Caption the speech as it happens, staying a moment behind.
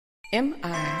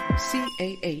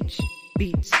MICAH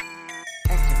Beats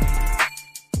activated.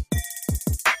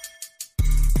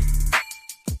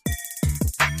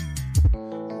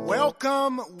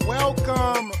 Welcome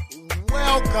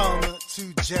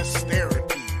to Just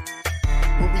Therapy,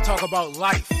 where we talk about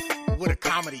life with a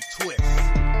comedy twist.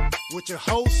 With your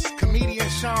hosts, comedian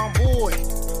Sean Boyd,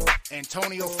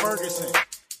 Antonio Ferguson,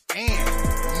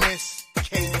 and Miss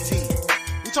KT.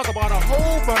 We talk about a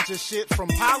whole bunch of shit from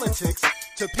politics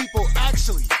to people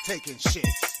actually taking shits.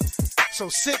 So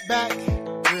sit back,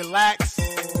 relax,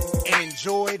 and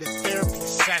enjoy the therapy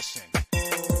session.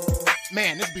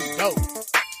 Man, this be dope.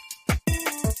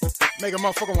 Make a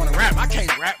motherfucker want to rap. I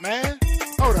can't rap, man.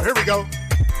 Hold on, here we go.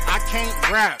 I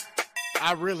can't rap.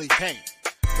 I really can't.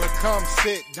 But come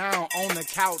sit down on the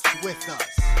couch with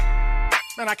us.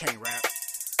 Man, I can't rap.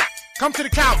 Come to the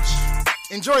couch.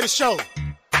 Enjoy the show.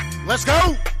 Let's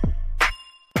go.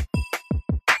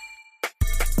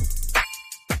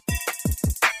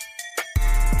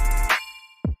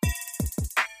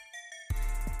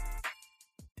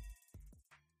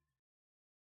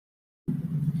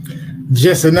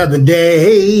 Just another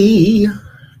day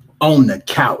on the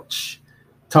couch,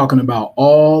 talking about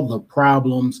all the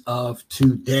problems of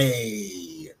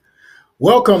today.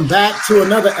 Welcome back to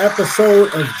another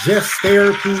episode of Just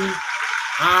Therapy.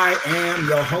 I am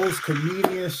your host,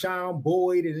 comedian Sean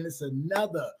Boyd, and it's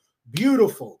another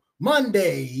beautiful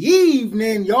Monday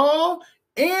evening, y'all.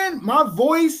 And my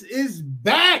voice is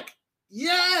back.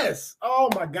 Yes. Oh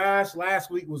my gosh. Last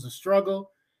week was a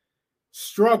struggle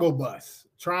bus.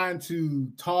 Trying to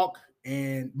talk,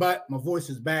 but my voice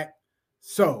is back,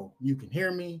 so you can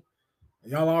hear me.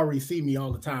 Y'all already see me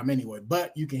all the time anyway,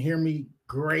 but you can hear me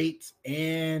great.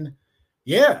 And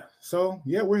yeah, so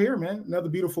yeah, we're here, man. Another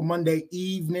beautiful Monday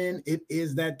evening. It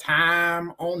is that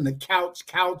time on the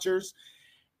couchers.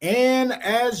 And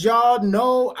as y'all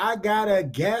know, I got a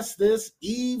guest this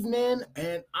evening,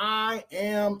 and I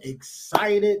am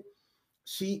excited.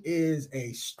 She is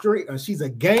she's a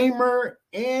gamer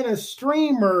and a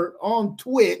streamer on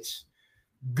Twitch.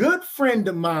 Good friend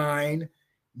of mine.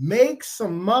 Make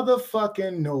some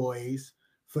motherfucking noise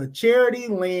for Charity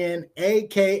Lynn,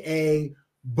 aka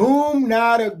Boom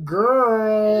Not a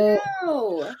Girl.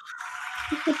 Hello.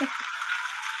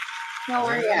 How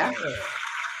are ya?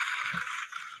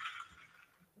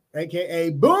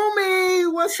 AKA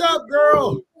Boomy. What's up,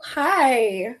 girl?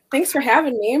 Hi. Thanks for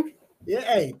having me. Yeah,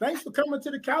 hey, thanks for coming to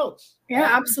the couch. Yeah,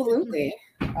 absolutely.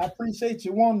 I appreciate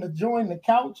you wanting to join the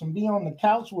couch and be on the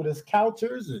couch with us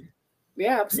couchers. And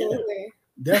yeah, absolutely.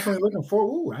 Yeah, definitely looking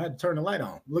forward. Ooh, I had to turn the light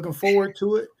on. Looking forward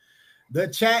to it. The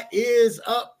chat is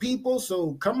up, people,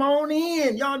 so come on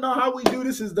in. Y'all know how we do.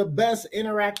 This is the best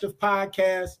interactive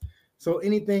podcast. So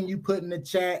anything you put in the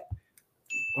chat,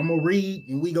 I'm going to read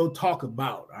and we go talk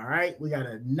about. All right? We got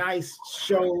a nice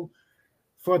show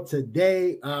for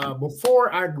today.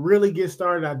 Before I really get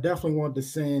started, I definitely want to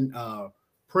send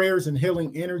prayers and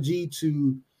healing energy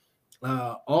to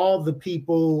all the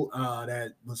people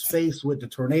that was faced with the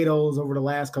tornadoes over the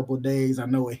last couple of days. I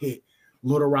know it hit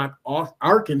Little Rock,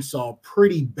 Arkansas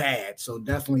pretty bad. So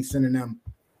definitely sending them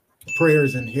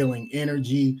prayers and healing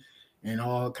energy and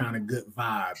all kind of good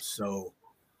vibes. So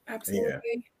absolutely.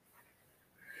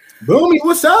 Yeah. Boomy,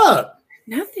 what's up?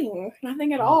 Nothing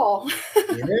at all.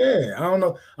 Yeah, I don't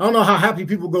know how happy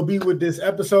people gonna be with this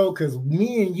episode because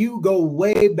me and you go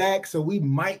way back, so we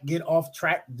might get off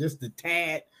track just a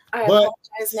tad. I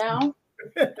apologize now.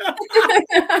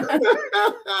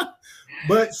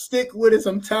 But stick with us.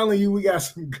 I'm telling you, we got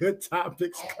some good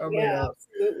topics coming up.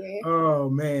 Absolutely. Oh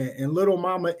man, and little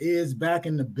mama is back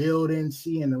in the building.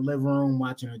 She in the living room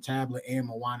watching her tablet and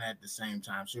Moana at the same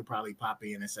time. She'll probably pop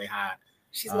in and say hi.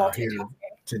 She's multitasking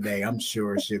today. I'm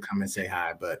sure she'll come and say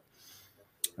hi. But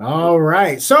all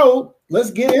right, so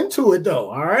let's get into it though.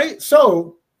 All right,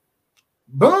 so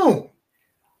boom.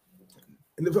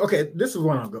 Okay, this is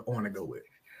what I want to go with.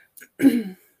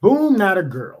 Boom, not a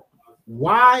girl.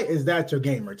 Why is that your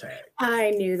gamer tag?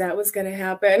 I knew that was going to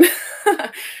happen.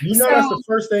 You know, that's the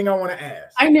first thing I want to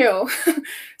ask. I knew.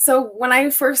 So when I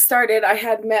first started, I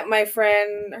had met my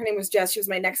friend. Her name was Jess. She was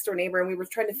my next door neighbor. And we were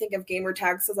trying to think of gamer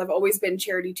tags because I've always been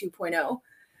Charity 2.0.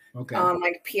 Okay.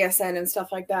 Like PSN and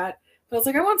stuff like that. But I was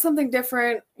like, I want something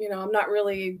different. You know, I'm not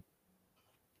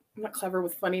clever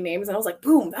with funny names. And I was like,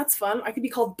 Boom, that's fun. I could be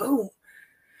called Boom.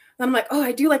 And I'm like, oh,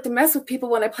 I do like to mess with people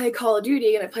when I play Call of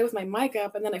Duty and I play with my mic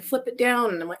up and then I flip it down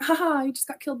and I'm like, haha, you just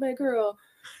got killed by a girl.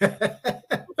 So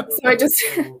I just,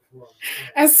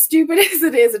 as stupid as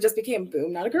it is, it just became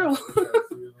Boom, not a girl.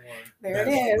 There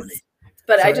it is. Funny.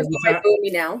 But so I just go by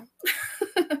Boomy now.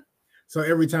 So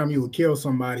every time you would kill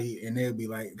somebody, and they'd be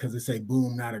like, because they say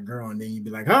boom, not a girl, and then you'd be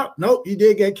like, oh nope, you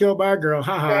did get killed by a girl,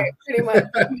 haha. Right, pretty much.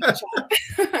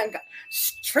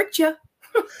 Tricked you.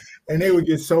 And they would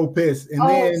get so pissed. And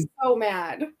then so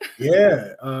mad.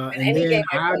 Yeah. And then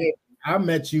I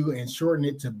met you and shortened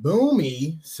it to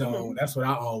Boomy. So that's what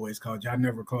I always called you. I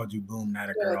never called you Boom, not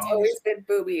a girl. It's always been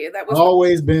Booby. That was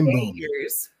always been Boom.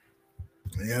 Years.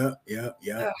 Yeah.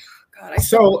 Oh, God,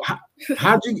 so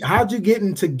how'd you get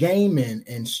into gaming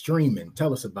and streaming?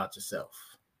 Tell us about yourself.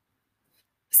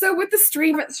 So with the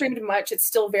stream, I haven't streamed much. It's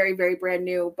still very, very brand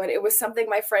new, but it was something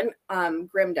my friend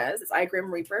Grim does. It's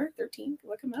iGrim Reaper 13.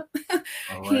 Look him up.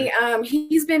 Right.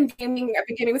 He's been gaming. I've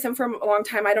been gaming with him for a long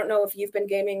time. I don't know if you've been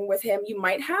gaming with him. You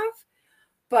might have,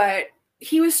 but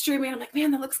he was streaming. I'm like,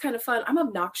 man, that looks kind of fun. I'm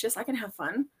obnoxious. I can have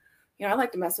fun. You know, I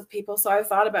like to mess with people. So I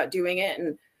thought about doing it,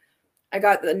 and I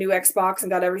got the new Xbox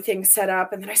and got everything set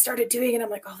up. And then I started doing it. I'm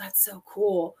like, oh, that's so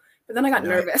cool. But then I got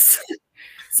nervous.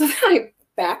 So then I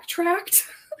backtracked.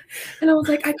 And I was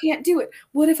like, I can't do it.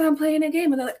 What if I'm playing a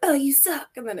game? And they're like, oh, you suck.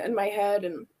 And then in my head,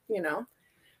 and Right.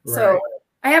 So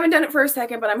I haven't done it for a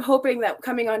second, but I'm hoping that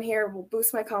coming on here will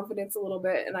boost my confidence a little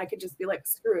bit. And I could just be like,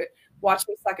 screw it. Watch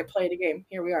me suck at playing a game.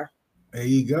 Here we are. There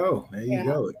you go. There you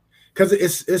go. Because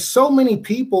it's so many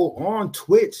people on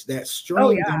Twitch that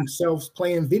stream themselves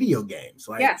playing video games.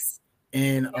 Like,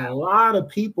 and a lot of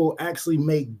people actually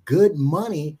make good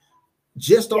money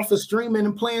just off of streaming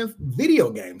and playing video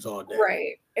games all day.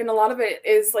 Right. And a lot of it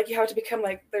is like you have to become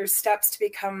like there's steps to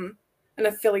become an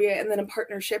affiliate and then a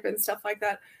partnership and stuff like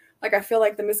that. Like I feel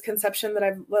like the misconception that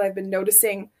I've been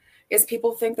noticing is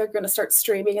people think they're going to start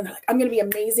streaming and they're like, I'm going to be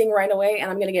amazing right away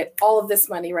and I'm going to get all of this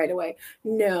money right away.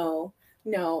 No,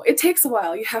 it takes a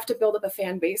while. You have to build up a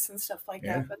fan base and stuff like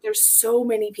that. But there's so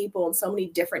many people and so many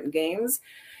different games.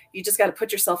 You just got to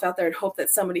put yourself out there and hope that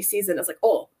somebody sees it and is like,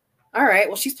 oh, all right,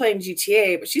 well, she's playing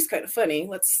GTA, but she's kind of funny.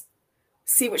 Let's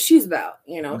see what she's about,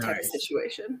 type of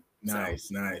situation.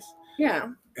 Nice. Yeah.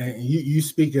 And you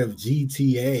speak of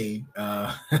GTA.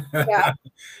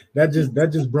 That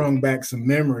just brought back some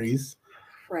memories.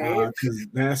 Right. Because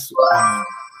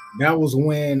that was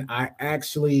when I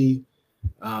actually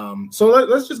so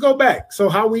let's just go back. So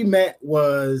how we met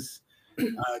was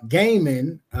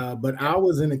gaming, but I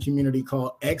was in a community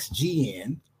called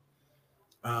XGN.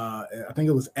 I think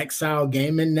it was Exile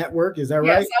Gaming Network. Is that right?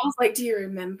 Yes, I was like, do you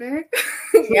remember?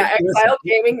 Yeah, Exile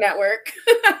Gaming Network.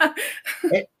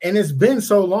 and it's been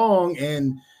so long,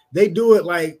 and they do it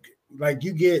like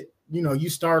you get, you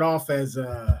start off as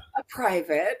a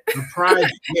private.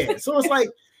 Yeah. So it's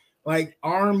like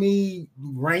army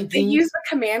rankings. They use the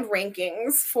command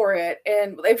rankings for it,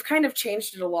 and they've kind of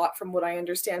changed it a lot from what I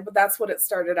understand, but that's what it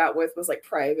started out with, was like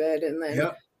private, and then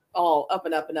all up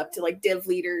and up and up to like div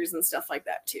leaders and stuff like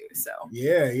that too. So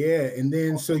yeah. And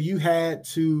then so you had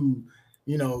to,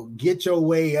 get your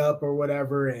way up or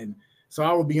whatever. And so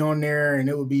I would be on there, and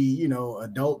it would be,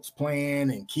 adults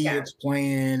playing and kids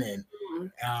playing,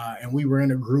 and we were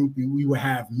in a group. We would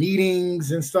have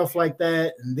meetings and stuff like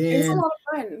that. And then it's a lot of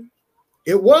fun.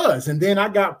 It was. And then I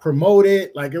got promoted.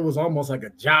 Like, it was almost like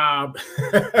a job.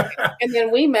 And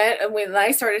then we met, and when I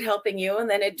started helping you, and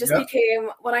then it just became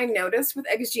what I noticed with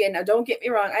XGN. Now, don't get me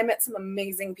wrong. I met some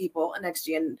amazing people in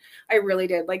XGN. I really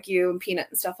did, like you and Peanut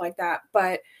and stuff like that.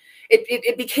 But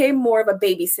it became more of a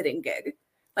babysitting gig.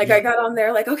 Like, I got on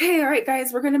there like, okay, all right,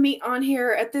 guys, we're going to meet on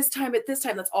here at this time.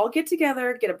 Let's all get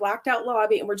together, get a blacked out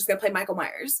lobby, and we're just going to play Michael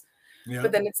Myers. Yeah.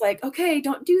 But then it's like, okay,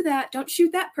 don't do that. Don't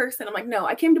shoot that person. I'm like, no,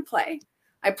 I came to play.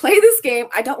 I play this game.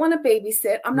 I don't want to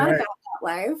babysit. I'm not about that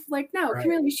life. Like, no, come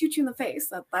here, let me shoot you in the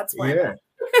face. That's why.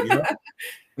 Yeah.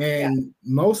 And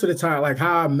most of the time, like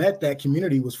how I met that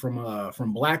community was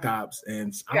from Black Ops.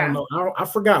 And I don't know, I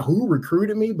forgot who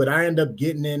recruited me, but I ended up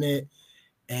getting in it,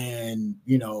 and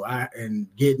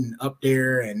getting up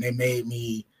there, and they made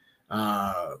me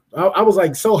I was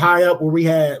like so high up where we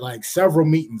had like several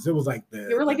meetings. It was like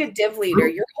you were like a div leader.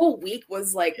 Your whole week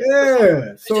was like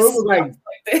so it was like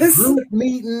group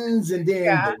meetings, and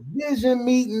then division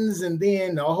meetings, and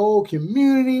then the whole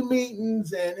community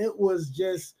meetings, and it was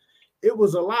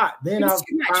a lot. Then it was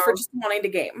too much for just wanting to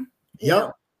game.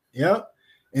 Yep.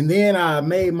 And then I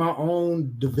made my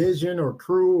own division or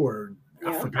crew, or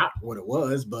I forgot what it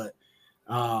was, but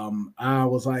I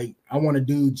was like, I want to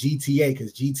do GTA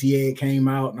because GTA came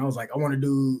out, and I was like, I want to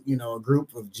do, a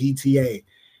group of GTA.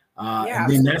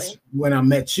 And then that's when I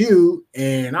met you,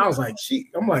 and I was like, she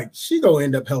gonna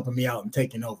end up helping me out and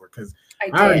taking over, because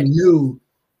I already knew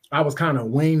I was kind of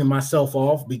weaning myself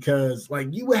off, because like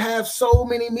you would have so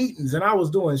many meetings, and I was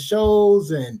doing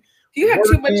shows, and You had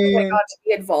too much going working. on to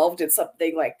be involved in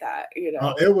something like that, you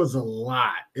know. It was a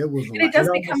lot. It was a And lot. it does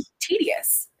become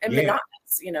tedious and Yeah.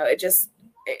 monotonous, you know.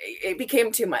 It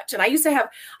became too much. And I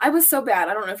was so bad.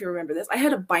 I don't know if you remember this. I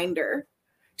had a binder.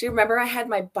 Do you remember I had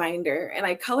my binder and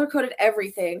I color coded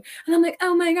everything? And I'm like,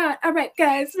 oh my God, all right,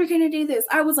 guys, we're gonna do this.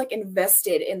 I was like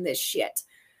invested in this shit.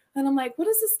 And I'm like, what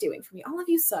is this doing for me? All of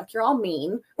you suck. You're all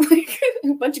mean. Like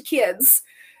a bunch of kids.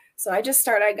 So I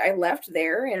left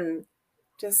there and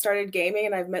just started gaming,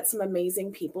 and I've met some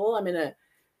amazing people. I'm in a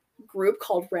group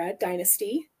called Rad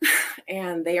Dynasty,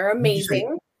 and they are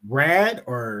amazing. Rad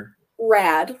or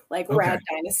Rad, like okay. Rad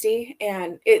Dynasty,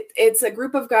 and it's a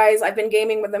group of guys. I've been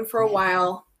gaming with them for a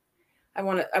while.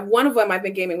 One of them I've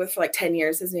been gaming with for like 10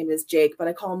 years. His name is Jake, but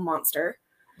I call him Monster.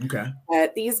 Okay.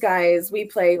 These guys, we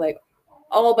play like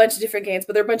all a bunch of different games,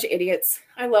 but they're a bunch of idiots.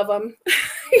 I love them.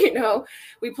 You know,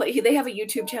 they have a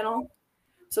YouTube channel.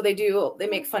 So they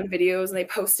make fun videos and they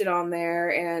post it on there,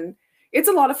 and it's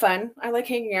a lot of fun. I like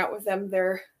hanging out with them.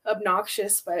 They're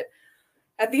obnoxious, but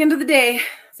at the end of the day,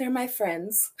 they're my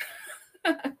friends.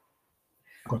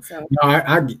 So. No,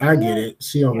 I get it.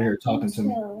 She over here talking to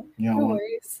me. You know, no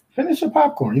worries. Finish your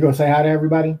popcorn. You gonna say hi to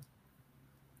everybody?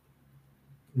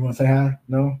 You want to say hi?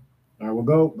 No? All right,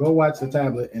 well, go watch the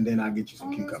tablet, and then I'll get you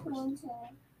some cucumbers.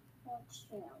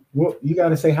 Well, you got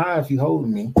to say hi if you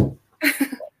holding me.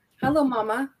 Hello,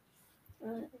 Mama.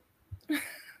 Oh,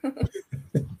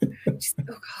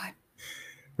 God.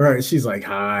 Right. She's like,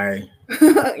 hi.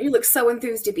 You look so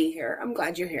enthused to be here. I'm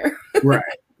glad you're here. Right.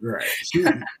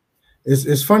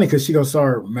 It's funny because she gonna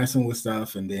start messing with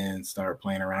stuff and then start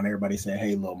playing around. Everybody say,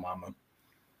 hey, little mama.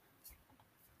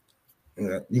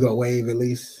 You gonna wave at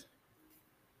least?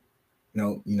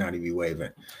 No, you're not even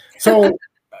waving. So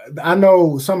I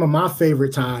know some of my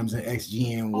favorite times in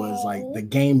XGN was like the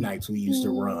game nights we used to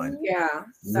run. Yeah.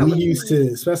 We used to,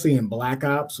 especially in Black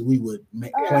Ops, we would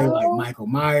play like Michael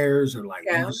Myers or like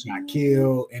One Shot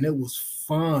Kill, and it was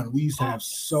fun. We used to have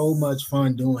so much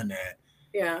fun doing that.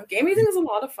 Yeah, gaming is a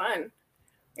lot of fun.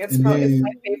 It's probably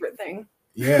my favorite thing.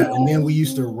 Yeah, and then we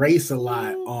used to race a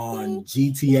lot on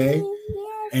GTA,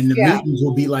 and the meetings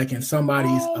would be like in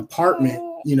somebody's apartment.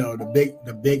 You know,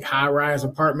 the big high-rise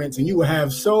apartments, and you will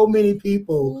have so many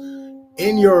people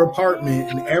in your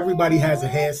apartment, and everybody has a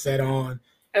headset on,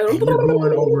 and you're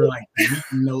going over like meeting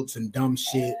notes and dumb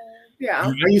shit. Yeah,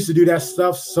 and I used to do that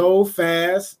stuff so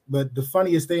fast, but the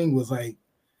funniest thing was like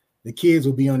the kids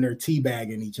would be on their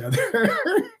teabagging each other.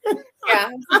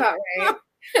 Yeah, that's about right.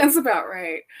 That's about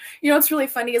right. You know, what's really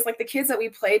funny is like the kids that we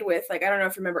played with. Like, I don't know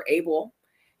if you remember Abel.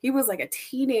 He was like a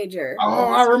teenager.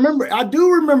 Oh, I do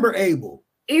remember Abel.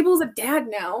 Abel's a dad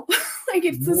now. Like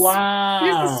it's the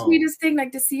sweetest thing,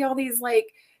 like to see all these like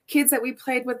kids that we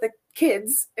played with the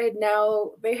kids, and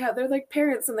now they're like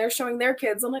parents and they're showing their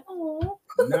kids. I'm like, oh,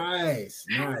 nice.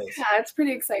 Yeah, it's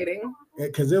pretty exciting.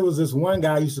 Because there was this one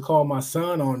guy I used to call my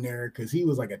son on there because he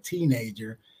was like a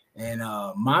teenager, and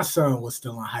my son was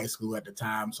still in high school at the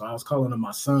time, so I was calling him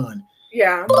my son.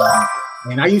 Yeah.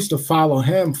 And I used to follow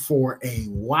him for a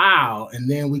while,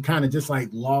 and then we kind of just like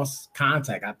lost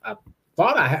contact. I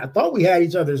thought we had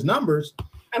each other's numbers.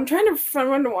 I'm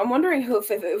wondering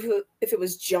if it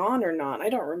was John or not. I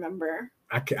don't remember.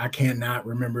 I cannot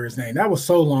remember his name. That was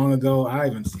so long ago.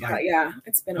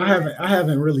 It's been. I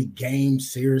haven't really gamed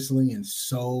seriously in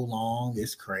so long.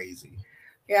 It's crazy.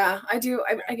 Yeah, I do.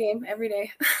 I game every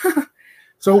day.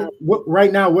 So what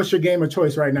right now? What's your game of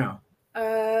choice right now?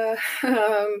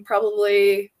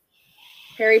 Probably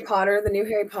Harry Potter. The new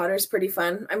Harry Potter is pretty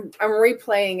fun. I'm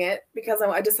replaying it because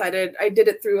I decided I did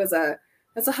it through as a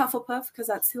Hufflepuff because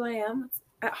that's who I am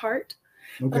at heart.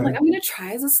 Okay. I'm like, I'm gonna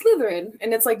try as a Slytherin,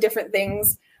 and it's like different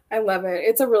things. I love it.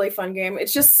 It's a really fun game. It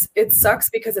sucks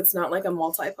because it's not like a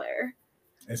multiplayer.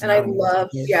 I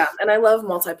love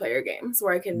multiplayer games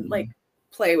where I can like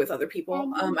play with other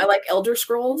people. I like Elder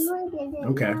Scrolls.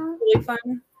 Okay. Really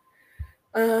fun.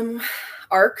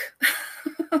 Ark.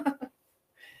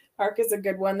 Ark is a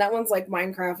good one. That one's like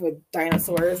Minecraft with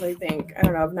dinosaurs, I think. I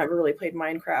don't know. I've never really played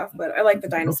Minecraft, but I like the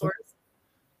dinosaurs.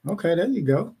 Okay, there you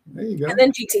go. And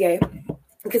then GTA,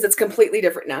 because it's completely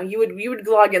different now. You would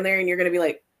log in there and you're going to be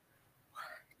like, what?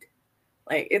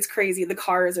 Like, it's crazy. The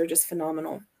cars are just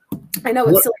phenomenal. I know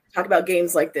it's silly to talk about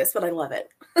games like this, but I love it.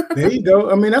 There you go.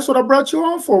 I mean, that's what I brought you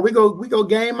on for. We go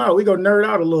game out. We go nerd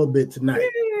out a little bit tonight.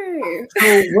 Yay.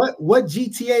 So what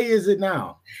GTA is it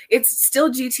now? It's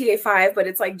still GTA 5, but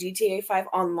it's like GTA 5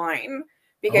 online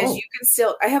because you can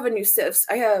still. I have a new system,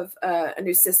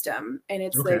 and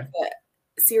it's like the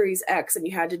Series X, and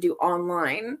you had to do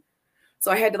online.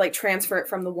 So I had to like transfer it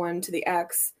from the 1 to the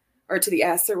X or to the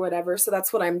S or whatever. So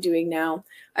that's what I'm doing now.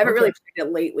 I haven't really played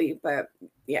it lately, but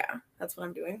yeah, that's what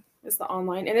I'm doing. Is the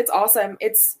online, and it's awesome.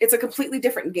 It's a completely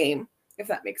different game, if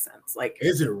that makes sense. Like,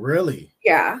 is it really?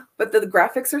 Yeah, but the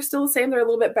graphics are still the same. They're a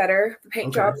little bit better. The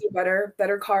paint jobs are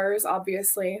better cars,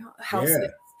 obviously,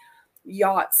 houses,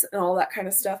 yachts, and all that kind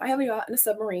of stuff. I have a yacht and a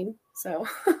submarine, so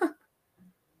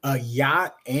a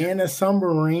yacht and a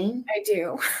submarine. I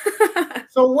do.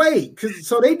 So wait,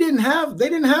 so they didn't have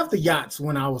the yachts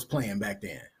when I was playing back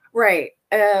then. Right.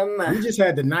 We just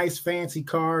had the nice fancy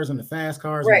cars and the fast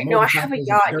cars. Right. No, I have a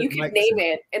yacht. You can name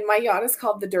it. And my yacht is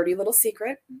called the Dirty Little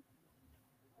Secret.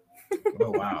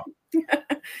 Oh, wow.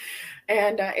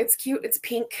 And it's cute. It's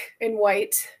pink and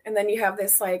white. And then you have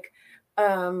this like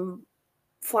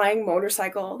flying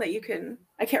motorcycle that you can,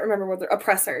 I can't remember what they're,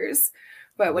 oppressors.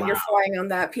 But when you're flying on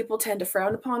that, people tend to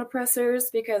frown upon oppressors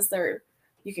because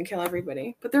you can kill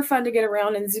everybody. But they're fun to get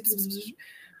around and zip, zip, zip, zip.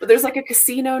 But there's like a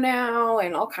casino now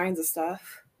and all kinds of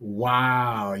stuff.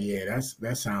 Wow, yeah,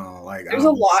 that sounds like there's a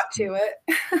lot to it.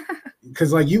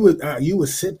 Because like you would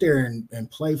sit there and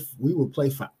play. We would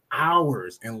play for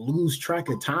hours and lose track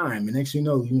of time. And next you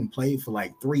know, you can play for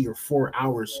like 3 or 4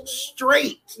 hours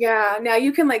straight. Yeah, now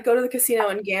you can like go to the casino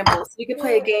and gamble. So you can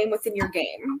play a game within your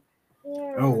game.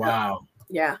 Oh wow.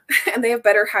 Yeah, and they have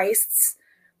better heists.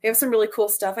 They have some really cool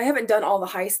stuff. I haven't done all the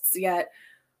heists yet.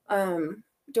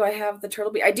 Do I have the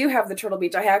Turtle Beach? I do have the Turtle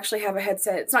Beach. I actually have a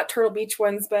headset. It's not Turtle Beach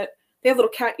ones, but they have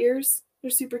little cat ears. They're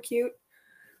super cute.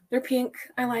 They're pink.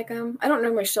 I like them. I don't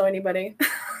normally show anybody.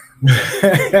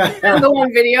 I don't go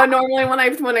on video normally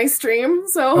when I stream.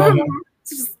 So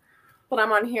it's just, but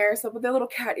I'm on here. So, but they're little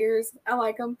cat ears. I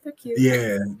like them. They're cute.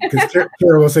 Yeah. Because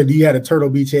Carol said, "Do you have a Turtle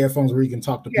Beach headphones where you can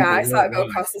talk to people?" Yeah, I saw it go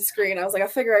across the screen. I was like, I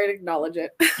figure I'd acknowledge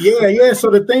it. Yeah. So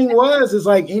the thing is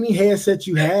like any headset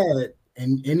you had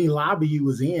and any lobby you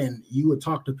was in, you would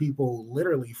talk to people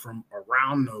literally from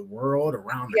around the world,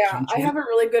 around the country. I have a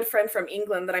really good friend from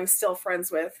England that I'm still friends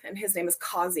with, and his name is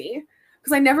Kazi.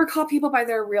 Because I never call people by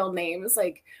their real names.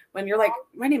 Like when you're like,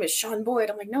 my name is Sean Boyd.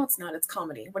 I'm like, no, it's not. It's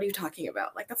comedy. What are you talking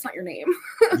about? Like, that's not your name.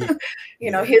 Yeah. You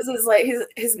know, his is like,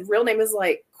 his real name is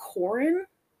like Corin,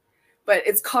 but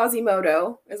it's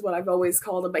Quasimodo is what I've always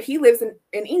called him. But he lives in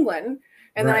England.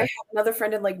 And then I have another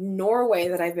friend in like Norway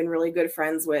that I've been really good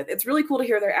friends with. It's really cool to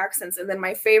hear their accents. And then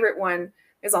my favorite one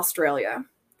is Australia.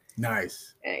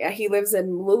 Nice. Yeah, he lives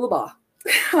in Lullaby,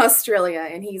 Australia.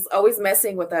 And he's always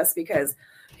messing with us because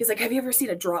he's like, have you ever seen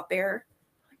a drop bear?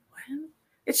 I'm like, what?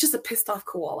 It's just a pissed off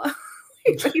koala.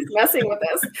 He's messing with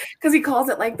us because he calls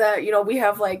it like we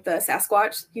have like the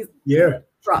Sasquatch. He's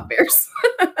drop bears.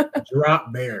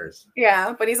 Drop bears.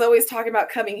 Yeah, but he's always talking about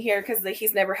coming here because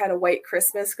he's never had a white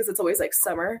Christmas because it's always like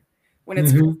summer when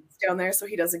it's down there, so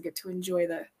he doesn't get to enjoy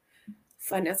the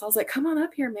funness. I was like, come on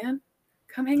up here, man.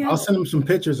 Come hang out. I'll send him some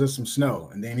pictures of some snow,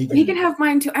 and then he can have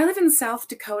mine too. I live in South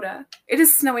Dakota. It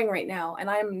is snowing right now, and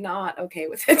I'm not okay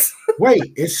with it. Wait,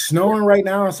 it's snowing right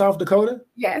now in South Dakota?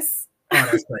 Yes. Oh,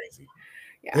 that's crazy.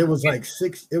 Yeah. It was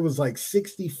like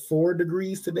 64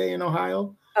 degrees today in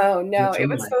Ohio. Oh no, it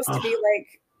was supposed to be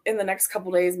like in the next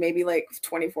couple days, maybe like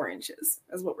 24 inches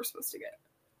is what we're supposed to get.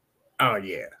 Oh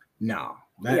yeah, no,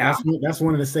 that's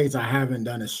one of the states I haven't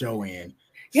done a show in.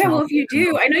 Yeah, well, if you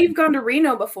do, I know you've gone to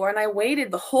Reno before, and I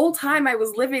waited the whole time I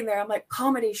was living there. I'm like,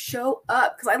 comedy, show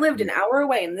up, because I lived an hour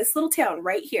away in this little town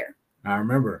right here. I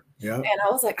remember. Yeah. And I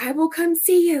was like, I will come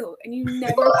see you, and you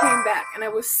never came back, and I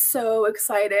was so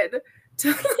excited to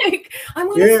like, I'm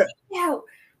going to see you.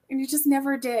 And you just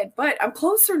never did. But I'm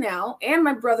closer now, and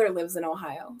my brother lives in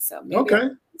Ohio, so maybe I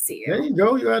can see you. There you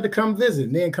go. You had to come visit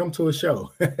and then come to a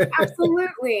show.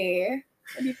 Absolutely.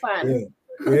 It'd be fun.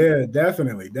 Yeah,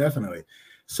 definitely.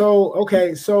 So,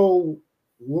 okay, so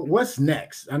what's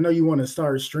next? I know you want to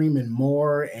start streaming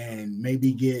more and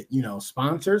maybe get,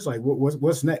 sponsors. Like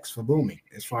what's next for Booming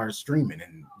as far as streaming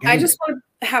and gaming? I just want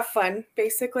to have fun,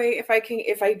 basically. If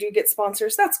I do get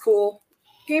sponsors, that's cool.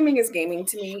 Gaming is gaming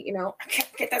to me, I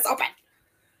can't get this open.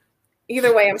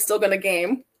 Either way, I'm still going to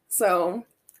game. So,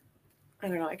 I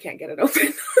don't know. I can't get it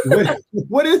open.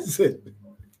 What is it?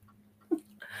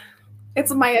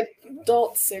 It's my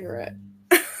adult cigarette.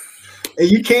 And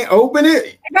you can't open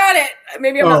it? I got it.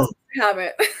 Maybe I'm not supposed to have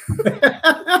it.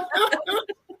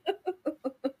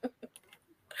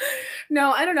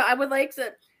 No, I don't know. I would like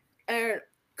to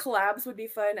collabs would be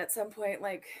fun at some point,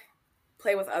 like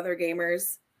play with other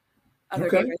gamers. Gamers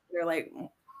that are like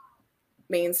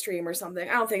mainstream or something.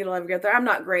 I don't think it'll ever get there. I'm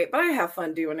not great, but I have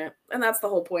fun doing it. And that's the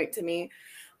whole point to me.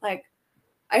 Like,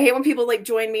 I hate when people like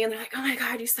join me and they're like, oh my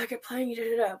God, you suck at playing.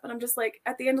 But I'm just like,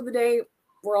 at the end of the day,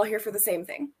 we're all here for the same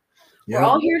thing. We're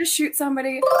all here to shoot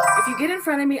somebody. If you get in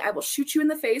front of me, I will shoot you in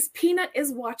the face. Peanut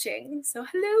is watching. So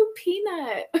hello,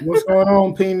 Peanut. What's going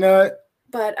on, Peanut?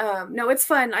 But no, it's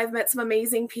fun. I've met some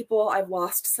amazing people. I've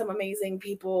lost some amazing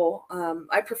people.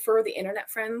 I prefer the internet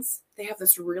friends. They have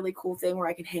this really cool thing where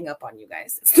I can hang up on you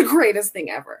guys. It's the greatest thing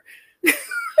ever.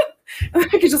 I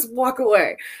can just walk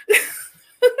away.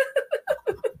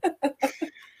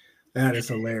 That is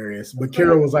hilarious. But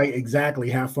Kara was like, exactly,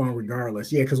 have fun regardless.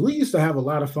 Yeah, because we used to have a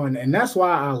lot of fun. And that's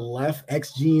why I left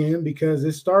XGM, because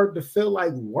it started to feel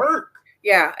like work.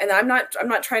 Yeah, and I'm not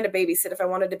trying to babysit. If I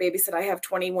wanted to babysit, I have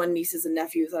 21 nieces and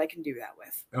nephews that I can do that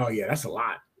with. Oh yeah, that's a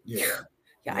lot. Yeah.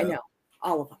 Yeah, I know.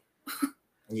 All of them.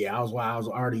 Yeah, I was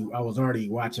already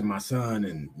watching my son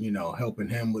and, you know, helping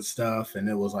him with stuff. And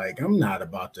it was like, I'm not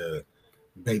about to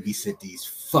babysit these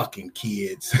fucking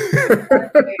kids.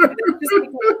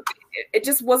 It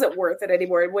just wasn't worth it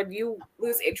anymore. When you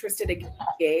lose interest in a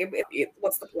game,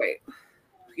 what's the point?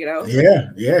 You know?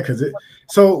 Yeah, because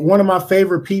so one of my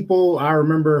favorite people, I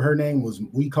remember her name was,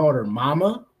 we called her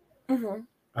Mama. Mm-hmm.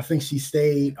 I think she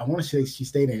stayed, I want to say she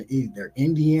stayed in either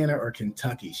Indiana or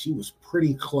Kentucky. She was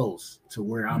pretty close to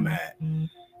where I'm at.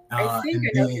 I think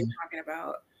I know what you're talking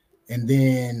about. And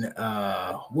then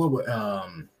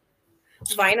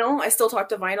Vinyl. I still talk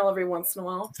to Vinyl every once in a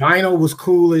while. Vinyl was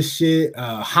cool as shit.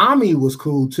 Hami was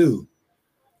cool too.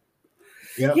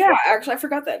 Yep. Yeah, actually, I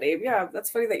forgot that name. Yeah, that's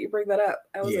funny that you bring that up.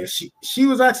 She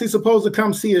was actually supposed to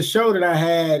come see a show that I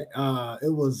had.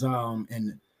 It was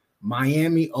in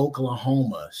Miami,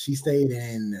 Oklahoma. She stayed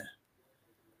in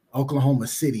Oklahoma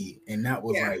City, and that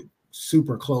was like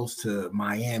super close to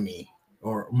Miami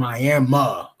or Miami,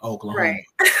 Oklahoma. Right.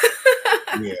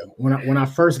 Yeah. When I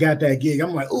first got that gig,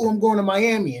 I'm like, oh, I'm going to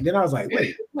Miami. And then I was like,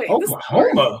 wait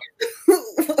Oklahoma?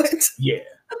 What? Yeah.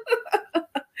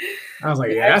 I was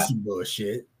like, yeah, that's some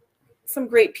bullshit. Some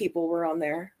great people were on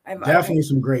there. Definitely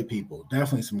some great people. I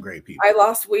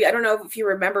don't know if you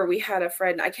remember, we had a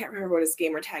friend, I can't remember what his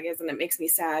gamer tag is, and it makes me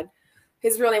sad.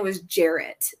 His real name was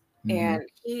Jarrett, and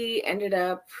he ended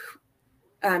up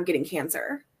getting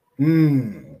cancer.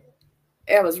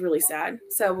 It was really sad.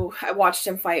 So I watched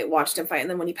him fight. And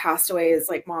then when he passed away, his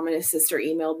like mom and his sister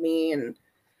emailed me, and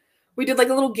we did like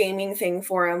a little gaming thing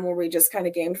for him where we just kind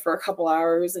of gamed for a couple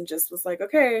hours and just was like,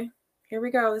 okay, here we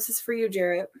go. This is for you,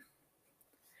 Jarrett.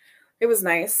 It was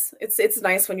nice. It's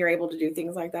nice when you're able to do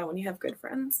things like that when you have good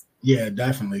friends. Yeah,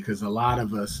 definitely. Because a lot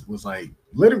of us was like,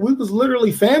 we was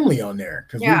literally family on there.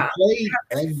 Because we played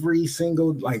every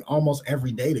single, like almost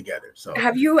every day together. So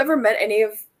have you ever met any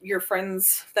of your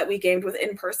friends that we gamed with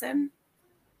in person?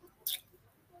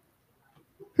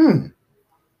 I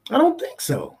don't think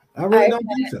so. I really don't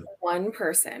think so. One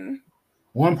person.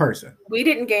 We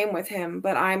didn't game with him,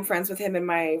 but I'm friends with him in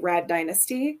my Rad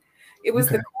Dynasty. It was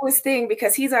the coolest thing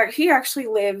because he actually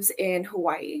lives in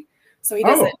Hawaii. So he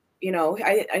doesn't, you know,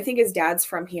 I think his dad's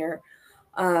from here,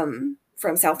 from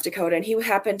South Dakota. And he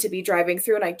happened to be driving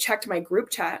through, and I checked my group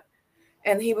chat,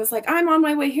 and he was like, I'm on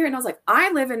my way here. And I was like,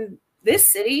 I live in this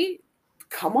city.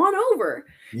 Come on over.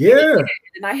 Yeah.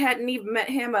 And I hadn't even met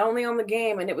him, only on the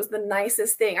game. And it was the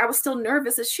nicest thing. I was still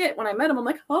nervous as shit when I met him. I'm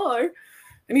like, hi.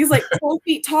 And he's like 12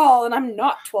 feet tall, and I'm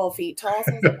not 12 feet tall.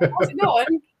 So I was like, how's it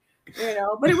going? You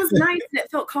know, but it was nice and it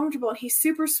felt comfortable, and he's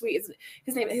super sweet.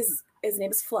 His name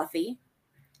is Fluffy.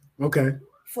 Okay.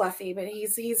 Fluffy, but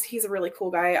he's a really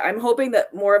cool guy. I'm hoping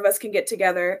that more of us can get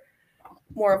together,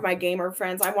 more of my gamer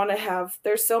friends.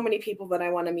 There's so many people that I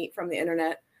want to meet from the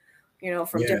internet, you know,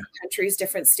 from different countries,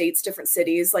 different states, different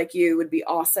cities. Like you would be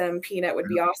awesome. Peanut would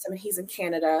be awesome. And he's in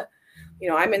Canada. You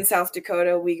know, I'm in South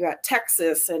Dakota. We got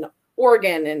Texas and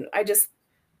Oregon, and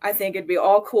I think it'd be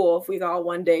all cool if we all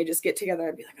one day just get together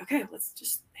and be like, okay, let's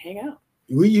just hang out.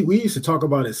 We used to talk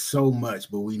about it so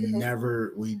much, but we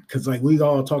never, because like we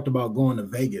all talked about going to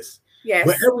Vegas. Yes.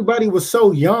 But everybody was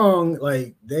so young,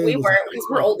 like we weren't, because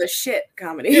we're old as shit,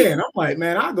 comedy. Yeah, and I'm like,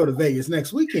 man, I'll go to Vegas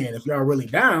next weekend if y'all really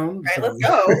down. Right, let's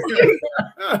go.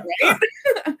 Right?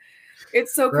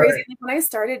 It's so crazy. Right. When I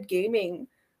started gaming,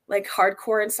 like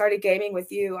hardcore, and started gaming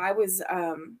with you, I was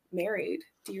married.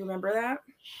 Do you remember that?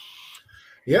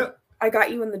 Yep. I got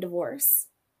you in the divorce.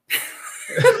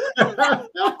 I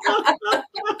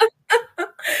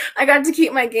got to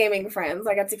keep my gaming friends.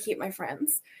 I got to keep my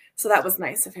friends. So that was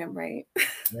nice of him, right?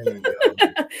 There you go.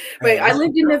 But I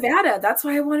lived in Nevada. That's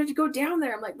why I wanted to go down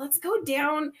there. I'm like, let's go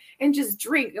down and just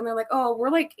drink. And they're like, oh,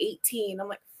 we're like 18. I'm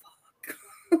like,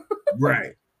 fuck.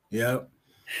 Right. Yep.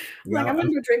 Like, I'm gonna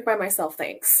go drink by myself,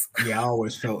 thanks. Yeah, I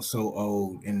always felt so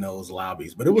old in those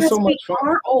lobbies, but it was so much fun.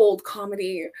 Our old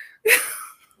comedy.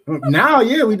 Now,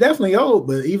 yeah, we definitely old,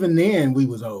 but even then we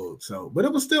was old. So, but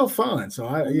it was still fun.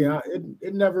 So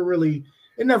it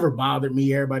it never bothered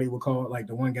me. Everybody would call it, like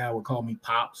the one guy would call me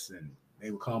Pops, and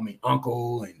they would call me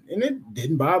Uncle, and it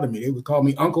didn't bother me. They would call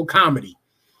me Uncle Comedy.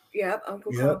 Yep,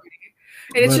 Uncle Yep. Comedy.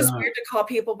 And it's But, just weird to call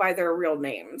people by their real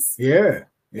names. Yeah.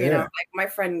 You know, like my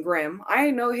friend Grim. I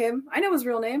know him. I know his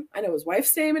real name. I know his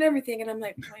wife's name and everything. And I'm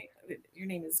like, your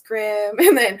name is Grim.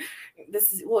 And then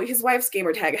his wife's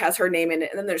gamer tag has her name in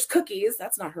it. And then there's Cookies.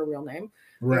 That's not her real name.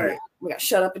 Right. We got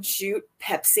Shut Up and Shoot,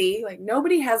 Pepsi. Like,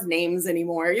 nobody has names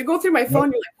anymore. You go through my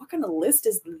phone, you're like, what kind of list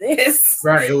is this?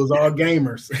 Right. It was all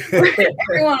gamers.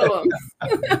 Every one of them.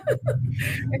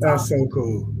 That's awesome. So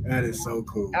cool. That is so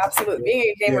cool. Absolutely. Being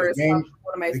a gamer is one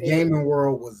of my favorites. The gaming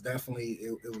world was definitely,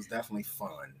 it was definitely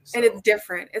fun. So. And it's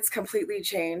different. It's completely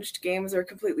changed. Games are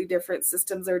completely different.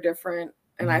 Systems are different.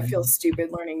 And I feel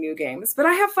stupid learning new games. But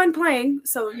I have fun playing.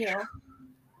 So, you know.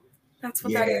 That's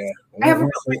what that is. I have my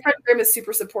friend Grim is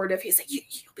super supportive. He's like,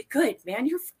 you'll be good, man.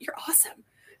 You're awesome.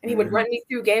 And he would run me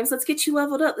through games. Let's get you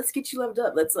leveled up. Let's get you leveled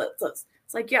up. Let's. It's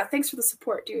like, yeah, thanks for the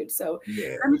support, dude. So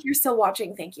if you're still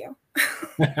watching, thank you.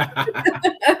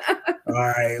 All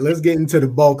right, let's get into the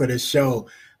bulk of the show.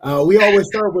 We always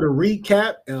start with a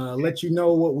recap, let you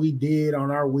know what we did on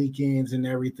our weekends and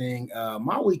everything.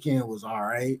 My weekend was all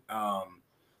right.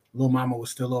 Little mama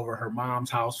was still over her mom's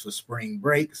house for spring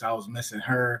break, so I was missing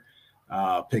her.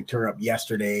 Picked her up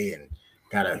yesterday and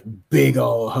got a big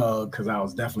old hug because I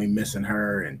was definitely missing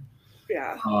her. And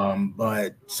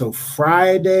but so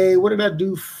Friday, what did I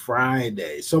do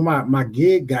Friday? So my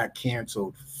gig got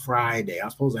canceled Friday. I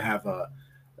was supposed to have a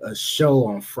show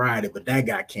on Friday, but that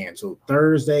got canceled.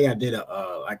 Thursday, I did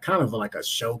a kind of like a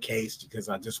showcase because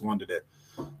I just wanted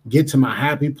to get to my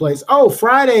happy place. Oh,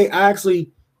 Friday, I actually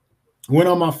went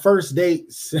on my first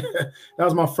date. That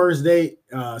was my first date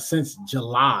since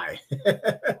July.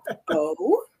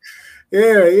 Oh,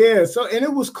 yeah. So, and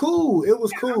it was cool. It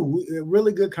was cool.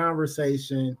 Really good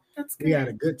conversation. That's good. We had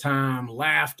a good time,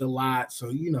 laughed a lot.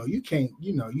 So, you can't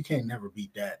never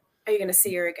beat that. Are you going to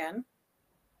see her again?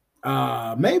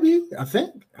 Maybe. I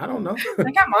think. I don't know. I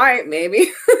think I might.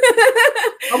 Maybe.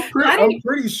 I'm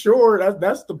pretty sure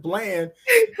that's the plan.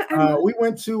 We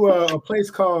went to a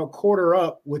place called Quarter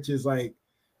Up, which is like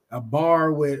a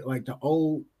bar with like the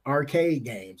old arcade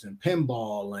games and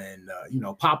pinball and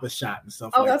Papa Shot and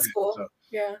stuff. Oh, like that's that. cool. So,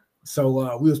 yeah.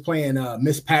 So we was playing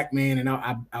Miss Pac-Man, and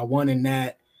I won in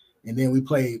that. And then we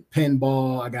played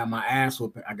pinball. I got my ass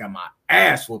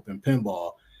whooping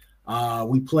pinball.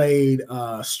 We played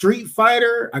Street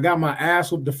Fighter. I got my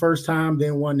ass whooped the first time,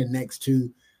 then won the next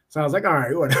two. So I was like, all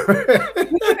right, whatever.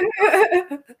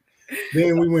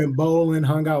 Then we went bowling,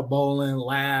 hung out bowling,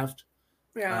 laughed,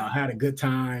 had a good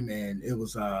time, and it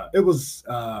was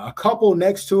a couple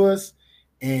next to us,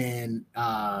 and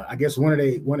I guess one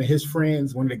of his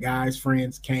friends, one of the guy's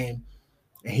friends came,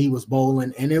 and he was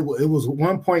bowling, and it was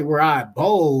one point where I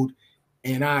bowled,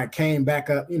 and I came back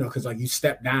up, because like you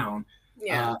step down.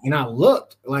 Yeah. And I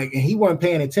looked and he wasn't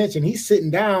paying attention. He's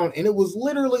sitting down, and it was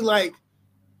literally like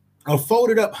a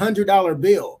folded up $100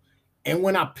 bill. And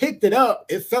when I picked it up,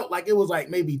 it felt like it was like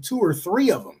maybe 2 or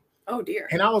 3 of them. Oh dear.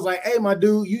 And I was like, hey, my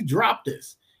dude, you dropped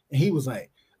this. And he was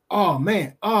like, oh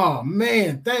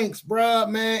man, thanks, bro,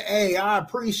 man. Hey, I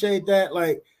appreciate that.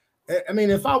 Like, I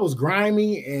mean, if I was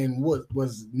grimy and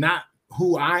was not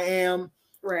who I am,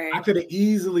 right, I could have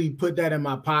easily put that in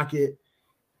my pocket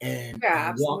and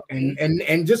walk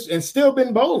and still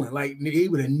been bowling. Like, he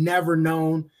would have never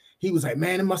known. He was like,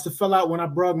 man, it must have fell out when I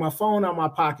brought my phone out my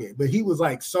pocket. But he was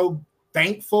like so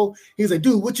thankful. He's like,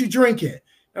 dude, what you drinking?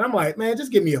 And I'm like, man,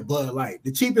 just give me a Bud Light,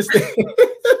 the cheapest thing.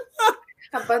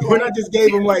 When I just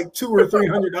gave him like $200 or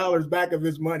 $300 back of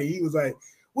his money, he was like,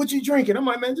 what you drinking? I'm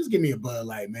like, man, just give me a Bud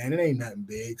Light, man. It ain't nothing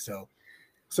big. So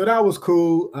that was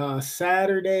cool.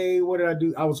 Saturday, what did I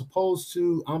do? I was supposed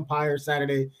to umpire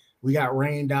Saturday. We got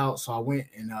rained out, so I went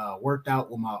and worked out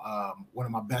with my one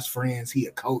of my best friends. He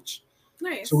a coach.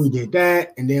 Nice. So we did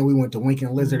that, and then we went to Wink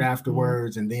and Lizard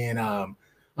afterwards, and then I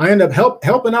ended up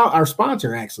helping out our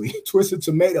sponsor, actually, Twisted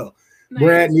Tomato. Nice.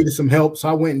 Brad needed some help, so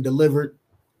I went and delivered,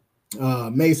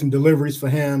 made some deliveries for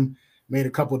him, made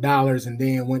a couple dollars, and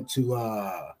then went to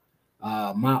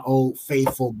my old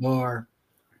faithful bar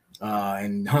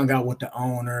and hung out with the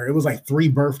owner. It was like 3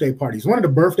 birthday parties. One of the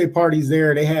birthday parties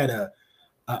there, they had a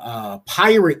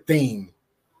pirate theme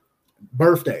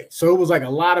birthday. So it was like a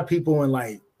lot of people in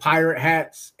like pirate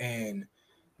hats and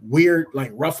weird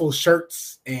like ruffled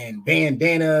shirts and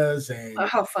bandanas and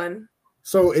how fun.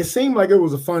 So it seemed like it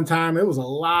was a fun time. It was a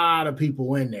lot of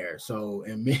people in there. So,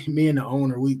 and me and the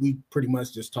owner, we pretty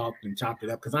much just talked and chopped it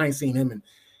up because I ain't seen him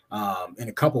in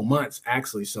a couple months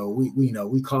actually. So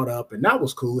we caught up, and that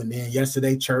was cool. And then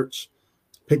yesterday church,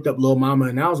 picked up little mama,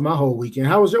 and that was my whole weekend.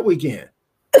 How was your weekend?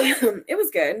 It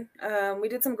was good. We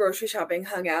did some grocery shopping,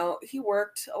 hung out. He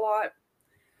worked a lot.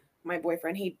 My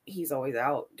boyfriend, he's always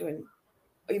out doing,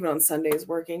 even on Sundays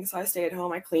working. So I stay at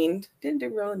home. I cleaned. Didn't do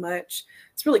really much.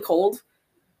 It's really cold.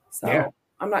 So Yeah.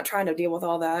 I'm not trying to deal with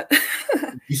all that.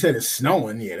 You said it's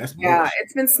snowing. Yeah, that's Yeah, bullshit.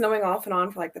 it's been snowing off and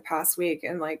on for like the past week,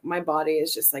 and like my body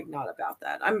is just like not about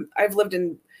that. I've lived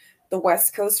in the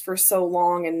West Coast for so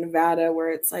long in Nevada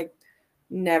where it's like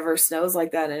never snows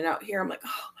like that, and out here I'm like, oh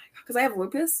my god, because I have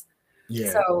lupus.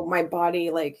 Yeah. So my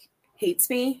body like hates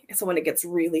me. So when it gets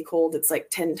really cold, it's like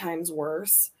 10 times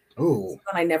worse. Oh.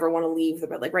 And I never want to leave the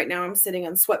bed. Like right now I'm sitting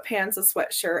in sweatpants, a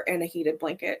sweatshirt, and a heated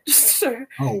blanket.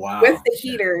 Oh wow. With the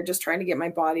heater, just trying to get my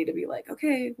body to be like,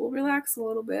 okay, we'll relax a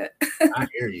little bit. I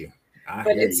hear you.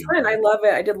 But it's fun. I love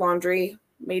it. I did laundry,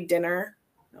 made dinner.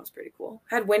 That was pretty cool.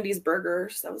 Had Wendy's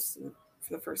burgers. That was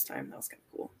for the first time. That was kind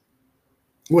of cool.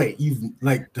 Wait, you've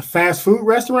like the fast food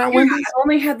restaurant Wendy's? I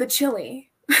only had the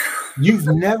chili. You've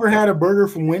never had a burger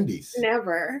from Wendy's?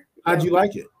 Never. How'd you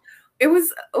like it? It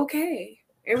was okay.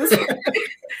 It was.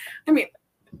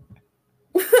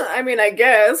 I mean, I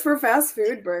guess for fast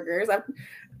food burgers,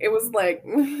 it was like.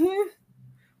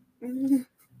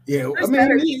 Yeah, I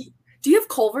mean, do you have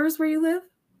Culver's where you live?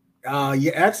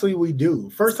 Yeah, actually we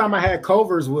do. First time I had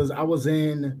Culver's I was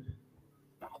in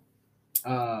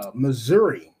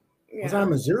Missouri. Yeah. Was I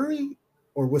Missouri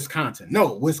or Wisconsin?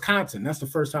 No, Wisconsin. That's the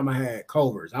first time I had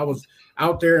Culver's. I was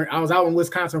out there. I was out in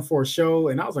Wisconsin for a show,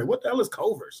 and I was like, "What the hell is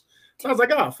Culver's?" So I was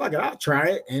like, "Oh, fuck it, I'll try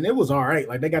it." And it was all right.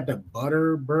 Like they got the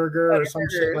butter burger or some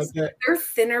shit like that. They're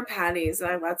thinner patties.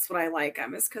 That's what I like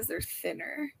them. Is because they're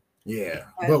thinner. Yeah,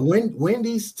 but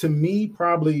Wendy's to me,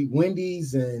 probably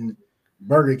Wendy's and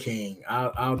Burger King.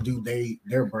 I'll do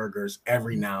their burgers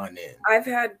every now and then. I've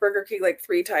had Burger King like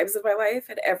 3 times in my life,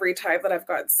 and every time that I've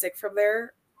gotten sick from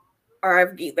there, or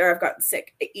I've eaten there, I've gotten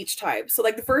sick each time. So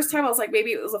like the first time I was like,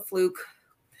 maybe it was a fluke.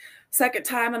 Second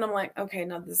time, and I'm like, okay,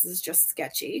 no, this is just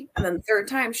sketchy. And then the third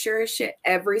time, sure as shit,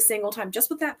 every single time, just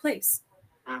with that place.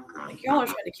 Like, y'all are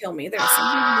trying to kill me. There's something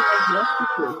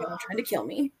y'all are trying to kill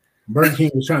me. Burger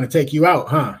King was trying to take you out,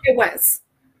 huh? It was.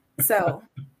 So,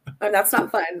 and that's not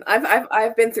fun.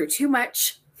 I've been through too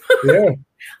much. Yeah.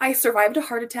 I survived a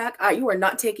heart attack. You are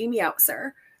not taking me out,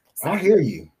 sir. So, I hear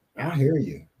you. I hear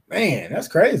you. Man, that's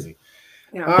crazy.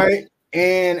 Yeah. All right.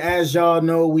 And as y'all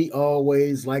know, we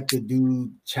always like to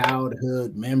do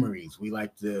childhood memories. We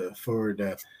like for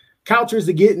the couchers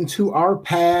to get into our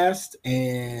past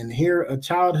and hear a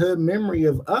childhood memory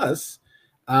of us.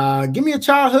 Give me a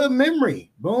childhood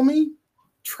memory, Boomy.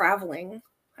 Traveling.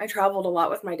 I traveled a lot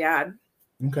with my dad.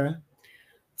 Okay.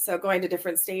 So going to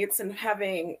different states and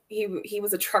he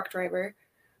was a truck driver.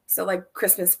 So like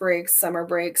Christmas breaks, summer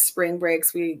breaks, spring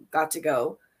breaks, we got to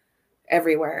go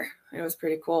everywhere. It was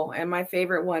pretty cool. And my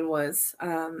favorite one was,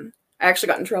 I actually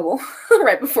got in trouble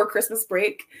right before Christmas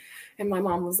break. And my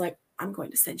mom was like, I'm going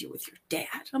to send you with your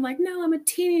dad. I'm like, no, I'm a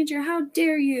teenager. How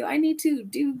dare you? I need to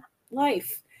do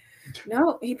life.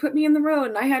 No, he put me in the road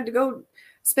and I had to go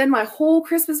spend my whole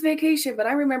Christmas vacation. But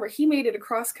I remember he made it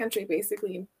across country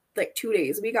basically in like 2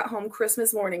 days. We got home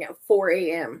Christmas morning at 4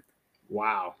 a.m.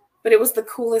 Wow. But it was the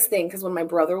coolest thing because when my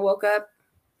brother woke up,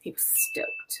 he was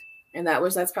stoked. And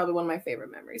that's probably one of my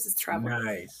favorite memories is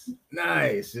traveling.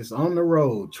 Nice. Just on the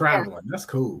road, traveling. Yeah. That's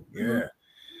cool. Yeah.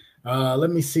 Let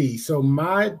me see. So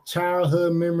my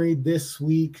childhood memory this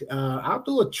week, I'll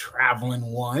do a traveling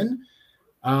one.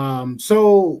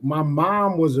 So my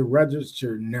mom was a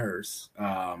registered nurse.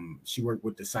 She worked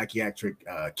with the psychiatric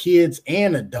kids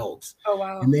and adults. Oh,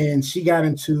 wow. And then she got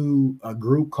into a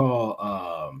group called,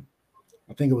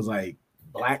 I think it was like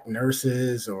Black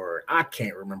Nurses, or I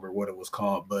can't remember what it was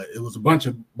called, but it was a bunch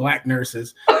of Black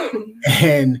nurses.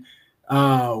 And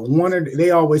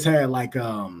they always had like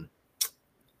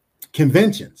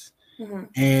conventions. Mm-hmm.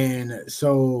 And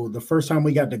so the first time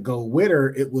we got to go with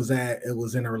her, it was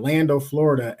in Orlando,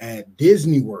 Florida at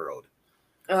Disney World.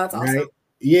 Oh, that's awesome. Right?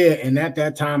 Yeah. And at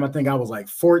that time, I think I was like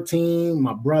 14.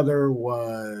 My brother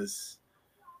was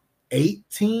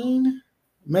 18,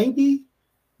 maybe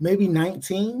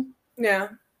 19. Yeah.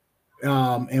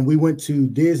 And we went to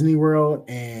Disney World,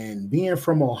 and being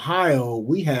from Ohio,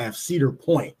 we have Cedar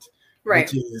Point,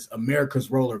 right, which is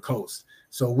America's roller coaster.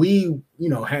 So we,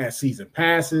 had season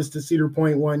passes to Cedar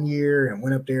Point one year and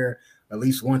went up there at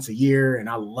least once a year. And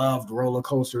I loved roller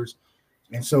coasters.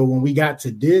 And so when we got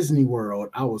to Disney World,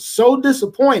 I was so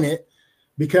disappointed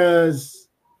because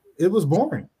it was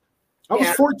boring. I was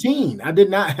 14. I did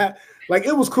not have,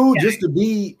 it was cool just to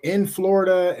be in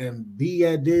Florida and be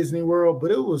at Disney World,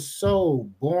 but it was so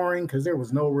boring because there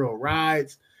was no real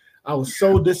rides. I was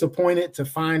so disappointed to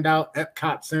find out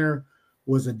Epcot Center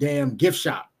was a damn gift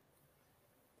shop.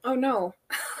 Oh no.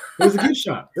 It was a gift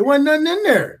shop. There wasn't nothing in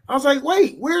there. I was like,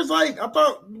 wait, where's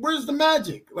the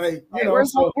magic? Like, Right,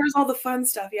 where's all the fun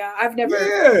stuff? Yeah, I've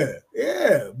never.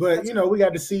 yeah. But That's we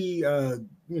got to see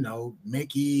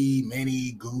Mickey,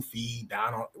 Minnie, Goofy,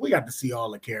 Donald. We got to see all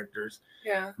the characters.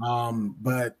 Yeah.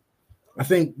 But I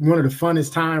think one of the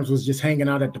funnest times was just hanging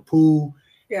out at the pool.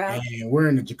 Yeah. And we're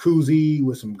in the jacuzzi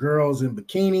with some girls in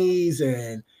bikinis.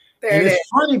 And There it it's is.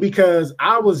 funny because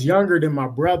I was younger than my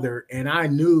brother and I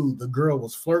knew the girl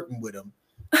was flirting with him.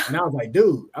 And I was like,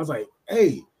 dude,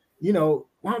 hey,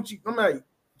 why don't you? I'm like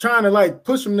trying to like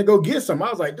push him to go get some. I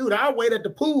was like, dude, I'll wait at the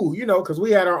pool, because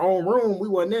we had our own room. We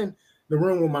wasn't in the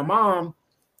room with my mom.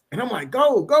 And I'm like,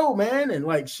 go, man. And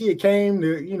like she came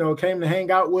to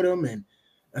hang out with him. And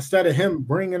instead of him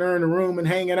bringing her in the room and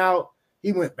hanging out,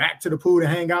 he went back to the pool to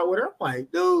hang out with her. I'm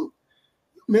like, dude,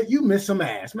 you miss some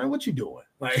ass, man. What you doing?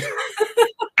 Like,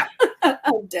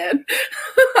 I'm dead.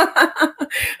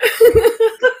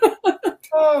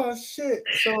 oh shit!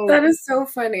 So that is so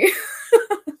funny.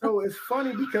 So it's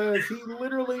funny because he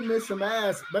literally missed some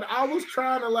ass, but I was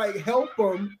trying to like help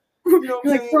him. You know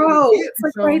what I'm saying? Bro, it's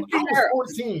like right there. I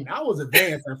was 14. I was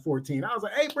advanced at 14. I was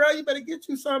like, hey, bro, you better get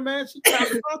you some, man. She trying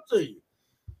to talk to you.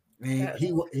 And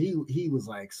he was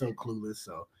like so clueless.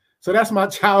 So that's my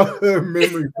childhood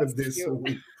memory for this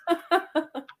week.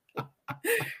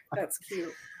 That's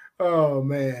cute. Oh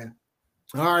man.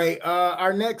 All right.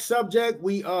 Our next subject,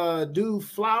 we do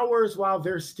flowers while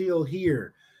they're still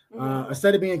here.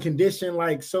 Instead of being conditioned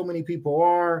like so many people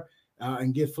are,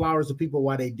 and give flowers to people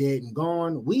while they dead and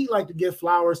gone, we like to give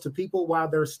flowers to people while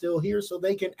they're still here so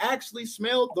they can actually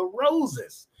smell the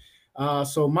roses.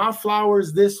 So my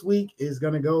flowers this week is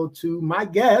going to go to my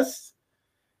guest,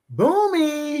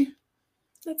 Boomy.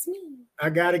 That's me. I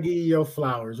got to give you your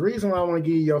flowers. The reason why I want to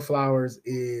give you your flowers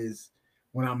is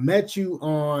when I met you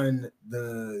on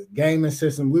the gaming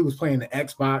system, we was playing the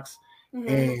Xbox,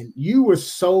 and you were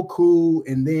so cool.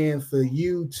 And then for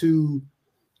you to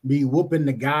be whooping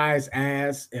the guy's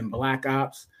ass in Black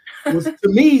Ops was to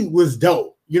me was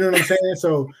dope. You know what I'm saying?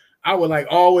 So I would like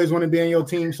always want to be on your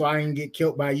team so I didn't get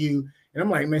killed by you. And I'm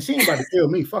like, man, she ain't about to kill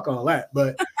me. Fuck all that.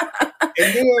 But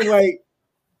and then like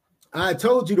I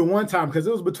told you the one time because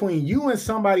it was between you and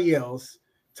somebody else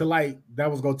to like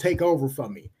that was gonna take over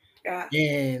from me. Yeah.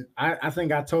 And I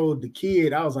think I told the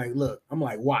kid, I was like, look, I'm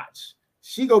like, watch,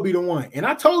 she gonna be the one. And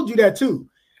I told you that too.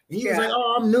 And he was like,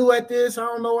 oh, I'm new at this. I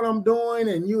don't know what I'm doing.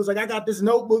 And you was like, I got this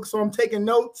notebook, so I'm taking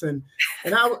notes. And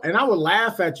I would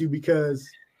laugh at you because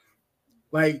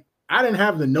like I didn't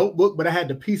have the notebook, but I had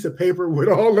the piece of paper with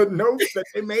all the notes that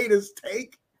they made us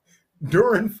take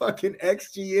during fucking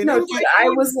XG. No, dude, like, I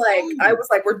was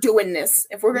like, we're doing this.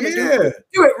 If we're gonna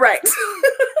do it right.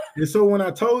 And so when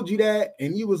I told you that,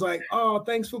 and you was like, oh,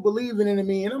 thanks for believing in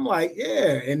me. And I'm like,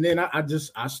 yeah. And then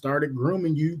I started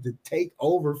grooming you to take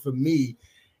over for me.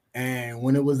 And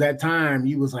when it was that time,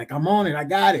 you was like, I'm on it. I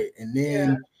got it. And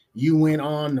then you went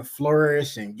on to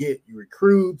flourish and get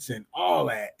recruits and all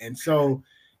that. And so,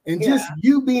 and just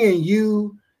you being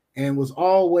you and was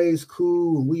always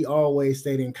cool. And we always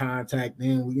stayed in contact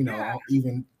then,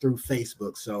 even through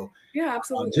Facebook. So yeah,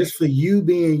 absolutely. Just for you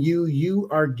being you, you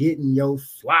are getting your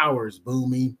flowers,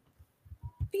 Boomy.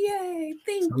 Yay.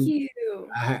 Thank you.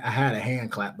 I had a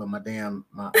hand clap, but my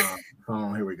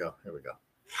phone. Here we go. There we go.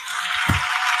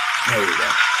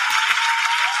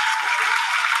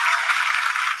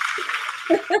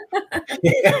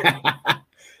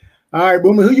 All right,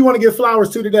 Boomy, who you want to give flowers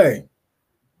to today?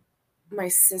 My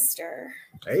sister.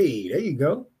 Hey, there you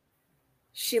go.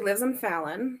 She lives in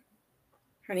Fallon.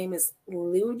 Her name is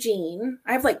Lou Jean.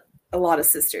 I have like a lot of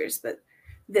sisters, but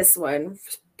this one,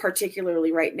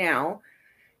 particularly right now,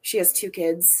 she has 2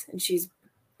 kids and she's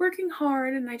working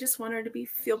hard, and I just want her to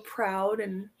feel proud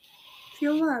and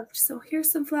feel loved. So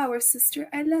here's some flowers, sister.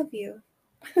 I love you.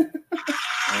 Oh,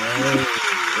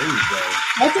 there you go.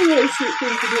 That's a really sweet thing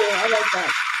to do. I like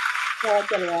that. I like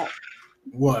that a lot.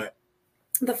 What?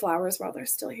 The flowers while they're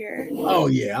still here. Oh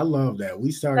yeah, I love that.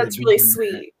 We started. That's really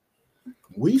sweet.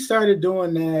 We started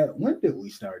doing that. When did we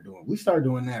start doing? We started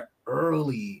doing that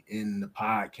early in the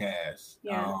podcast.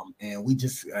 Yeah. And we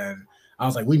just, I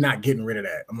was like, we're not getting rid of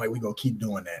that. I'm like, we gonna keep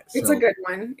doing that. It's a good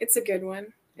one. It's a good one.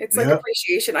 It's like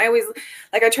appreciation. I always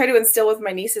I try to instill with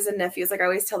my nieces and nephews. Like I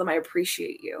always tell them, I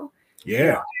appreciate you.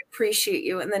 Yeah. I appreciate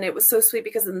you. And then it was so sweet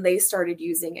because then they started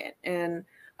using it, and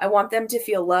I want them to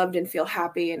feel loved and feel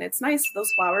happy. And it's nice.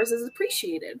 Those flowers is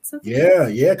appreciated. So yeah.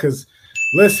 Because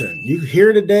listen, you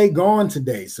here today, gone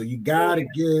today. So you gotta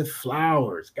give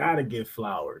flowers. Gotta give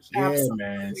flowers. Absolutely.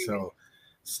 Yeah, man. So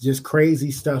it's just crazy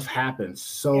stuff happens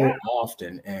so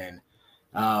often. And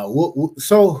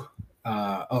so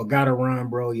Gotta run,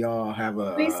 bro. Y'all have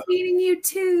a Nice meeting you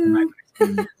too.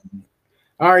 nice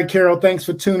all right, Carol. Thanks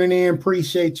for tuning in.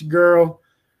 Appreciate you, girl.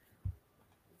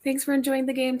 Thanks for enjoying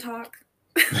the game talk.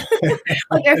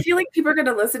 Like, I feel like people are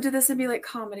gonna listen to this and be like,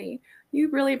 comedy. You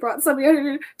really brought somebody out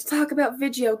here to talk about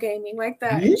video gaming like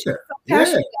that. Yeah, and she's so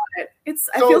passionate about it.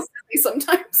 I feel silly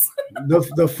sometimes.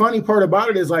 the funny part about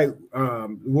it is like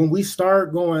when we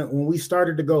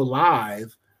started to go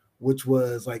live, which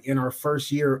was like in our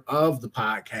first year of the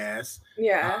podcast.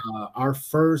 Yeah. Our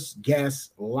first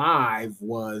guest live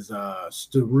was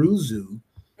Staruzu.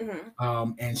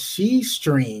 Mm-hmm. And she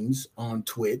streams on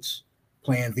Twitch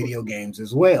playing video games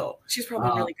as well. She's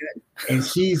probably really good. And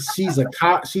she's a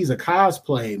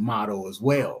cosplay model as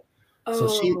well. So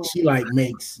she like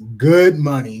makes good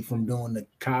money from doing the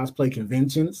cosplay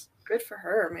conventions. Good for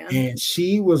her, man. And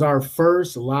she was our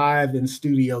first live in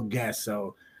studio guest.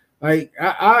 So like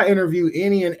I interview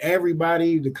any and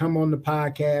everybody to come on the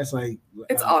podcast. Like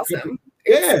it's awesome.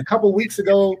 A couple weeks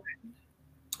ago,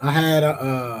 I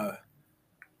had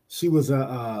she was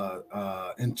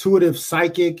a intuitive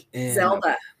psychic and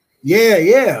Zelda.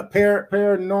 Paranormal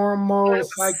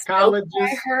psychologist.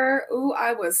 By her. Ooh,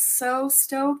 I was so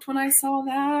stoked when I saw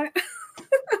that.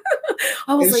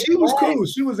 I was like, she was cool.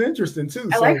 She was interesting too.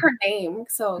 I like her name.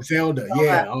 So Zelda.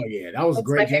 Yeah. Oh yeah. That was a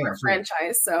great game. My favorite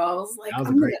franchise. So I was like, that was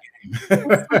a great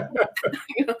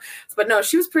game. But no,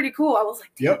 she was pretty cool. I was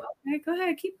like, yep. Okay, go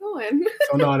ahead, keep going.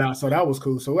 So that was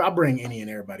cool. So I'll bring any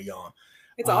and everybody on.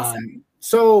 It's awesome.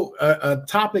 So a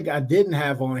topic I didn't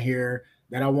have on here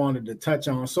that I wanted to touch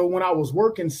on. So when I was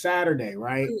working Saturday,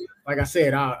 right? Like I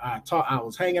said, I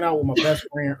was hanging out with my best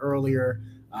friend earlier.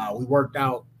 We worked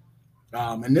out.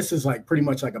 And this is like pretty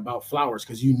much like about flowers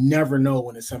because you never know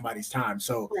when it's somebody's time.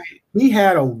 So he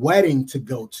had a wedding to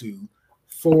go to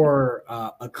for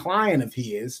a client of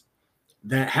his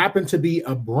that happened to be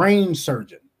a brain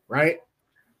surgeon, right?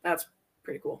 That's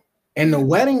pretty cool. And the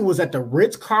wedding was at the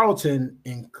Ritz-Carlton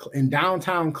in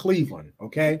downtown Cleveland,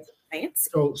 okay? Fancy.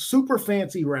 So super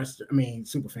fancy restaurant,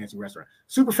 super fancy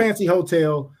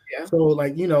hotel. Yeah. So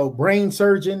like, brain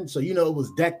surgeon. So, it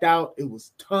was decked out. It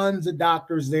was tons of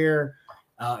doctors there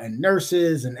and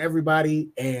nurses and everybody.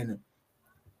 And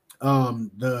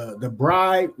the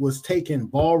bride was taking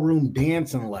ballroom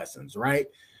dancing lessons, right?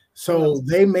 So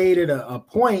they made it a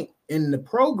point in the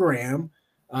program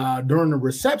during the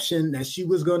reception that she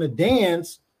was going to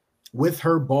dance with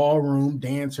her ballroom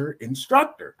dancer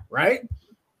instructor, right?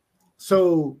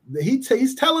 So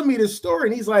he's telling me this story,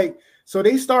 and he's like, so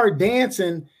they started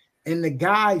dancing, and the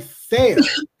guy fell.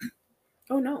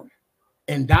 Oh no!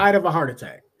 And died of a heart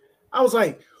attack. I was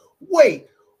like, wait,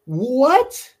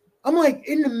 what? I'm like,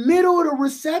 in the middle of the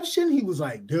reception, he was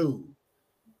like, dude.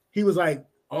 He was like,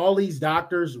 all these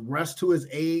doctors rushed to his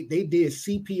aid. They did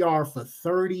CPR for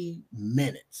 30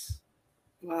 minutes.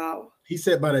 Wow. He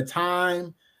said by the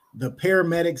time the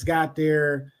paramedics got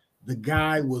there, the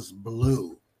guy was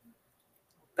blue.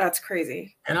 That's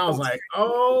crazy. And I was like,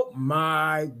 oh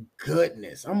my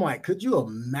goodness. I'm like, could you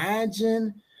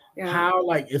imagine how,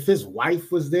 like, if his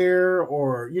wife was there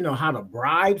or, how the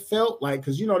bride felt? Like,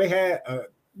 because, they had a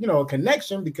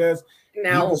connection because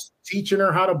now he was teaching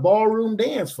her how to ballroom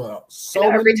dance for so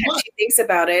many every time months. She thinks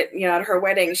about it, at her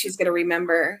wedding, she's going to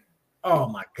remember. Oh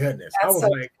my goodness. That's so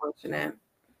unfortunate.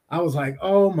 I was like,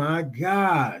 oh my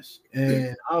gosh.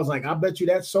 And I was like, I bet you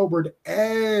that sobered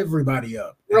everybody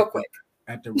up. Real quick.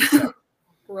 At the reception.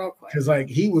 Real quick. Because like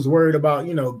he was worried about,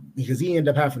 because he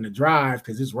ended up having to drive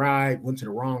because his ride went to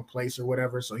the wrong place or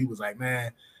whatever. So he was like,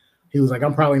 man,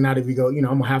 I'm probably not if you go, I'm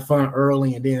gonna have fun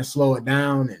early and then slow it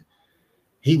down. And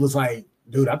he was like,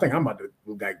 dude, I think I'm about to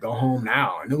like go home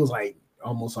now. And it was like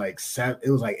almost like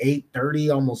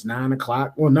 8:30, almost 9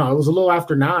 o'clock. Well, no, it was a little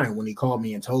after 9 when he called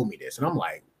me and told me this. And I'm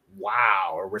like,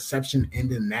 wow, a reception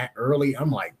ending that early.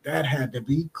 I'm like, that had to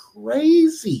be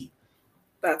crazy.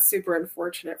 That's super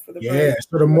unfortunate for the bride.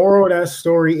 So the moral of that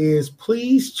story is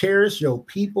please cherish your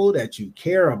people that you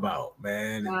care about,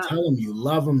 man. And tell them you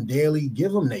love them daily.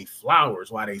 Give them their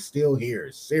flowers while they still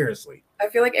here. Seriously. I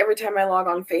feel like every time I log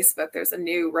on Facebook, there's a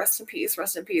new rest in peace.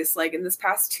 Like in this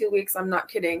past 2 weeks, I'm not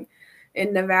kidding.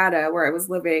 In Nevada, where I was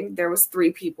living, there was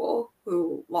 3 people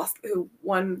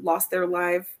one lost their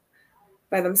life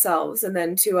by themselves, and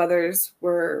then 2 others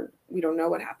we don't know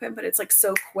what happened, but it's like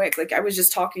so quick. Like I was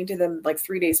just talking to them like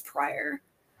 3 days prior.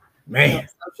 Man,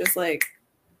 so just like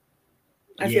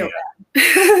I feel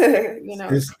bad.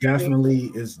 It's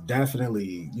definitely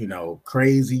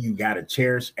crazy. You got to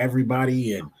cherish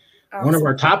everybody. And one of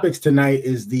our topics tonight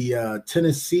is the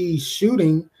Tennessee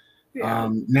shooting.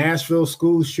 Nashville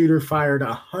school shooter fired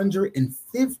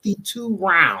 152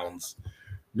 rounds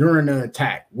during the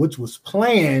attack, which was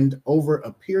planned over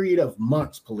a period of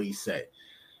months, police said.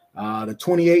 The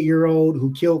 28-year-old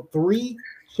who killed 3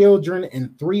 children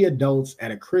and 3 adults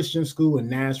at a Christian school in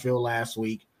Nashville last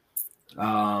week.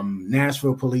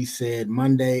 Nashville police said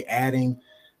Monday, adding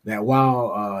that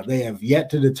while they have yet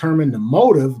to determine the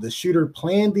motive, the shooter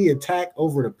planned the attack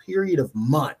over a period of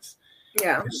months.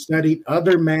 Yeah. Studied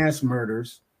other mass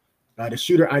murders. The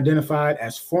shooter, identified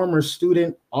as former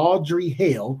student Audrey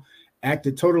Hale,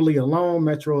 acted totally alone,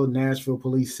 Metro Nashville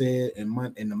police said in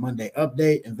the Monday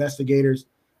update. Investigators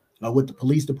with the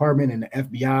police department and the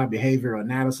FBI Behavioral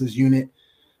Analysis Unit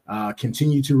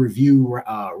continue to review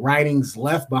writings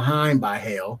left behind by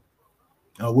Hale,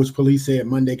 which police said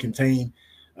Monday contained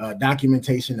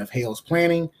documentation of Hale's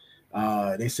planning.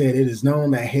 They said it is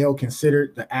known that Hale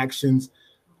considered the actions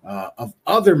of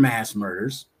other mass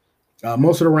murders.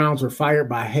 Most of the rounds were fired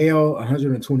by Hale.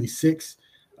 126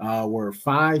 were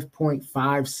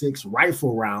 5.56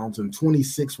 rifle rounds and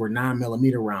 26 were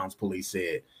 9mm rounds, police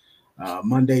said.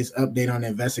 Monday's update on the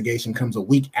investigation comes a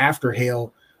week after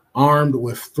Hale, armed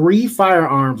with 3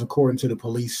 firearms, according to the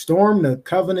police, stormed the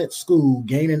Covenant School,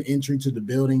 gaining entry to the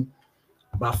building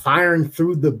by firing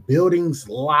through the building's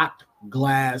locked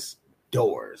glass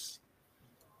doors.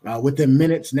 Within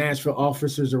minutes, Nashville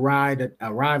officers arrived at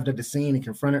the scene and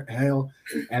confronted Hale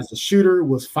as the shooter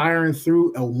was firing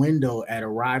through a window at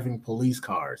arriving police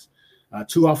cars.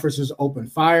 2 officers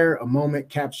opened fire, a moment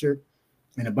captured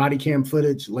in a body cam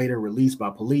footage later released by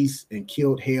police, and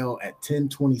killed Hale at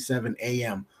 10:27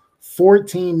 a.m.,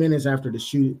 14 minutes after the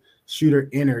shooter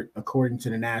entered, according to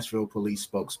the Nashville police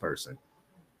spokesperson.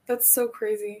 That's so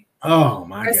crazy. Oh,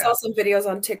 my God. I saw some videos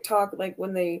on TikTok, like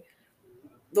when the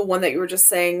one that you were just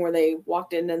saying, where they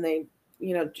walked in and they,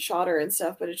 shot her and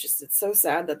stuff. But it's so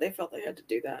sad that they felt they had to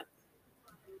do that.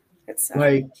 It's sad.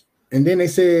 Like, and then they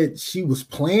said she was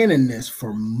planning this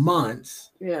for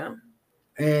months. Yeah.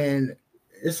 And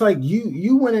it's like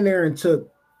you went in there and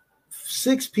took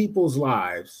 6 people's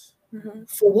lives. Mm-hmm.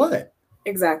 For what?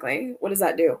 Exactly. What does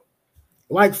that do?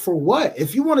 Like, for what?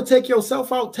 If you want to take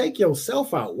yourself out, take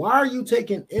yourself out. Why are you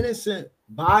taking innocent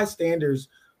bystanders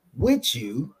with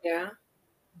you? Yeah.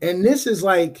 And this is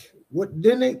like, what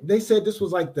didn't they said this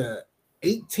was like the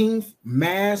 18th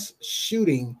mass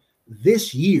shooting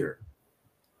this year.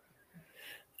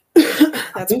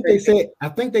 I think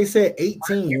they said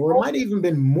 18, or it might even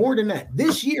been more than that.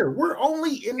 This year, we're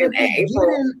only in the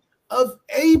beginning of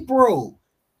April.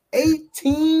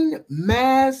 18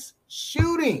 mass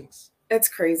shootings. It's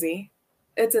crazy.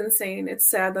 It's insane. It's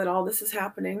sad that all this is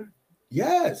happening.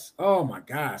 Yes. Oh my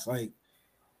gosh. Like,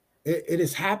 it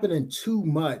is happening too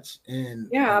much. And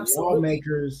yeah, absolutely.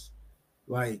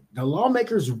 The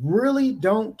lawmakers really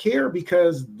don't care,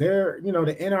 because they're, the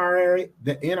NRA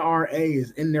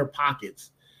is in their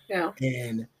pockets. Yeah.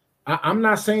 And I'm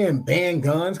not saying ban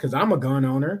guns, because I'm a gun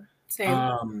owner.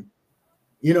 Same.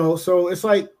 So it's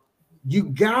like, you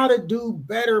gotta do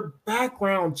better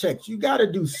background checks. You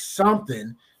gotta do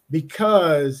something,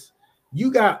 because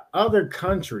you got other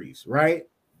countries, right,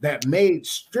 that made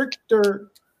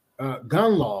stricter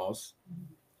gun laws,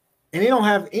 and they don't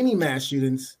have any mass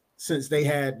shootings since they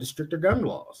had the stricter gun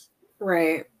laws.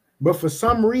 Right. But for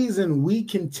some reason, we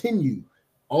continue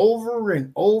over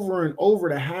and over and over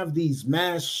to have these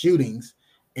mass shootings,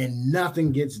 and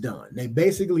nothing gets done. They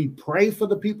basically pray for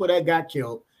the people that got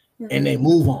killed, and they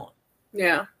move on.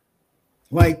 Yeah.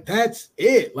 Like, that's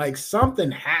it. Like, something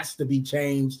has to be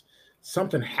changed.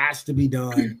 Something has to be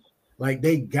done. Like,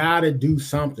 they gotta do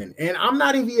something. And I'm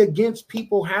not even against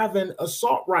people having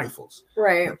assault rifles.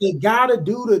 Right. But they gotta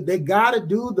do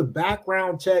the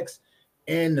background checks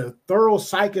and the thorough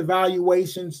psych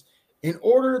evaluations in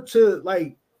order to,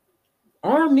 like,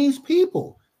 arm these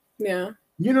people. Yeah.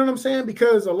 You know what I'm saying?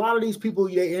 Because a lot of these people,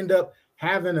 they end up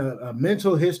having a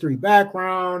mental history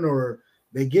background, or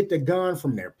they get the gun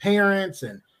from their parents,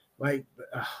 and like,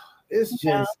 it's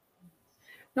just.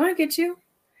 No, I get you.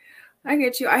 I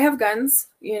have guns,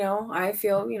 I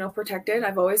feel, protected.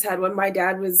 I've always had one. My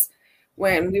dad was,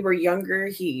 when we were younger,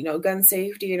 he, gun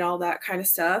safety and all that kind of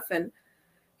stuff. And,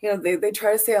 they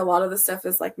try to say a lot of the stuff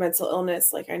is like mental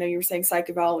illness. Like, I know you were saying psych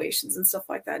evaluations and stuff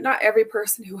like that. Not every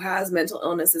person who has mental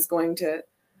illness is going to,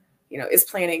 is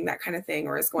planning that kind of thing,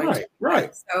 or is going to.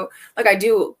 Right. So, like, I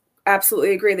do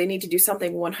absolutely agree. They need to do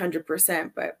something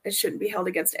 100%, but it shouldn't be held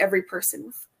against every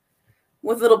person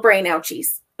with little brain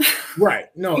ouchies. Right.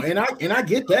 No, and I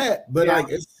get that, but like,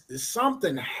 it's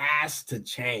something has to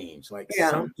change. Like,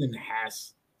 something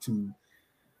has to.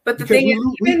 But the thing is,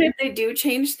 even if they do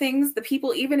change things, the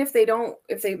people, even if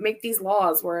they make these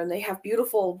laws where they have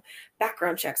beautiful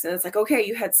background checks, and it's like, okay,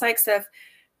 you had psych stuff,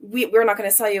 we're not going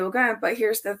to sell you a gun, but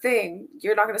here's the thing.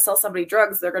 You're not going to sell somebody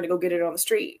drugs. They're going to go get it on the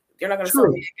street. You're not going to sell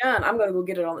me a gun. I'm going to go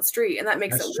get it on the street. And that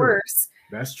makes it worse.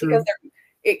 That's true.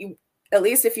 Because at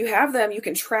least if you have them, you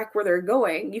can track where they're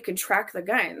going. You can track the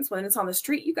guns. When it's on the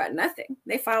street, you got nothing.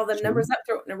 They file the numbers up,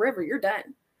 throw it in a river. You're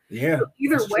done. Yeah. So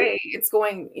either way,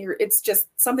 it's just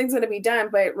something's going to be done.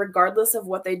 But regardless of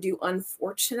what they do,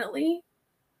 unfortunately,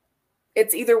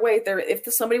 it's either way. If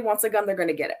somebody wants a gun, they're going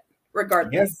to get it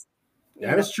regardless. Yeah.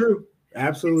 That is true.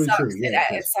 Absolutely true. Yeah,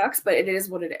 it sucks, but it is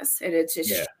what it is. It's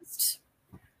just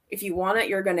if you want it,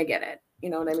 you're going to get it.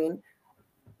 You know what I mean?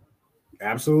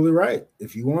 Absolutely right.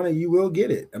 If you want it, you will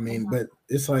get it. I mean, but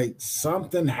it's like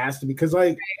something has to be, because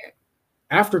like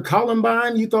after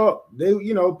Columbine, you thought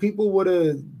people would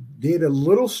have did a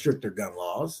little stricter gun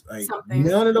laws. Like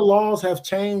none of the laws have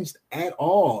changed at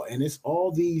all. And it's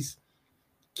all these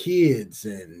kids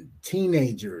and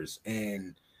teenagers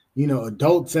and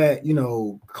adults at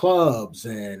clubs,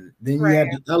 and then you have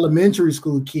the elementary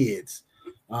school kids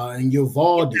and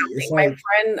Uvalde. It's my like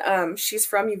friend, she's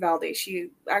from Uvalde. She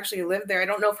actually lived there. I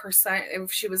don't know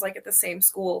if she was like at the same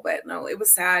school, but no, it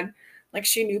was sad. Like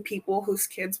she knew people whose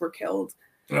kids were killed.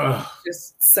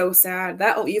 Just so sad.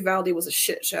 That Uvalde was a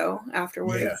shit show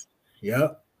afterwards. Yeah.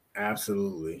 Yep.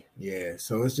 Absolutely. Yeah.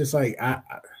 So it's just like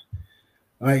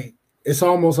like it's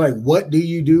almost like, what do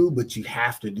you do? But you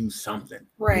have to do something.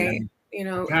 Right. We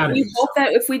hope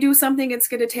that if we do something, it's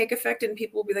going to take effect and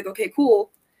people will be like, okay,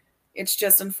 cool. It's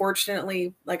just,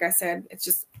 unfortunately, like I said, it's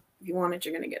just, if you want it,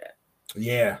 you're going to get it.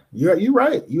 Yeah. You're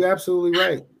right. You're absolutely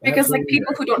right. Because like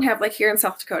people who don't have, like here in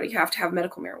South Dakota, you have to have a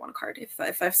medical marijuana card.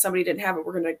 If somebody didn't have it,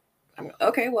 I'm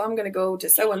going to go to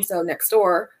so-and-so next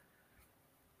door.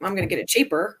 I'm going to get it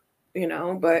cheaper,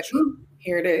 but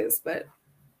here it is. But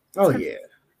yeah.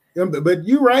 But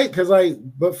you're right, because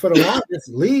but for the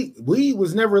longest, weed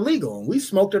was never legal, and we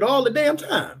smoked it all the damn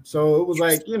time. So it was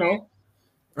like,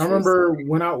 I remember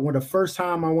when the first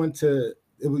time I went to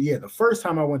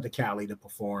Cali to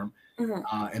perform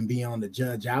and be on the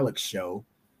Judge Alex show,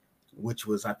 which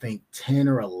was I think 10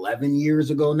 or 11 years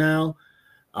ago now.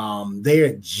 They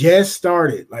had just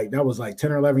started, like that was like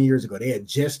 10 or 11 years ago. They had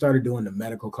just started doing the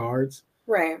medical cards.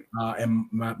 Right. And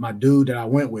my dude that I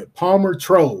went with, Palmer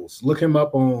Trolls, look him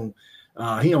up on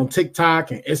he on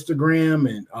TikTok and Instagram,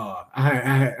 and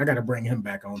I got to bring him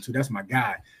back on too. That's my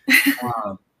guy.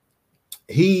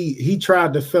 He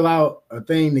tried to fill out a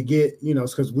thing to get,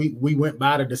 because we went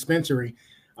by the dispensary.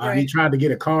 He tried to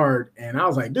get a card, and I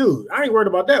was like, dude, I ain't worried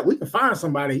about that. We can find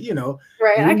somebody,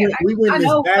 Right. We went in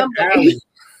this back alley.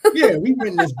 Yeah, we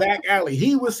went in this back alley.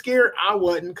 He was scared. I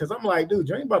wasn't, because I'm like, dude,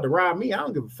 you ain't about to rob me. I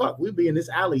don't give a fuck. We'd be in this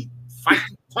alley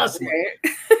fighting, hustling.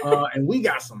 And we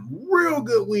got some real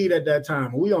good weed at that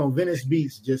time. We on Venice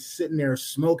Beach, just sitting there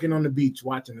smoking on the beach,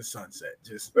 watching the sunset.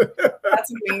 Just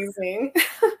that's amazing.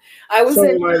 I was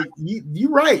like,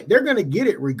 you're right. They're gonna get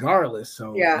it regardless.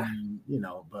 So yeah,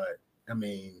 but I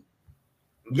mean,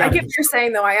 I get what you're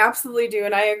saying, though. I absolutely do,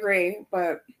 and I agree.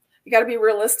 But you got to be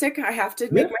realistic. I have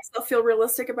to make myself feel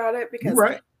realistic about it, because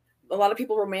a lot of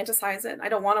people romanticize it. I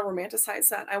don't want to romanticize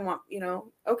that. I want,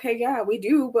 okay, yeah, we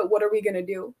do, but what are we going to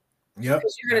do? Yeah.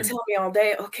 Because you're going to tell me all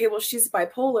day, okay, well, she's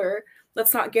bipolar.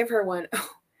 Let's not give her one. Oh,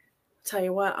 tell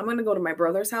you what, I'm going to go to my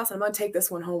brother's house. I'm going to take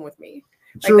this one home with me.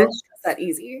 True. Like, that's just that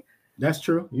easy. That's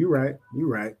true. You're right.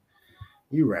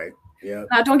 Yeah.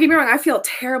 Now, don't get me wrong. I feel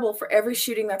terrible for every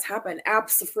shooting that's happened.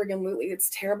 Absolutely.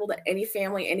 It's terrible to any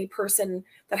family, any person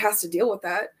that has to deal with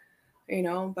that,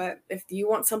 but if you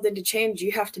want something to change,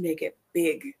 you have to make it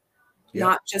big,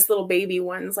 not just little baby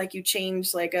ones. Like you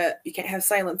change, you can't have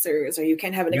silencers, or you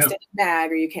can't have an extended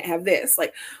mag, or you can't have this.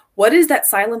 Like, what is that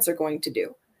silencer going to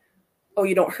do? Oh,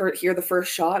 you don't hear the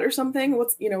first shot or something?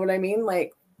 What's, what I mean?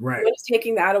 Like, what is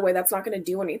taking that away? That's not going to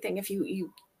do anything if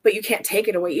but you can't take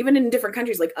it away. Even in different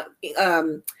countries like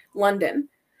London,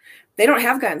 they don't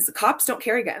have guns. The cops don't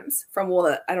carry guns. I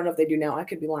don't know if they do now. I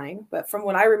could be lying, but from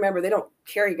what I remember, they don't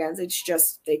carry guns. It's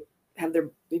just they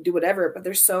do whatever. But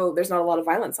there's not a lot of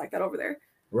violence like that over there.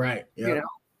 Right. Yeah.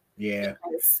 Yeah.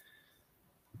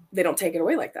 They don't take it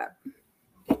away like that.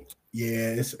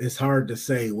 Yeah, it's hard to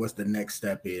say what the next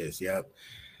step is. Yep.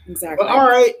 Exactly. But all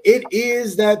right, it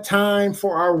is that time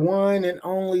for our one and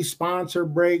only sponsor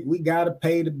break. We got to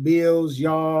pay the bills,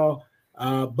 y'all.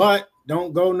 But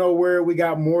don't go nowhere. We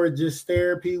got more Just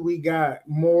Therapy. We got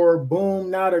more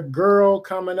Boom Not a Girl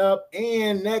coming up.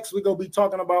 And next, we're going to be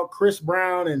talking about Chris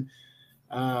Brown and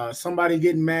somebody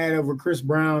getting mad over Chris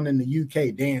Brown in the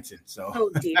UK dancing. So, oh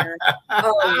dear.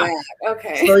 Oh yeah.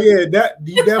 Okay. So yeah, that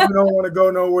you definitely don't want to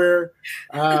go nowhere.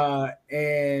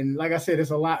 And like I said,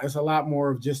 it's a lot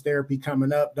more of Just Therapy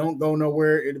coming up. Don't go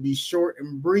nowhere. It'll be short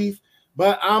and brief.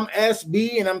 But I'm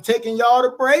SB and I'm taking y'all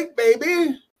to break,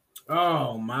 baby.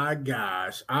 Oh my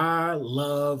gosh. I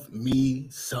love me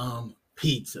some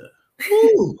pizza.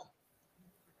 Woo.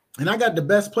 And I got the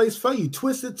best place for you.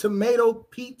 Twisted Tomato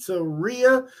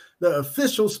Pizzeria, the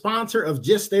official sponsor of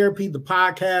Just Therapy, the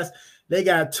podcast. They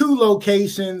got 2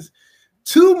 locations,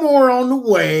 2 more on the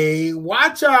way.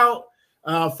 Watch out.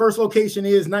 First location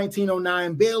is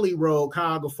 1909 Bailey Road,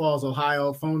 Cuyahoga Falls,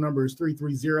 Ohio. Phone number is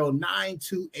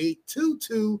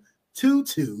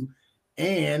 330-928-2222.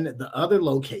 And the other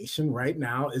location right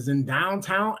now is in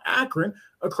downtown Akron,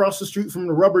 across the street from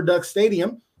the Rubber Duck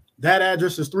Stadium. That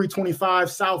address is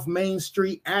 325 South Main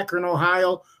Street, Akron,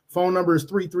 Ohio. Phone number is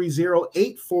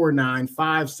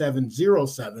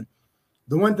 330-849-5707.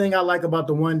 The one thing I like about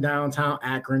the one downtown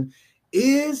Akron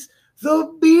is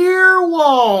the beer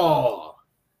wall.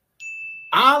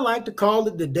 I like to call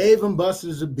it the Dave and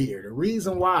Buster's of beer. The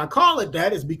reason why I call it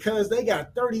that is because they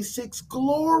got 36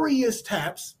 glorious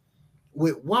taps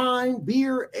with wine,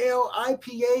 beer, ale,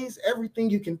 IPAs, everything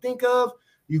you can think of.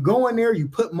 You go in there, you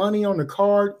put money on the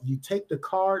card, you take the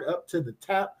card up to the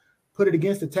tap, put it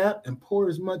against the tap, and pour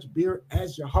as much beer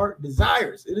as your heart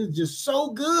desires. It is just so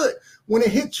good when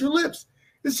it hits your lips.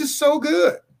 It's just so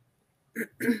good.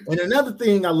 And another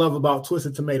thing I love about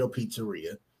Twisted Tomato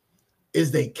Pizzeria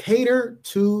is they cater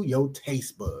to your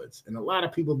taste buds. And a lot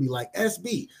of people be like,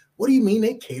 SB, what do you mean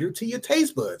they cater to your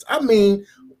taste buds? I mean,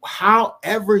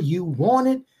 however you want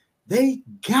it, they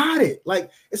got it.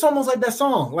 Like, it's almost like that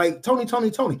song, like Tony,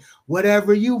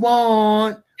 whatever you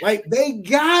want. Like, they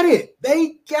got it.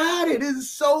 They got it. It's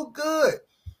so good.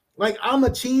 Like, I'm a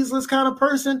cheeseless kind of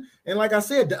person. And like I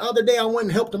said, the other day I went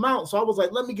and helped them out. So I was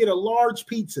like, let me get a large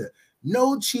pizza.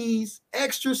 No cheese,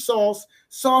 extra sauce,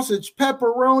 sausage,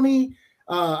 pepperoni.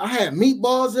 I had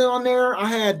meatballs on there. I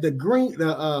had the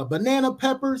banana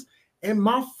peppers. And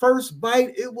my first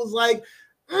bite, it was like,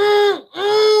 bitch,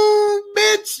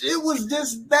 it was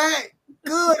just that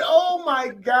good. Oh my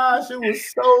gosh, it was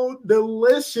so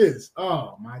delicious.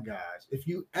 Oh my gosh. If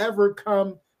you ever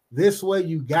come this way,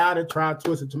 you gotta try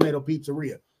Twisted Tomato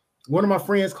Pizzeria. One of my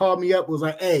friends called me up, was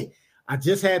like, hey, I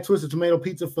just had Twisted Tomato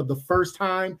Pizza for the first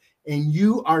time, and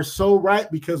you are so right,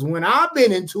 because when I've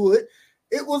been into it,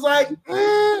 it was like,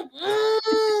 bitch,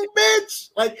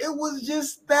 like it was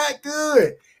just that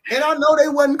good. And I know they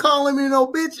wasn't calling me no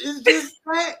bitch. It's just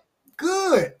that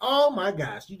good. Oh my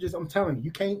gosh. I'm telling you,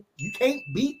 you can't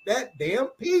beat that damn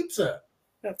pizza.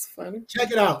 That's funny. Check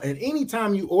it out. And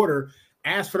anytime you order,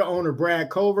 ask for the owner,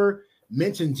 Brad Cover,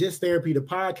 mention Just Therapy, the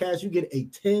podcast, you get a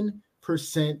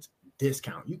 10%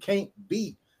 discount. You can't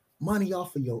beat money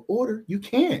off of your order. You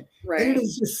can't. Right. And it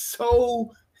is just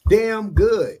so damn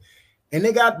good. And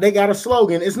they got a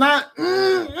slogan. It's not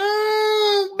bitch.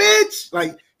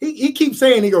 Like, he keeps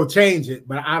saying he gonna change it,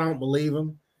 but I don't believe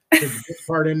him. There's a good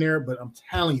part in there, but I'm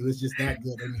telling you, it's just that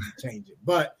good. They need to change it.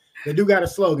 But they do got a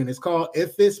slogan. It's called,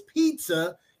 if it's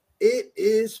pizza, it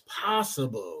is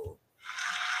possible.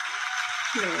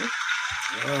 Yeah.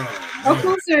 Oh, how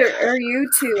close are you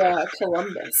to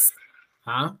Columbus?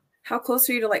 Huh? How close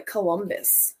are you to like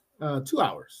Columbus? 2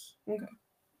 hours. Okay.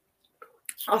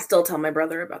 I'll still tell my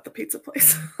brother about the pizza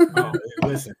place. Oh,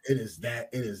 listen, it is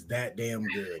that damn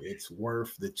good. It's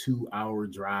worth the 2-hour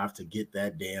drive to get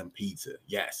that damn pizza.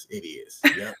 Yes, it is.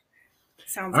 Yep.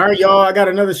 Sounds all right, y'all. I got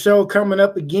another show coming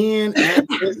up again at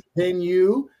this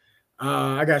venue.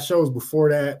 I got shows before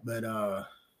that, but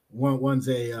one's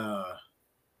an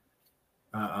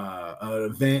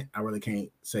event. I really can't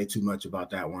say too much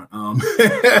about that one.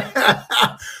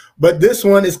 But this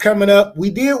one is coming up.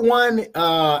 We did one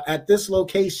at this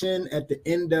location at the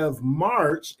end of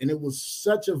March, and it was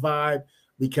such a vibe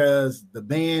because the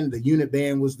unit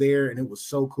band was there, and it was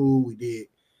so cool. We did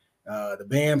the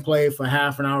band played for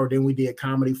half an hour, then we did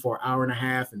comedy for an hour and a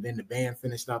half, and then the band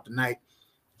finished out the night.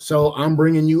 So I'm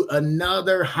bringing you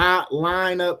another hot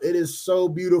lineup. It is so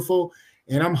beautiful.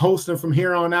 And I'm hosting from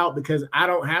here on out because I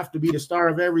don't have to be the star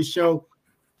of every show.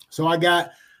 So I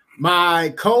got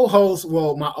my co-host,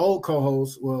 well, my old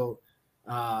co-host,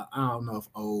 I don't know if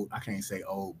old, I can't say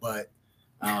old, but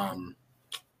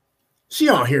she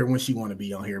on here when she want to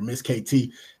be on here. Miss KT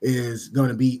is going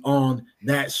to be on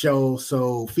that show.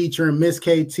 So featuring Miss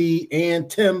KT and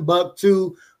Tim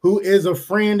Buck2, who is a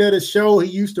friend of the show. He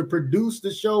used to produce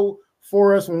the show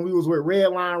for us when we was with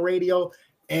Redline Radio.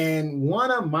 And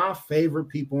one of my favorite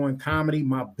people in comedy,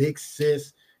 my big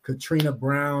sis, Katrina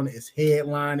Brown, is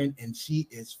headlining, and she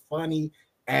is funny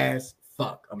as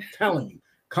fuck. I'm telling you.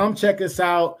 Come check us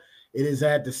out. It is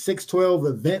at the 612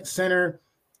 Event Center.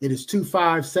 It is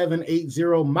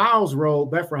 25780 Miles Road,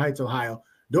 Bedford Heights, Ohio.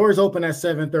 Doors open at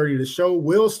 7:30. The show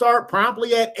will start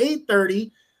promptly at 8:30.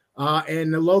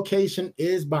 And the location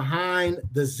is behind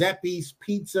the Zeppi's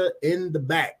Pizza in the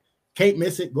back. Can't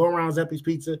miss it. Go around Zeppi's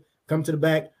Pizza. Come to the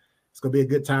back. It's going to be a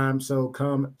good time. So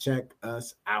come check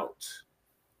us out.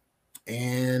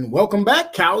 And welcome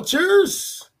back,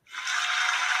 Couchers.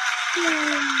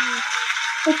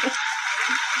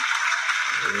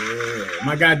 Yeah,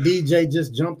 my guy DJ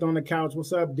just jumped on the couch.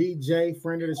 What's up, DJ?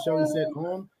 Friend of the show. He said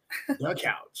on the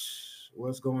couch.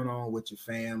 What's going on with you,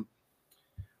 fam?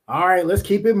 All right, let's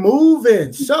keep it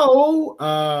moving. So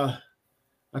I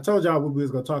told y'all what we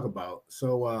was gonna talk about.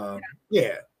 So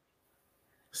yeah.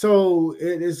 So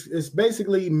it's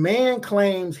basically man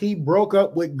claims he broke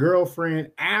up with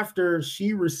girlfriend after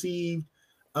she received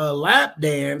a lap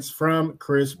dance from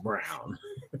Chris Brown.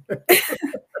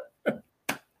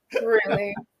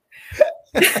 Really?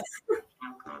 That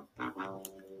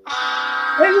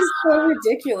is so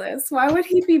ridiculous. Why would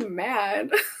he be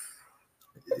mad?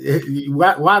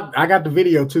 Why I got the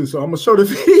video too, so I'm gonna show the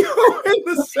video in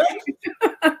a second.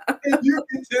 And you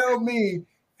can tell me.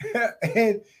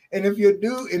 And if your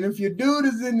dude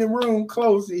is in the room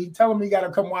close, he tell him he got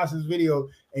to come watch this video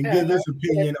and give his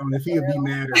opinion on if he'll be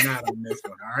mad or not on this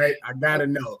one. All right, I gotta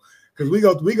know because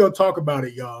we go talk about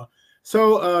it, y'all.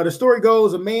 So the story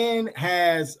goes: a man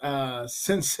has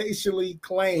sensationally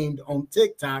claimed on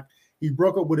TikTok he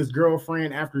broke up with his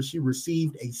girlfriend after she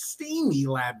received a steamy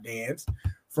lap dance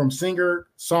from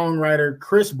singer-songwriter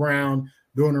Chris Brown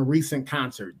during a recent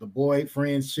concert. The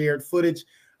boyfriend shared footage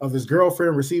of his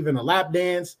girlfriend receiving a lap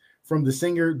dance from the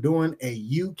singer during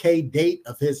a UK date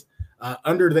of his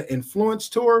Under the Influence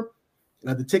tour.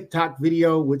 The TikTok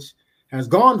video, which has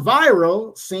gone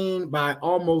viral, seen by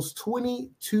almost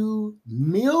 22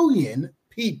 million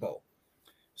people,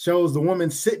 shows the woman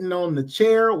sitting on the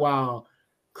chair while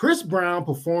Chris Brown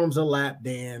performs a lap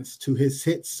dance to his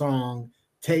hit song,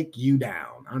 Take You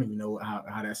Down. I don't even know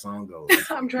how that song goes.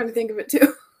 I'm trying to think of it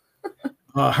too.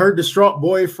 Her distraught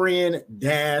boyfriend,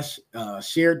 Dash,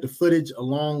 shared the footage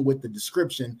along with the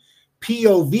description,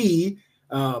 POV,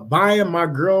 buying my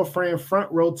girlfriend front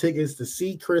row tickets to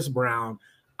see Chris Brown.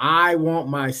 I want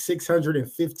my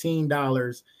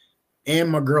 $615 and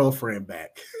my girlfriend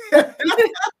back.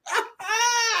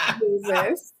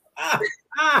 Jesus.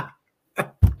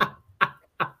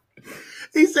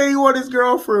 He said he want his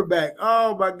girlfriend back.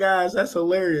 Oh my gosh, that's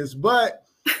hilarious. But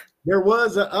there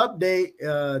was an update,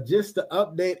 just to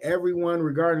update everyone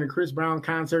regarding the Chris Brown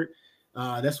concert.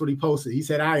 That's what he posted. He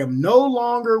said, I am no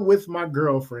longer with my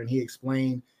girlfriend, he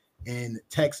explained in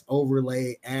text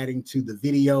overlay, adding to the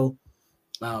video,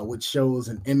 which shows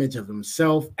an image of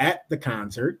himself at the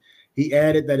concert. He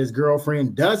added that his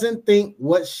girlfriend doesn't think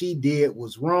what she did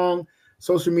was wrong.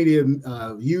 Social media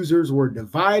users were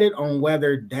divided on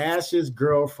whether Dash's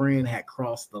girlfriend had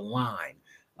crossed the line.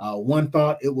 One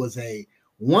thought it was a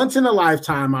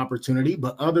once-in-a-lifetime opportunity,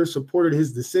 but others supported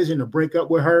his decision to break up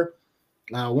with her.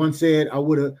 One said, I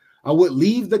would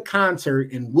leave the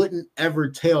concert and wouldn't ever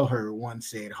tell her, one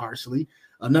said harshly.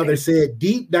 Another said,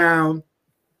 deep down,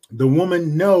 the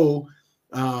woman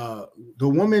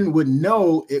would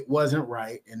know it wasn't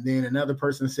right. And then another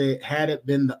person said, had it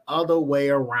been the other way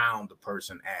around, the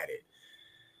person added.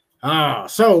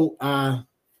 So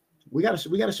we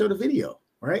gotta show the video,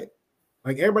 right?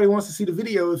 Like everybody wants to see the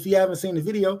video. If you haven't seen the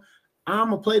video,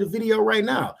 I'm gonna play the video right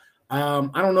now. I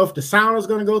don't know if the sound is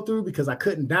gonna go through because I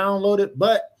couldn't download it,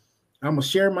 but I'm gonna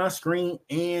share my screen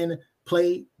and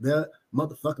play the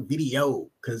motherfucking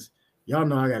video because y'all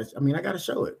know I gotta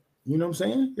show it. You know what I'm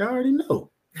saying? Y'all already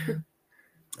know.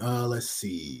 Let's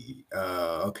see.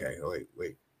 Okay,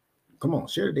 wait. Come on,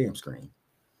 share the damn screen.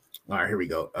 All right, here we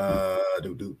go.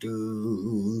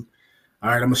 All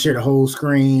right, I'm gonna share the whole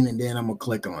screen and then I'm gonna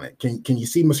click on it. Can you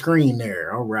see my screen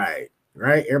there? All right.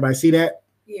 Right? Everybody see that?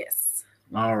 Yes.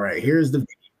 All right, here's the video.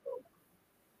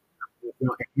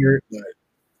 Y'all can hear it, but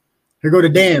here go the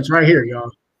dance right here,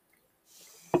 y'all.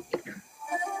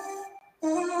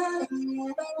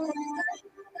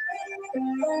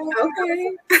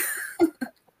 Okay.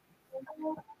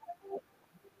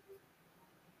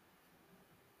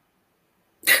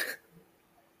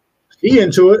 He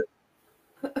into it.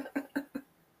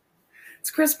 It's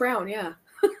Chris Brown, yeah.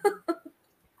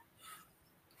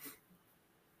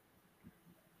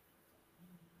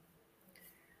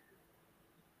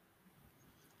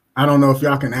 I don't know if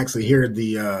y'all can actually hear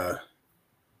the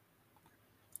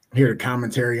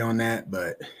commentary on that,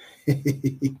 but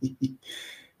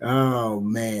oh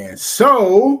man.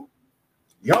 So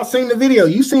y'all seen the video?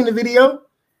 You seen the video?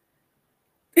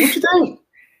 What you think?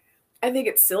 I think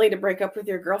it's silly to break up with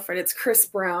your girlfriend. It's Chris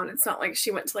Brown. It's not like she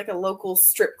went to like a local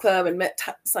strip club and met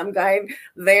some guy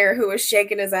there who was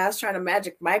shaking his ass trying to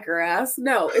Magic Mike her ass.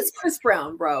 No, it's Chris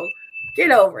Brown, bro. Get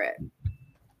over it.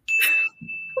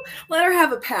 Let her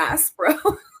have a pass, bro.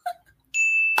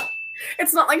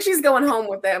 It's not like she's going home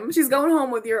with them. She's going home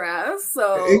with your ass.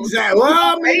 So exactly. Well,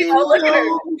 I mean, look at her.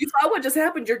 You saw what just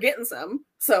happened. You're getting some.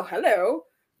 So hello,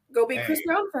 go be Chris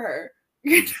Brown for her.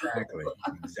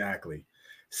 Exactly.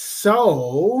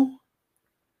 So,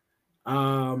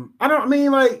 I don't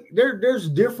mean like there's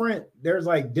different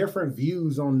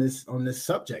views on this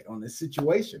subject, on this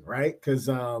situation, right? Because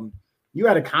you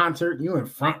had a concert, you in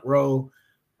front row,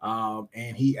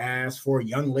 and he asked for a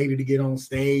young lady to get on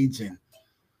stage, and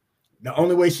the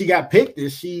only way she got picked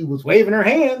is she was waving her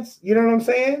hands. You know what I'm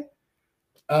saying?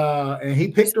 And he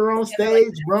picked her on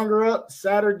stage, brung her up,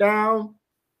 sat her down,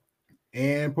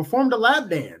 and performed a lap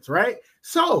dance, right?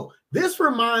 So this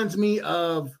reminds me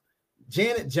of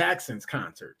Janet Jackson's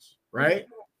concerts, right?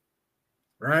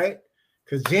 Right?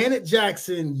 Because Janet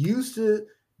Jackson used to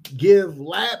give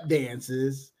lap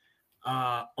dances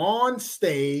on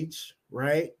stage,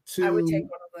 right? I would take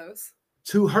one of those.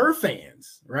 To her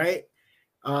fans, right?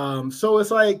 So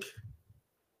it's like,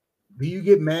 do you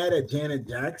get mad at Janet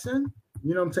Jackson?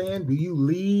 You know what I'm saying? Do you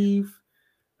leave?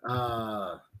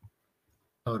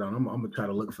 Hold on, I'm gonna try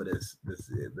to look for this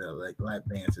like lap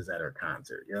dances at her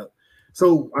concert. Yep.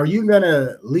 So are you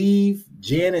gonna leave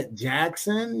Janet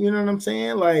Jackson? You know what I'm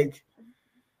saying? Like,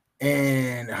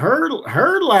 and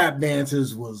her lap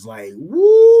dances was like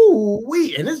woo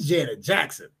wee, and it's Janet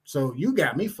Jackson. So you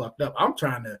got me fucked up. I'm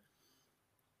trying to.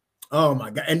 Oh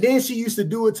my God. And then she used to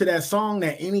do it to that song,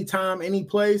 that Anytime, Any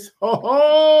Place.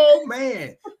 Oh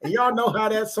man. And y'all know how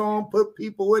that song put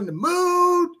people in the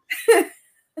mood.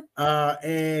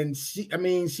 And she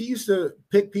used to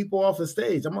pick people off the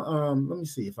stage. Let me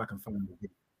see if I can find it.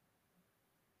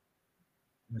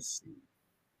 Let's see.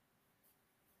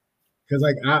 Because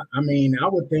like I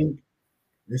would think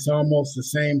it's almost the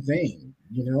same thing,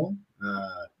 you know.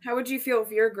 How would you feel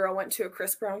if your girl went to a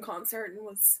Chris Brown concert and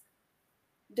was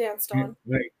danced on?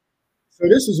 Like, so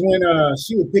this is when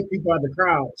she would pick people out of the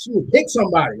crowd. She would pick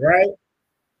somebody, right?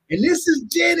 And this is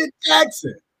Janet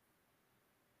Jackson.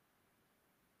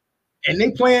 And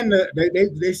they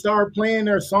started playing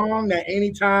their song, that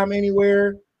Anytime,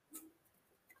 Anywhere.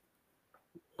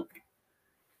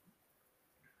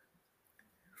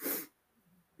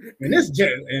 And this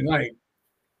and like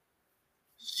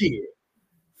shit.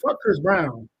 Fuck Chris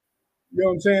Brown. You know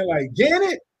what I'm saying? Like,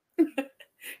 Janet.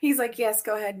 He's like, yes,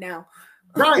 go ahead now.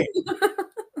 Right.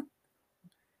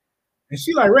 And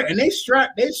she like, right, and they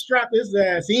strap his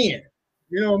ass in.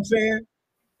 You know what I'm saying?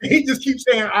 And he just keeps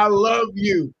saying, I love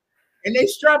you. And they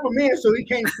strap him in so he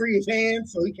can't free his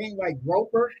hands, so he can't like grope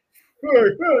her.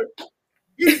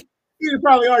 He's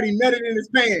probably already met it in his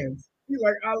pants. He's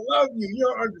like, I love you. You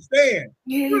don't understand.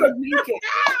 You didn't make it.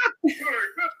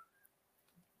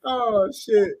 Oh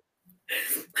shit.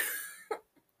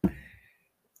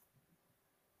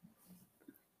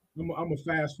 I'm gonna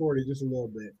fast forward it just a little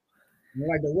bit.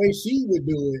 Like the way she would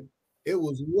do it, it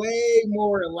was way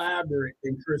more elaborate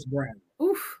than Chris Brown.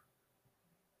 Oof.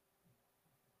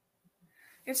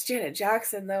 It's Janet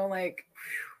Jackson though, like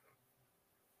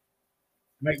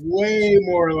way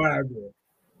more elaborate.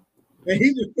 And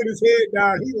he just put his head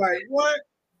down. He like, what?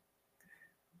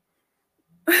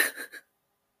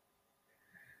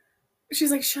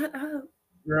 She's like, shut up.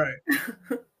 Right.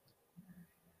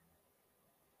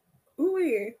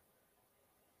 Ooh.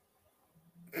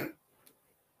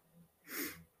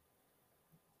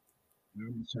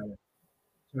 I'm just trying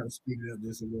to speed it up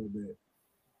just a little bit.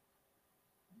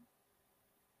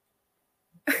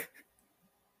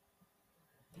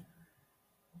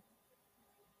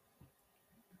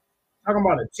 Talking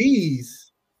about a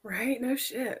tease. Right? No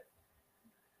shit.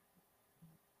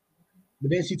 But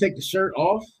then she take the shirt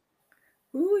off.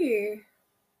 Ooh.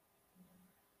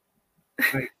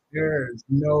 Like, there's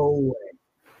no way.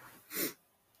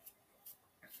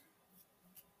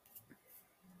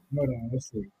 Hold on, let's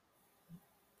see.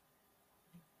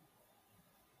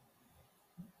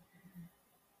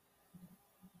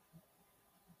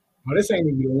 Oh, this ain't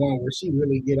even the one where she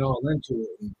really get all into it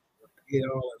and get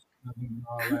all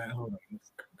that. Hold on.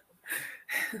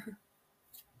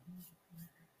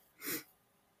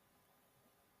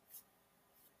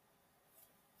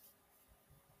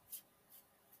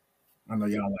 I know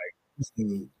y'all like this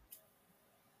dude.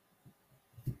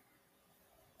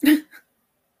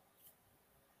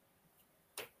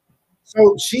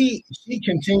 So she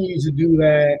continues to do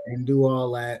that and do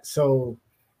all that. So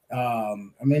I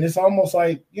mean, it's almost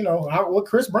like, you know, what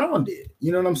Chris Brown did.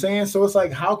 You know what I'm saying? So it's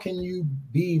like, how can you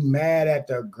be mad at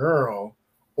the girl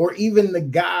or even the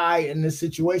guy in this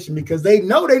situation because they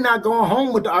know they're not going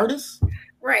home with the artist?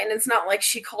 Right. And it's not like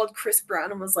she called Chris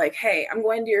Brown and was like, hey, I'm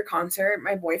going to your concert.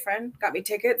 My boyfriend got me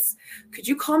tickets. Could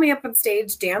you call me up on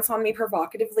stage, dance on me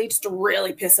provocatively just to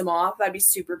really piss him off? That'd be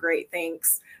super great.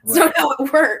 Thanks. Right. So how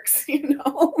it works, you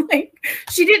know, like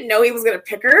she didn't know he was going to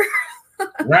pick her.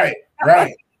 Right.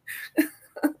 Right.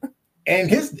 And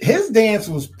his dance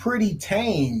was pretty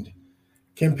tamed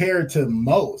compared to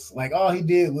most. Like all he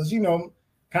did was, you know,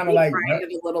 kind of like a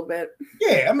little bit.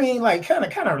 Yeah, I mean, like kind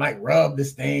of like rub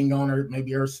this thing on her,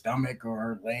 maybe her stomach or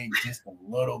her leg just a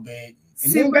little bit,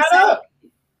 and then got up.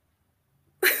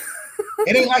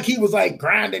 It ain't like he was like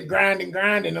grinding,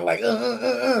 and like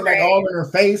like all in her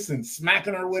face and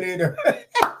smacking her with it.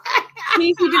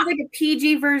 He did like a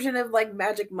PG version of like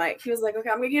Magic Mike. He was like, okay,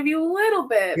 I'm gonna give you a little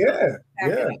bit. Yeah.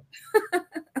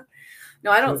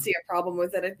 No, I don't see a problem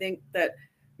with it. I think that,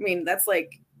 I mean, that's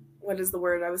like, what is the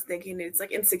word I was thinking? It's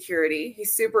like insecurity.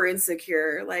 He's super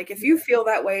insecure. Like if you feel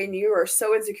that way and you are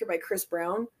so insecure by Chris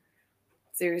Brown,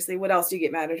 seriously, what else do you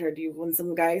get mad at her? Do you, when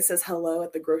some guy says hello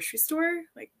at the grocery store?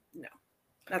 Like, no,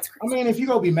 that's crazy. I mean, if you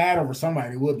go be mad over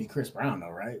somebody, it would be Chris Brown though,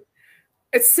 right?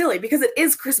 It's silly because it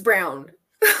is Chris Brown.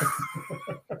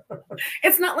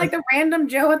 It's not like the random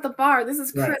Joe at the bar. This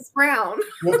is Chris Brown.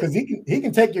 Well, because he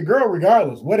can take your girl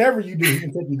regardless. Whatever you do, he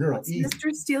can take your girl. It's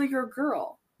Mr. Steal Your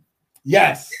Girl.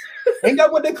 Yes. Ain't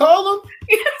that what they call him?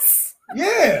 Yes.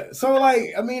 Yeah. So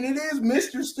like, I mean, it is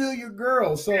Mr. Steal Your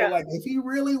Girl. So like, if he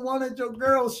really wanted your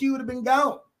girl, she would have been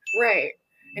gone. Right.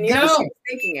 And you know, she was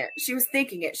thinking it. She was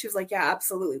thinking it. She was like, yeah,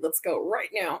 absolutely. Let's go right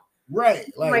now. Right.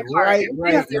 Like right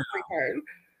now.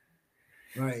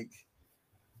 Like,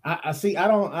 I see. I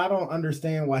don't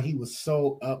understand why he was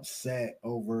so upset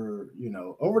over, you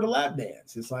know, over the lap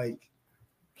dance. It's like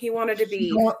he wanted to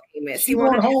be famous. He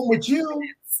wanted home with you.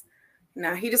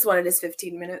 No, he just wanted his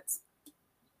 15 minutes.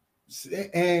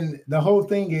 And the whole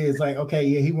thing is like, okay,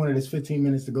 yeah, he wanted his 15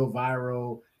 minutes to go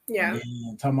viral. Yeah.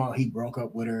 And talking about he broke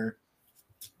up with her.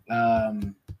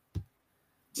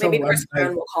 Maybe Chris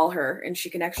Brown will call her and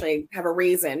she can actually have a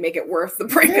reason, make it worth the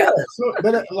breakup. Yeah, so,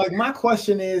 but like my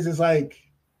question is like,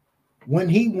 when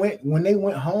they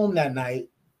went home that night,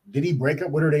 did he break up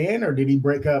with her then, or did he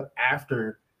break up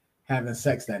after having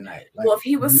sex that night? Like, well, if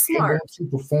he was smart to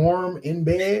perform in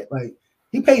bed, like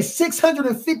he paid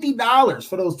 $650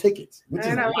 for those tickets. I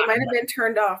don't know, he might have been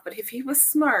turned off, but if he was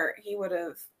smart, he would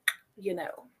have, you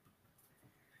know.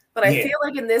 But I feel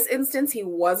like in this instance, he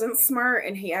wasn't smart,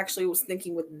 and he actually was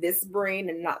thinking with this brain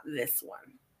and not this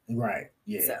one. Right.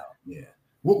 Yeah. So. Yeah.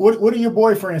 What do your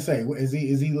boyfriend say? Is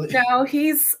he? No,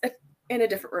 he's in a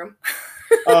different room.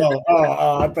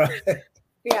 I thought.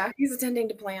 Yeah, he's attending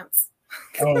to plants.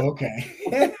 Oh, okay.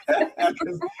 I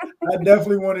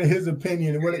definitely wanted his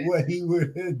opinion. What he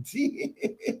would do.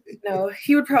 No,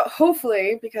 he would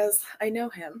hopefully, because I know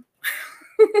him.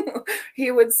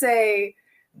 He would say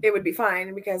it would be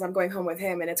fine because I'm going home with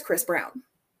him and it's Chris Brown.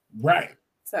 Right.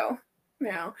 So,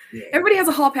 everybody has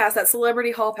a hall pass, that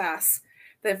celebrity hall pass.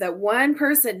 That if that one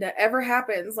person that ever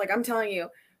happens, like I'm telling you,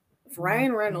 if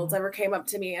Ryan Reynolds ever came up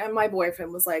to me and my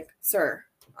boyfriend was like, sir,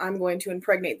 I'm going to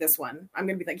impregnate this one, I'm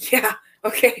going to be like, yeah,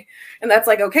 okay. And that's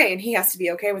like, okay. And he has to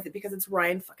be okay with it because it's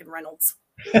Ryan fucking Reynolds.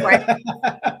 Ryan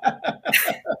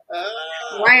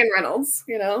Reynolds,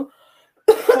 you know?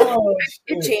 Oh,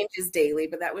 it changes daily,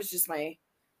 but that was just my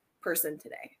person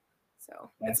today.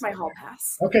 So it's my hall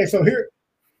pass. Okay, so here,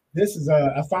 this is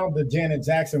I found the Janet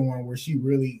Jackson one where she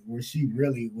really would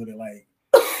have like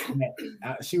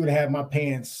she would have had my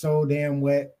pants so damn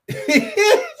wet.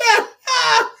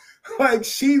 Like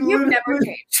You've never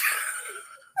changed.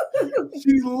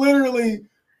 She literally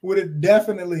would have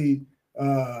definitely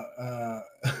felt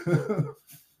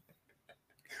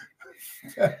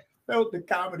the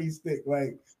comedy stick.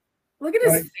 Like, look at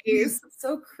his face. It's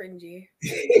so cringy.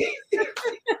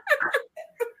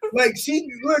 Like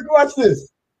watch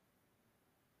this.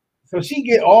 So she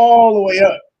get all the way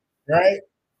up, right?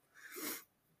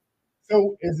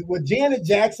 So would Janet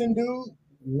Jackson do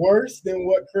worse than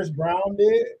what Chris Brown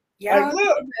did? Yeah, like,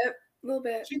 look, a little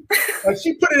bit. She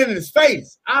put it in his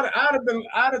face. I'd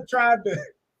have tried to.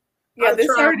 Yeah, this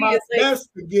already my is best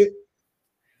to get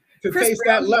to Chris taste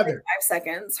Brown that leather. Like 5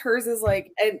 seconds. Hers is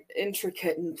like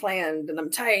intricate and planned, and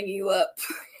I'm tying you up.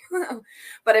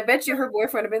 But I bet you her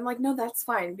boyfriend would have been like, "No, that's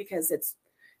fine because it's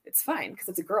fine because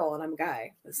it's a girl and I'm a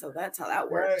guy, so that's how that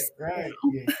works." Right.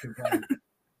 Yeah,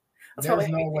 that's there's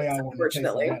no way I want to taste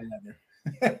that leather.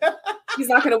 He's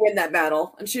not going to win that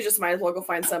battle, and she just might as well go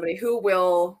find somebody who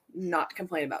will not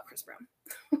complain about Chris Brown.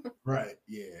 Right.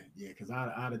 Yeah. Yeah. Because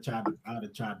I'd have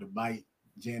tried to bite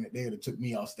Janet. They would have took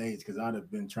me off stage because I'd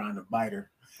have been trying to bite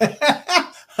her. I'd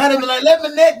have been like, let my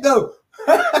neck go.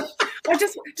 Or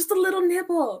just a little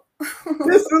nibble.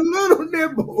 Just a little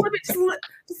nibble.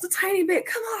 Just a tiny bit.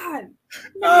 Come on.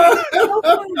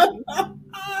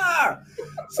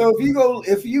 So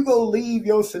if you go leave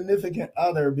your significant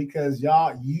other because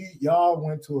y'all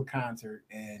went to a concert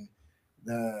and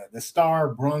the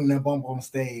star brung them up on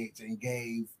stage and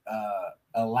gave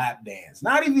a lap dance,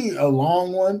 not even a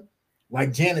long one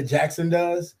like Janet Jackson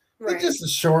does, but just a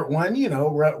short one,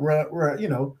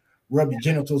 rub your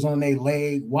genitals on their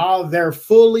leg while they're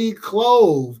fully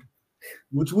clothed,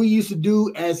 which we used to do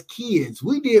as kids.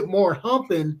 We did more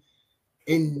humping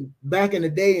back in the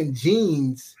day in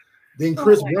jeans than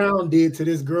Chris Brown did to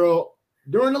this girl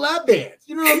during the lap dance.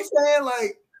 You know what I'm saying?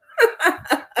 Like,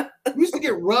 we used to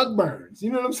get rug burns.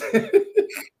 You know what I'm saying?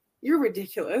 You're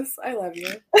ridiculous. I love you.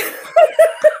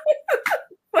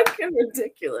 Fucking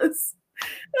ridiculous.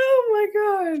 Oh my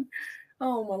God.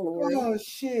 Oh my Lord. Oh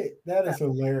shit. That is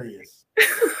hilarious.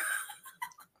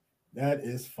 That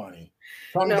is funny.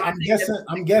 So I'm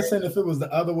guessing if it was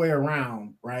the other way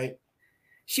around, right?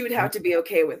 She would have to be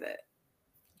okay with it.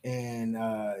 And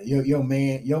your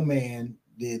man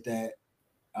did that.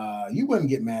 You wouldn't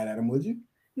get mad at him, would you?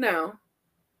 No.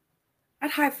 I'd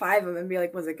high five him and be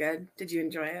like, was it good? Did you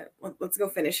enjoy it? Let's go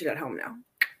finish it at home now.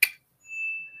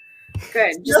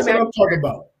 Good. That's what I'm talking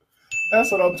about.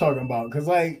 That's what I'm talking about. Because,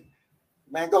 like,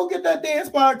 man, go get that dance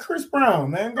by Chris Brown,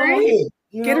 man. Go ahead.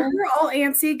 Get her all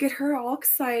antsy, get her all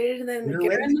excited, and then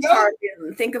get her in the target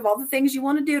and think of all the things you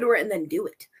want to do to her and then do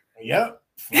it. Yep.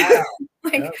 Wow.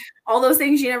 All those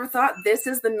things you never thought, this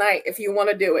is the night if you want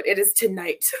to do it. It is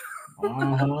tonight.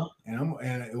 And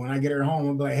when I get her home,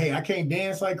 I'm like, hey, I can't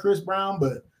dance like Chris Brown,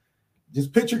 but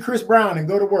just picture Chris Brown and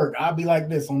go to work. I'll be like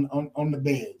this on the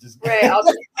bed. Right.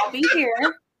 I'll be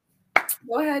here.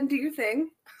 Go ahead and do your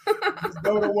thing. Just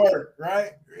go to work,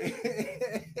 right?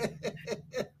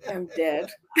 I'm dead.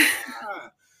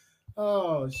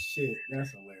 Oh shit,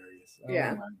 that's hilarious.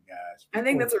 Yeah. Oh my gosh. I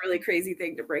think that's a really crazy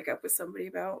thing to break up with somebody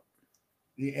about.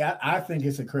 Yeah, I think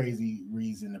it's a crazy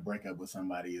reason to break up with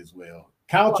somebody as well.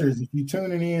 Couchers, if you're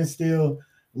tuning in still,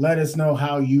 let us know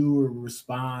how you would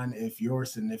respond if your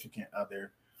significant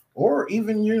other or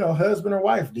even, husband or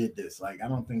wife did this. Like, I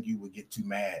don't think you would get too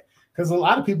mad because a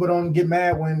lot of people don't get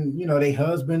mad when, they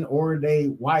husband or they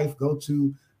wife go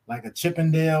to like a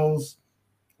Chippendales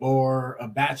or a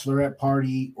bachelorette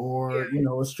party or,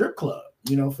 a strip club,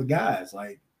 for guys.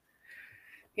 Like,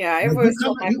 yeah, I've always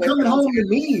told my you coming home to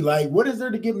me. Like, what is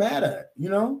there to get mad at?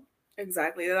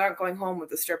 Exactly. They aren't going home with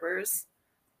the strippers.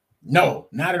 No,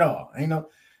 not at all.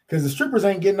 Because the strippers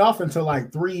ain't getting off until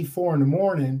like 3, 4 in the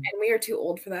morning. And we are too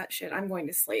old for that shit. I'm going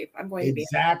to sleep. I'm going to be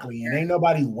exactly. And ain't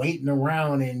nobody waiting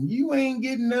around, and you ain't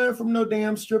getting none from no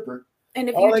damn stripper. And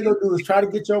if all they gonna do is try to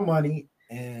get your money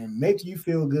and make you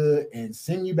feel good and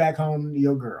send you back home to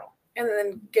your girl. And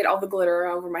then get all the glitter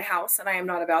over my house, and I am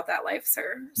not about that life,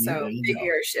 sir. So figure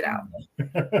your shit out.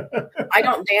 I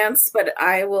don't dance, but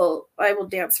I will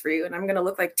dance for you, and I'm gonna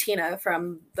look like Tina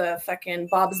from the fucking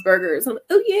Bob's Burgers.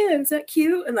 Oh yeah, is that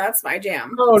cute? And that's my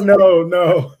jam. Oh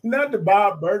no, not the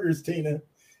Bob Burgers, Tina.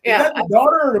 Is that the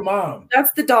daughter or the mom?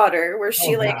 That's the daughter, where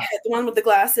she the one with the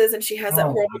glasses, and she has that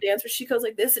horrible dance where she goes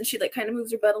like this, and she like kind of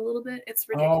moves her butt a little bit. It's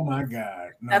ridiculous. Oh my god,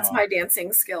 no. That's my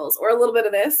dancing skills, or a little bit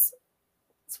of this.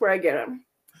 That's where I get them.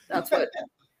 That's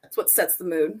what sets the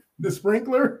mood. The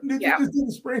sprinkler? Did you just do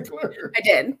the sprinkler?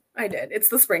 I did. It's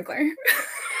the sprinkler.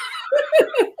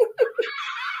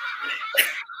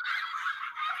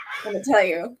 I'm gonna tell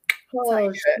you.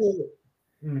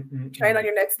 Try it on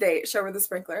your next date. Show her the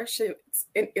sprinkler.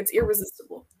 It's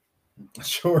irresistible.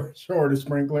 Sure, the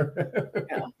sprinkler.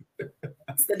 Yeah.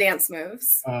 It's the dance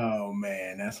moves. Oh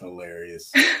man, that's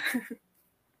hilarious.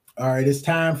 All right, it's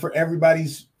time for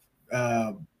everybody's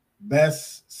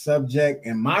best subject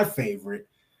and my favorite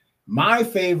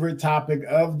topic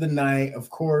of the night, of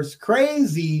course,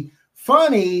 crazy,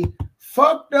 funny,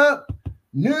 fucked up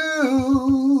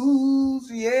news.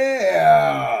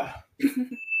 Yeah.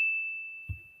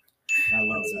 I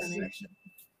love this section.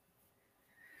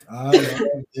 I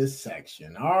love this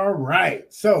section. All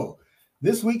right. So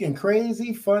this week in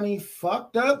crazy, funny,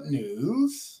 fucked up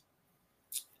news.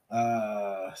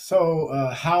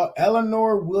 How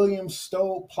Eleanor Williams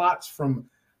stole plots from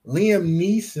Liam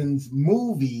Neeson's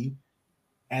movie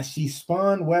as she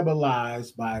spun web of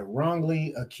lies by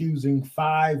wrongly accusing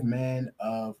 5 men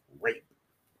of rape.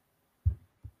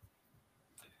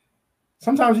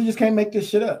 Sometimes you just can't make this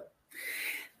shit up.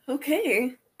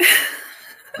 Okay.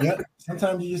 Yep.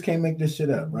 Sometimes you just can't make this shit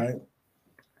up, right?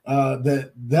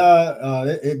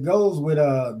 It goes with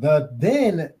the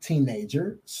then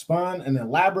teenager spun an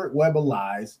elaborate web of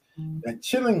lies that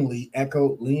chillingly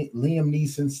echoed Liam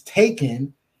Neeson's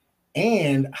Taken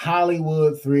and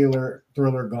Hollywood thriller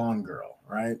Gone Girl,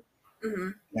 right? Mm-hmm.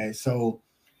 Okay, so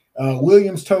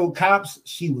Williams told cops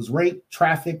she was raped,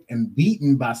 trafficked, and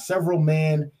beaten by several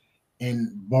men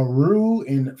in Baru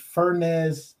in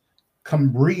Furness,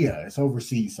 Cumbria. It's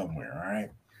overseas somewhere, all right?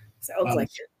 Sounds like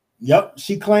it. Yep.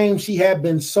 She claimed she had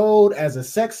been sold as a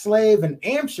sex slave in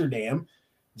Amsterdam,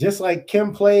 just like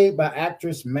Kim played by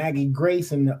actress Maggie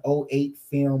Grace in the '08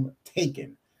 film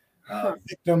Taken.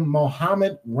 Victim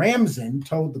Mohammed Ramzan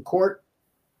told the court,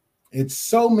 "It's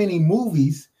so many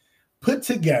movies put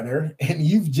together, and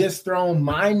you've just thrown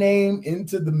my name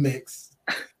into the mix.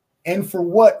 And for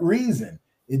what reason?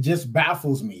 It just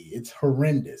baffles me. It's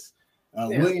horrendous."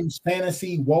 Williams'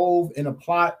 fantasy wove in a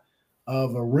plot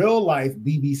of a real-life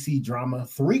BBC drama,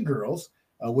 Three Girls,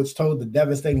 which told the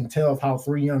devastating tale of how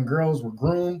three young girls were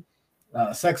groomed,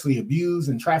 sexually abused,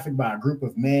 and trafficked by a group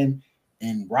of men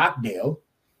in Rockdale.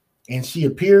 And she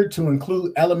appeared to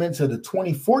include elements of the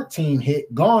 2014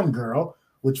 hit Gone Girl,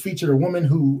 which featured a woman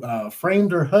who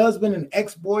framed her husband and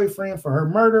ex-boyfriend for her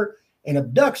murder and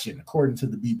abduction, according to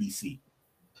the BBC.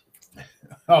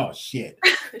 Oh, shit.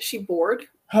 Is she bored?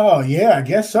 Oh, yeah, I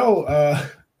guess so.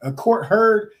 A court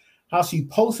heard how she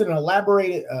posted an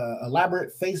elaborate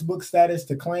Facebook status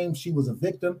to claim she was a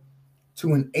victim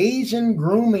to an Asian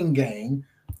grooming gang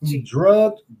who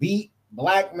drugged, beat,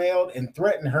 blackmailed, and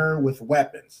threatened her with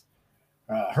weapons.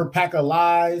 Her pack of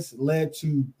lies led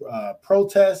to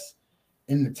protests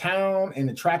in the town and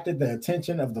attracted the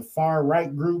attention of the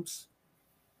far-right groups.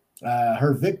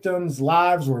 Her victims'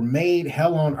 lives were made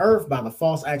hell on earth by the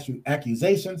false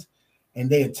accusations, and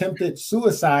they attempted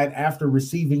suicide after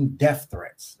receiving death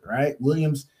threats, right?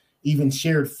 Williams even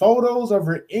shared photos of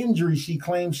her injury she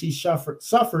claimed she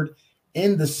suffered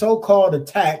in the so-called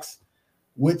attacks,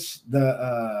 which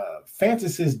the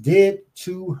fantasist did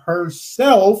to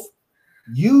herself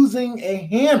using a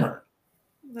hammer.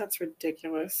 That's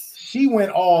ridiculous. She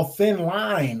went all thin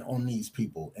line on these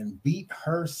people and beat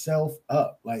herself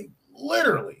up, like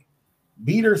literally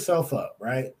beat herself up,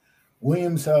 right?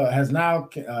 Williams has now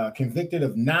convicted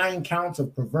of 9 counts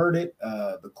of perverted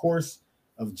the course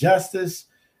of justice.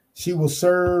 She will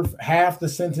serve half the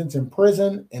sentence in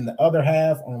prison and the other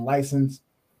half on license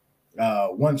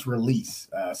once released.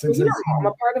 Wasn't her mom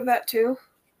a part of that too?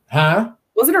 Huh?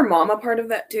 Wasn't her mom a part of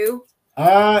that too?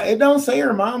 It don't say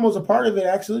her mom was a part of it,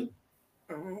 actually.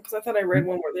 Because I thought I read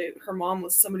one where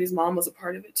somebody's mom was a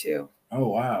part of it too. Oh,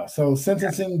 wow. So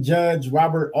sentencing judge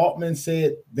Robert Altman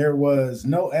said there was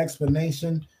no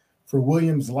explanation for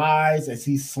Williams' lies as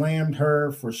he slammed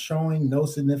her for showing no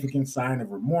significant sign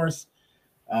of remorse.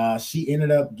 She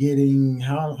ended up getting,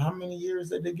 how many years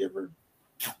did they give her?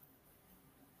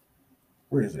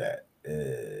 Where is that?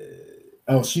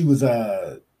 She was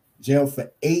jailed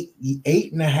for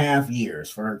 8.5 years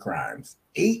for her crimes.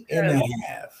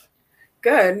 8.5.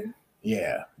 Good.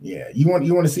 Yeah. You want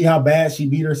to see how bad she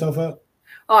beat herself up?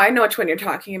 Oh, I know which one you're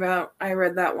talking about. I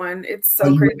read that one. It's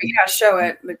so crazy. Yeah, show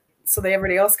it so that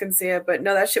everybody else can see it. But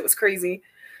no, that shit was crazy.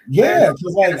 Yeah,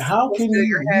 because like, how can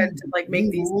your head to like make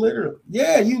these?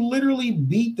 You literally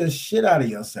beat the shit out of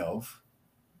yourself.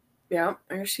 Yeah,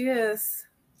 there she is.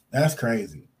 That's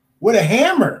crazy. With a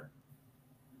hammer.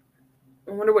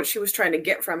 I wonder what she was trying to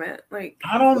get from it. Like,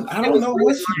 I don't know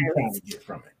what she was trying to get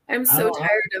from it. I'm so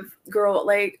tired of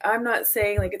I'm not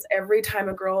saying like it's every time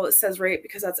a girl says rape,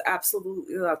 because that's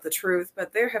absolutely not the truth,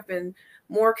 but there have been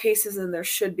more cases than there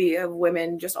should be of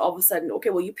women just all of a sudden, okay,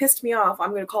 well, you pissed me off, I'm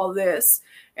going to call this,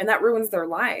 and that ruins their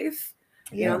life.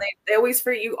 Yeah. You know, they always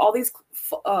for you all these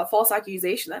false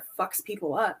accusations that fucks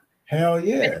people up. Hell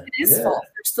yeah. And if it is false,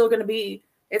 it's still going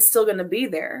to be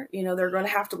there. You know, they're going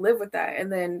to have to live with that. And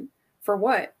then for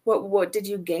what? What did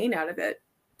you gain out of it?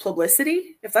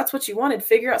 Publicity? If that's what you wanted,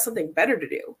 figure out something better to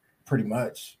do. Pretty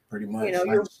much. You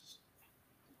know,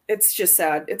 it's just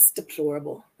sad. It's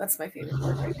deplorable. That's my favorite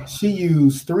word right now. She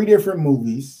used 3 different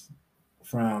movies,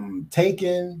 from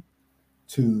Taken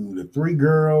to the Three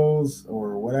Girls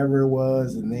or whatever it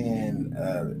was, and then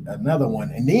another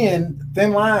one, and then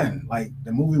Thin Line, like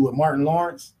the movie with Martin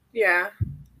Lawrence. Yeah.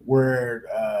 Where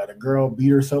the girl beat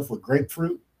herself with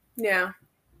grapefruit. Yeah.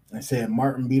 I said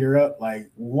Martin beat her up. Like,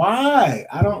 why?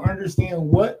 I don't understand.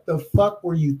 What the fuck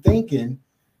were you thinking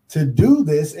to do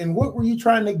this, and what were you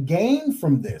trying to gain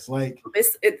from this? Like,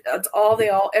 it's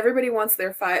everybody wants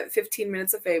their 15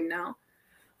 minutes of fame now.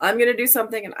 I'm going to do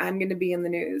something and I'm going to be in the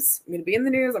news. I'm going to be in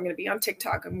the news. I'm going to be on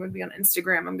TikTok. I'm going to be on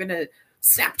Instagram. I'm going to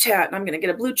Snapchat and I'm going to get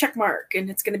a blue check mark and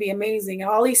it's going to be amazing. And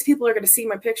all these people are going to see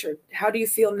my picture. How do you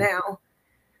feel now?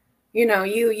 You know,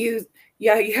 you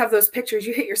have those pictures.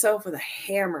 You hit yourself with a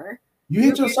hammer. You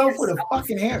hit yourself with a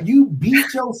fucking hammer. You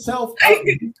beat yourself up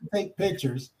to take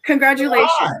pictures.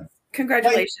 Congratulations.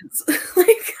 Congratulations.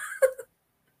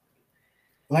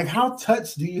 Like how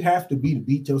touched do you have to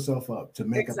beat yourself up to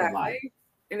make up a lie?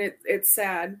 And it's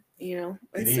sad, you know.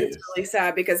 It's really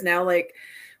sad because now, like,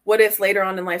 what if later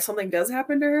on in life something does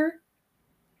happen to her?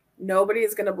 Nobody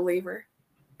is going to believe her.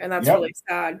 And that's really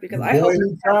sad because I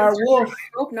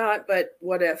hope not, but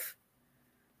what if?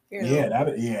 You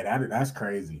know? That's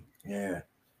crazy. Yeah,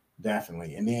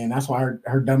 definitely. And then that's why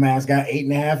her dumb ass got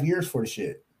 8.5 years for the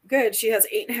shit. Good. She has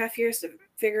 8.5 years to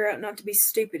figure out not to be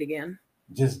stupid again.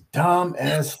 Just dumb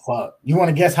as fuck. You want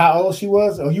to guess how old she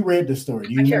was? Oh, you read the story.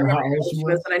 Do you remember how old she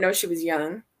was? But I know she was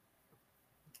young.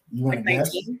 You want to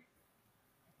guess? 19.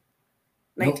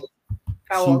 Nope.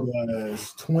 How old? She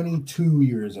was 22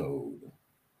 years old.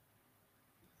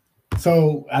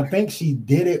 So I think she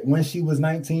did it when she was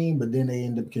 19, but then they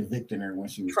ended up convicting her when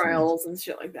she was trials 22. And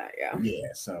shit like that. Yeah.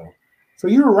 Yeah. So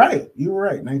you were right.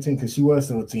 19 because she was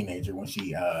still a teenager when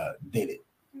she did it.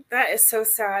 That is so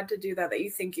sad to do that you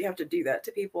think you have to do that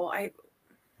to people.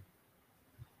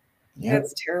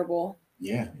 That's terrible.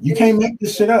 Yeah. You can't make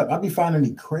this shit up. I be finding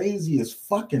the craziest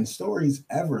fucking stories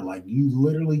ever. Like you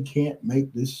literally can't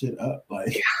make this shit up.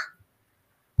 Like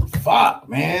fuck,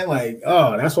 man. Like,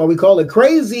 oh, that's why we call it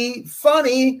crazy,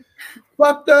 funny,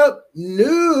 fucked up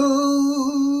news.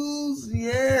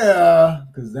 Yeah.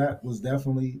 Because that was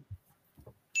definitely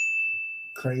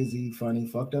crazy, funny,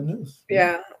 fucked up news.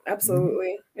 Yeah,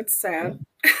 absolutely. It's sad.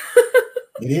 Yeah.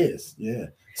 It is. Yeah.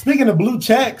 Speaking of blue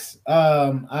checks,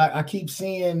 I keep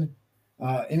seeing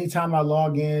anytime I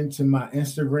log into my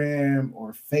Instagram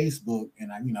or Facebook,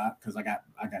 and because I got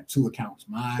two accounts,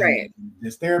 mine and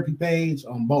this therapy page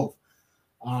on both,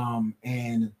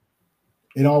 and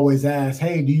it always asks,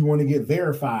 "Hey, do you want to get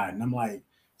verified?" And I'm like,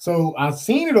 so I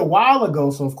seen it a while ago,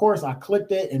 so of course I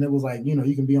clicked it, and it was like,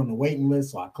 you can be on the waiting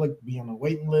list. So I clicked be on the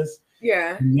waiting list.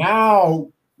 Yeah. Now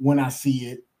when I see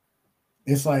it,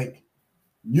 it's like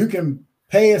you can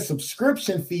pay a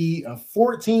subscription fee of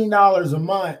 $14 a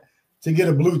month to get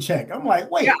a blue check. I'm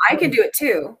like, wait. Yeah, I can do it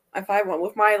too. If I want,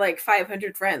 with my like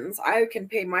 500 friends, I can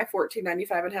pay my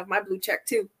 $14.95 and have my blue check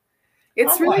too.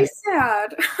 It's really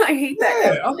sad. I hate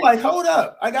that. Yeah, I'm like, hold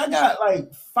up. I got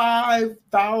like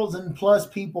 5,000 plus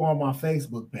people on my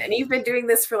Facebook page. And you've been doing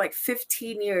this for like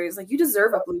 15 years. Like you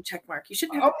deserve a blue check mark. You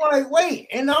shouldn't have I'm like, wait,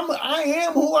 and I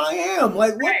am who I am.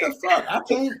 Like, what the fuck? I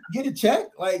can't get a check?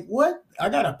 Like, what? I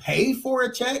gotta pay for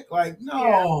a check? Like,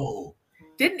 no. Yeah.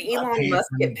 Didn't Elon Musk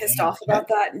get pissed off about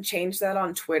that and change that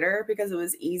on Twitter because it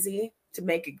was easy to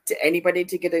make it to anybody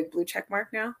to get a blue check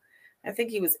mark now? I think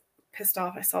he was pissed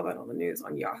off. I saw that on the news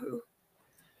on Yahoo.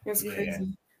 It was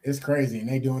crazy. It's crazy. And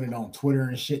they doing it on Twitter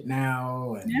and shit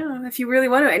now. And yeah, if you really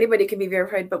want to, anybody can be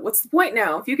verified. But what's the point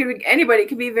now? If you can, anybody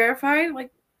can be verified.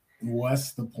 Like,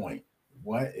 what's the point?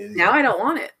 What is now? I don't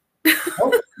want it.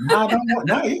 Now I don't want.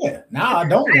 Now, yeah. Now I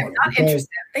don't want it. Not interested.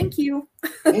 Thank you.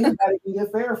 Anybody can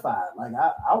get verified. Like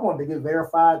I want to get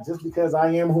verified just because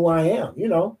I am who I am.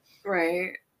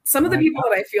 Right. Some of the people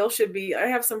that I feel should be, I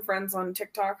have some friends on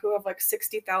TikTok who have like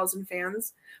 60,000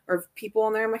 fans or people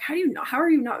on there. I'm like, how are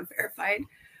you not verified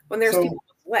when there's people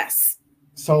with less?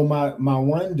 So my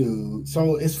one dude,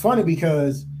 so it's funny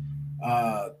because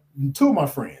two of my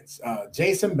friends,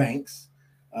 Jason Banks,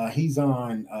 he's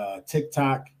on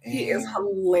TikTok. And he is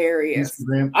hilarious.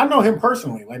 Instagram. I know him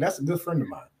personally. Like that's a good friend of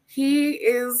mine. He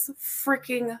is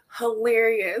freaking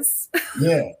hilarious.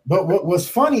 Yeah, but what's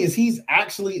funny is he's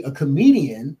actually a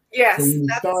comedian. Yes. So when he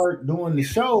started doing the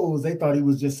shows, they thought he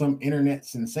was just some internet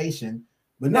sensation.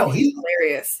 But no, he's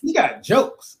hilarious. He got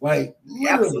jokes. Like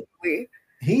literally. Absolutely.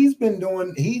 He's been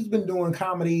doing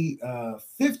comedy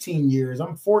 15 years.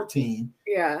 I'm 14.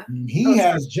 Yeah. And he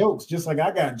has jokes just like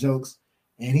I got jokes.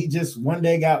 And he just one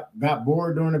day got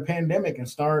bored during the pandemic and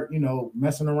started,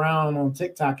 messing around on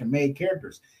TikTok and made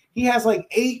characters. He has like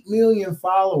 8 million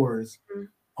followers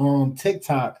on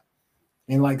TikTok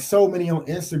and like so many on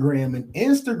Instagram. And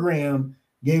Instagram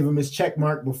gave him his check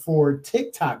mark before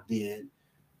TikTok did.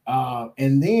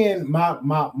 And then my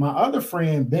other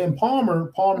friend, Ben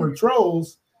Palmer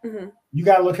Trolls, you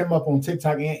got to look him up on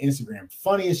TikTok and Instagram.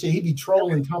 Funny as shit. He be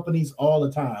trolling companies all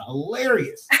the time.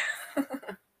 Hilarious.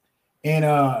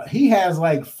 And he has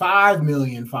like 5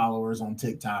 million followers on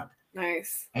TikTok.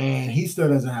 Nice. And he still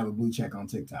doesn't have a blue check on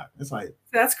TikTok. It's like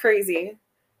that's crazy.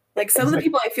 Like some of the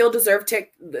people I feel deserve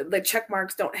the check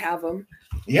marks don't have them.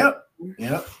 Yep.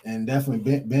 And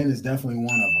definitely Ben is definitely one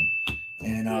of them.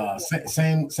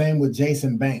 And same with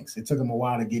Jason Banks. It took him a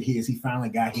while to get his. He finally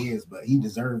got his, but he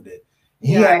deserved it.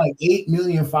 He had like 8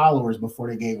 million followers before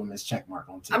they gave him his check mark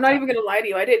on TikTok. I'm not even gonna lie to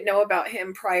you. I didn't know about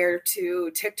him prior to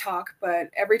TikTok,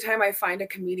 but every time I find a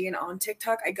comedian on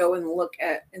TikTok, I go and look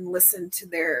at and listen to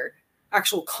their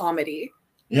actual comedy.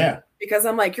 Yeah. Because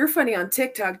I'm like, you're funny on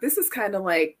TikTok. This is kind of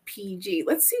like PG.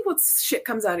 Let's see what shit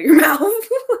comes out of your mouth.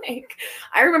 Like,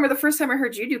 I remember the first time I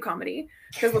heard you do comedy,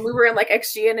 because when we were in like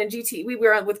XGN and GT, we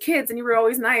were on with kids, and you were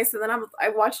always nice. And then I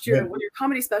watched your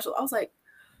comedy special. I was like,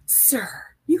 sir,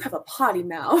 you have a potty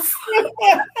mouth.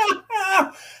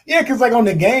 Yeah, because like on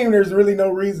the game, there's really no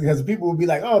reason, because people will be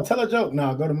like, "Oh, tell a joke."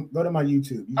 No, go to my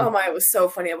YouTube. It was so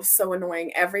funny. It was so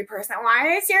annoying. Every person,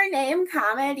 why is your name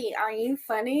comedy? Are you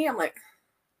funny? I'm like,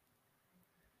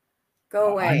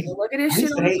 go away. Look at his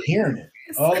shit. I hate hearing it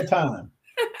all the time.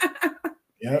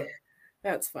 Yep.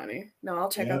 That's funny. No,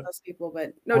 I'll check out those people.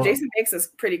 But no, Jason Banks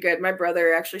is pretty good. My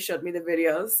brother actually showed me the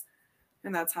videos,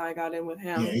 and that's how I got in with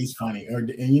him. Yeah, he's funny.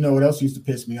 And you know what else used to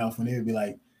piss me off? When they would be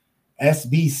like,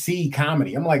 SBC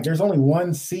comedy. I'm like, there's only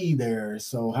one C there,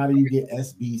 so how do you get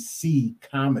SBC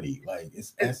comedy? Like,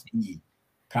 it's SB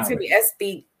comedy. It's gonna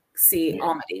be SBC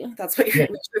Omedy. That's what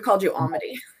we called you,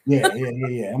 Omedy. Yeah.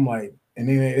 I'm like, and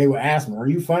then they would ask me, "Are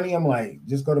you funny?" I'm like,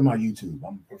 just go to my YouTube.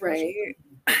 I'm right.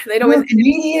 They don't. You're a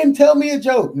comedian, tell me a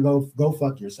joke, and go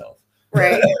fuck yourself.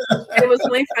 Right. And it was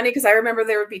really funny because I remember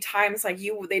there would be times like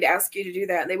they'd ask you to do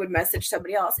that, and they would message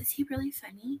somebody else. Is he really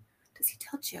funny? Does he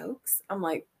tell jokes? I'm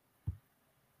like,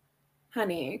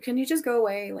 honey, can you just go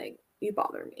away? Like, you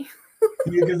bother me.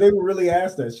 Because they would really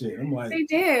ask that shit. I'm like, they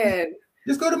did.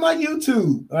 Just go to my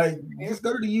YouTube. Like, just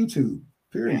go to the YouTube.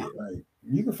 Period. Yeah. Like,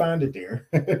 you can find it there.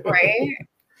 Right.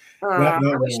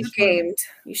 We should gamed.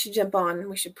 You should jump on.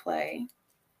 We should play.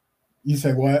 You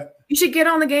say what? You should get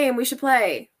on the game. We should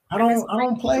play. I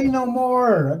don't play no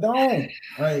more. I don't.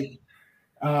 Like,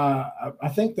 I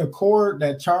think the cord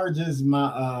that charges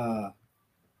my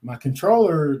my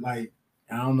controller, like,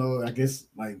 I don't know, I guess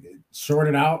like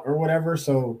shorted out or whatever.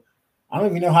 So I don't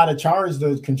even know how to charge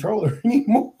the controller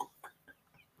anymore.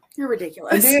 You're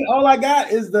ridiculous. And then all I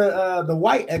got is the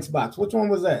white Xbox. Which one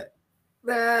was that?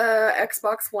 The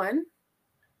Xbox One.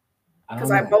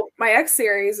 Because my X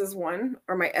series is one,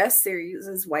 or my S series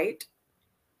is white.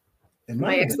 And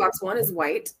my Xbox One is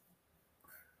white.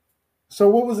 So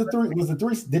what was the three?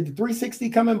 Did the 360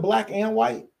 come in black and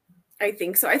white? I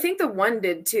think so. I think the one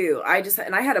did too. I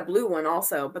had a blue one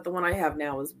also, but the one I have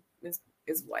now is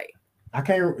white. I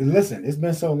can't listen. It's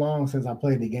been so long since I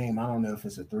played the game. I don't know if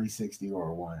it's a 360 or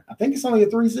a one. I think it's only a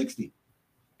 360.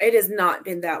 It has not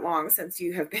been that long since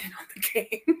you have been on the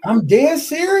game. I'm dead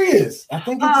serious. I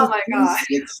think it's a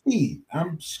 360.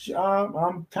 I'm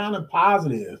kind of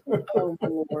positive. Oh my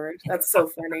Lord, that's so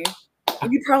funny.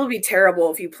 You'd probably be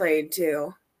terrible if you played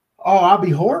too. Oh, I'll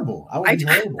be horrible.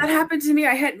 Horrible. That happened to me.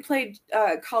 I hadn't played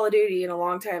Call of Duty in a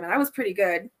long time, and I was pretty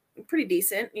good, pretty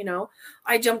decent. You know,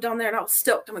 I jumped on there and I was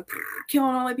stoked. I'm like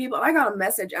killing all my people. And I got a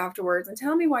message afterwards and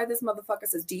tell me why this motherfucker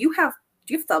says, "Do you have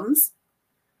thumbs?"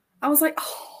 I was like,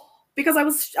 oh. Because I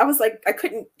was like, I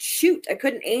couldn't shoot. I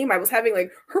couldn't aim. I was having like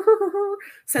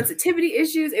sensitivity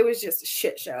issues. It was just a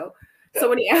shit show. So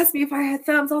when he asked me if I had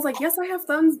thumbs, I was like, yes, I have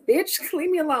thumbs, bitch.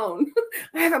 Leave me alone.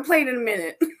 I haven't played in a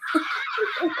minute.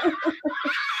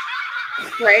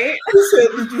 Right? You said,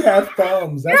 did you have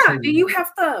thumbs? That's do you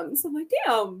have thumbs? I'm like,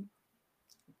 damn.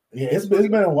 Yeah, it's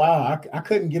been a while. I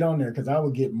couldn't get on there because I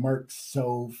would get murked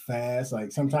so fast.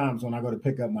 Like sometimes when I go to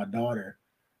pick up my daughter,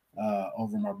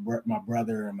 over my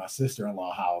brother and my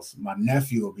sister-in-law house, my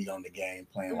nephew will be on the game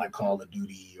playing like Call of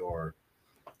Duty or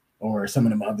some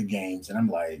of them other games, and I'm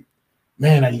like,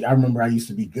 man, I remember I used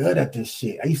to be good at this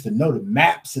shit. I used to know the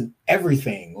maps and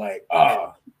everything. Like,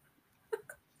 and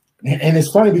it's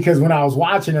funny because when I was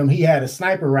watching him, he had a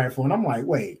sniper rifle, and I'm like,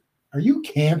 wait, are you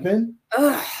camping?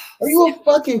 Are you a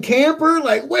fucking camper?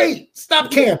 Like, wait, stop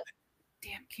camping.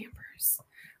 Damn campers.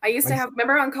 I used to have,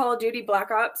 remember on Call of Duty Black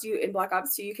Ops, in Black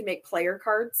Ops 2, you can make player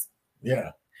cards.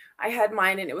 Yeah. I had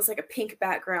mine and it was like a pink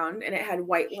background and it had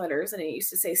white letters and it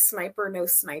used to say sniper, no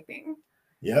sniping.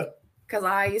 Yep. Because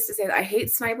I used to say that I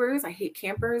hate snipers, I hate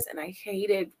campers, and I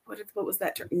hated, what was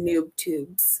that term? Noob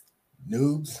tubes.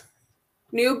 Noobs?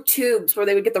 Noob tubes, where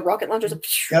they would get the rocket launchers.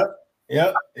 Yep.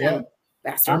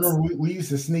 Bastards. I remember we used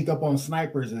to sneak up on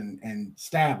snipers and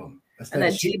stab them. And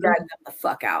then teabag them the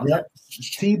fuck out. Yep.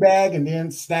 Teabag and then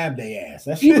stab their ass.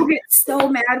 People get so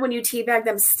mad when you teabag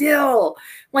them still.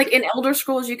 Like in Elder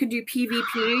Scrolls, you can do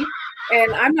PvP,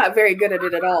 and I'm not very good at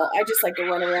it at all. I just like to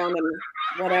run around and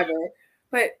whatever.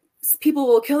 But people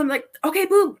will kill them like, okay,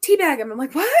 boom, teabag them. I'm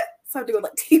like, what? So I have to go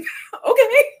like,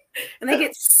 okay. And they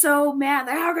get so mad.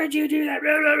 Like, how could you do that?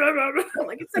 I'm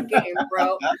like, it's a game,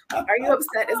 bro. Are you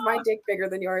upset? Is my dick bigger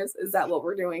than yours? Is that what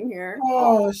we're doing here?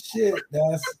 Oh shit,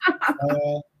 that's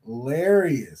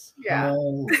hilarious. Yeah.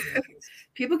 Hilarious.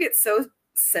 People get so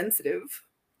sensitive.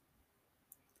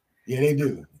 Yeah, they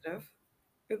do.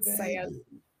 It's They sad.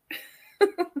 do.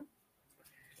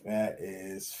 That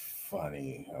is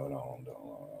funny. Hold on.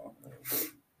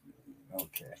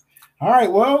 Okay. All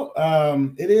right. Well,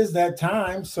 it is that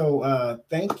time. So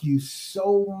thank you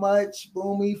so much,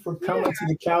 Boomy, for coming to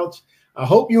the couch. I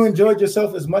hope you enjoyed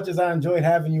yourself as much as I enjoyed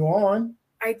having you on.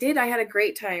 I did. I had a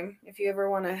great time. If you ever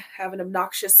want to have an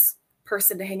obnoxious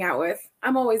person to hang out with,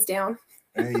 I'm always down.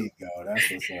 There you go. That's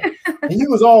what's up. And he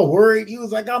was all worried. He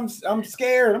was like, I'm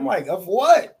scared. I'm like, of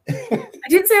what? I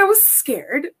didn't say I was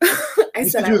scared. I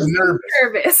said I was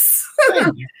nervous.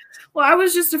 Well, I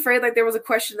was just afraid like there was a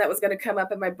question that was going to come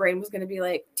up and my brain was going to be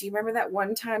like, do you remember that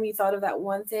one time you thought of that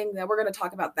one thing? Then we're going to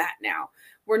talk about that now.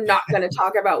 We're not going to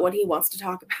talk about what he wants to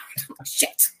talk about.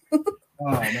 Shit. Oh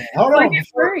man. Hold on. I get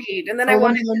worried. And then I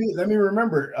wanted let me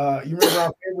remember. You remember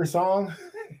our favorite song?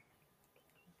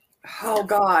 Oh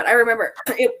God, I remember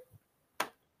it.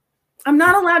 I'm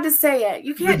not allowed to say it.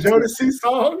 You can't. The Jodeci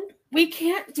song? We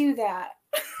can't do that.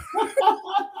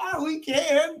 We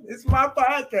can. It's my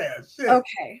podcast. Shit.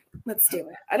 Okay, let's do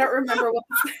it. I don't remember what.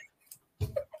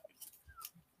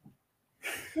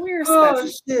 We're oh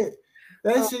shit!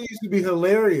 That shit used to be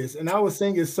hilarious, and I was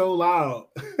singing so loud.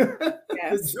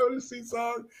 Yes. The Jodeci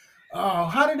song. Oh,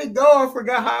 how did it go? I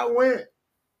forgot how it went.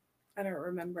 I don't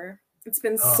remember. It's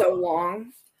been so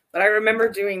long, but I remember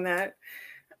doing that.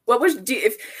 What was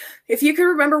if you could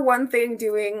remember one thing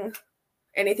doing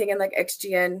anything in like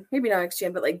XGN, maybe not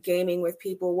XGN, but like gaming with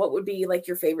people, what would be like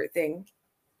your favorite thing?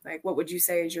 Like, what would you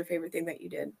say is your favorite thing that you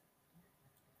did?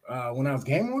 When I was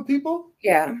gaming with people?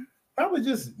 Yeah. Probably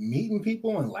just meeting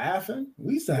people and laughing.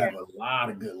 We used to have a lot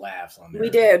of good laughs on there. We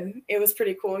did. It was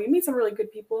pretty cool. You meet some really good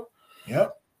people.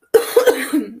 Yep.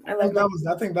 I think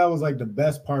that was like the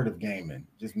best part of gaming.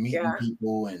 Just meeting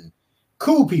people and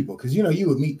cool people, because you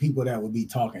would meet people that would be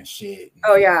talking shit.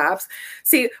 Oh yeah.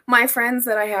 See, my friends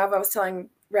that I have, I was telling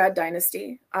Rad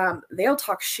Dynasty, they'll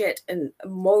talk shit, and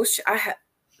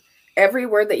every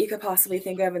word that you could possibly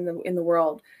think of in the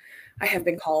world, I have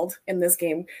been called in this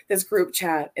game, this group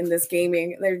chat, in this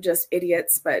gaming. They're just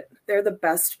idiots, but they're the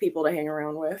best people to hang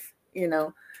around with.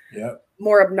 Yep.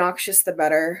 More obnoxious, the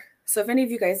better. So if any of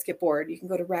you guys get bored, you can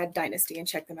go to Rad Dynasty and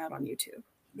check them out on YouTube.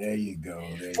 There you go.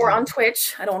 Or on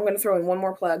Twitch. I'm going to throw in one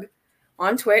more plug.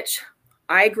 On Twitch,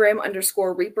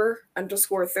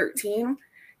 igrim_reaper_13.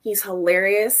 He's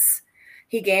hilarious.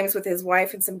 He games with his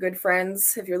wife and some good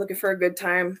friends. If you're looking for a good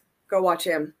time, go watch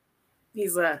him.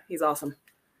 He's awesome.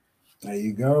 There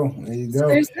you go. There you go. So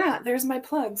there's that. There's my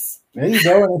plugs. There you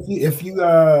go. And if you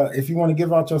want to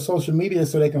give out your social media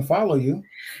so they can follow you.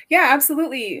 Yeah,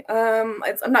 absolutely. I'm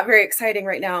not very exciting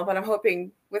right now, but I'm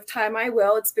hoping with time I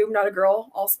will. It's Boom Not a Girl,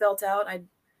 all spelled out.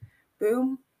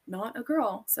 Boom Not a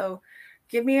Girl. So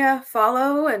give me a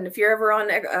follow, and if you're ever on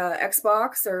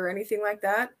Xbox or anything like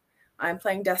that, I'm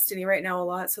playing Destiny right now a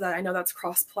lot, so that I know that's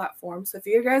cross-platform. So if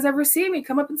you guys ever see me,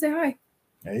 come up and say hi.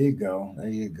 There you go. There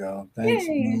you go. Thanks,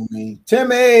 Boomy.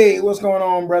 Timmy, what's going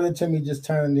on, brother? Timmy just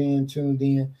tuned in.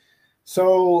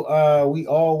 So we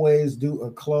always do a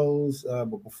close,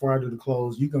 but before I do the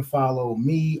close, you can follow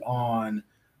me on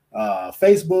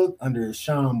Facebook under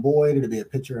Sean Boyd. It'll be a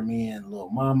picture of me and Lil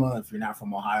Mama. If you're not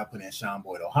from Ohio, put in Sean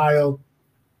Boyd, Ohio.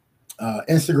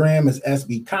 Instagram is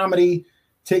SB Comedy.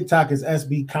 TikTok is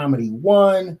SB Comedy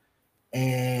 1.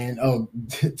 And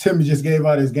Timmy just gave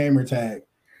out his gamer tag.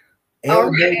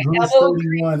 Elbow Grease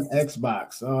 31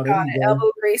 Xbox. Oh, there you go.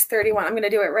 Elbow Grease 31. I'm going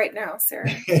to do it right now, sir.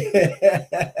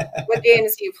 What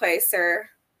games do you play, sir?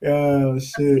 Oh,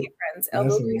 shit. Friends.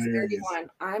 Elbow Grease 31.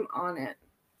 I'm on it.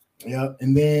 Yep.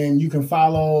 And then you can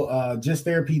follow Just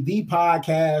Therapy, the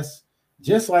podcast,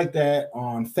 just like that,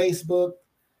 on Facebook,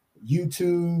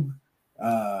 YouTube.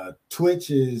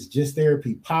 Twitch is Just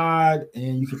Therapy Pod.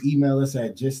 And you can email us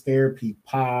at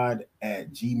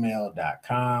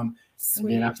justtherapypod@gmail.com.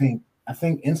 Sweet. And then I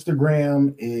think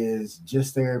Instagram is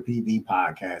Just Therapy, the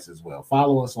podcast as well.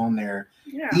 Follow us on there.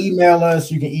 Yeah. Email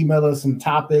us. You can email us some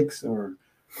topics or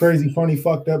crazy, funny,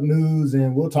 fucked up news,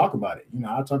 and we'll talk about it.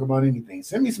 I'll talk about anything.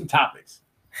 Send me some topics.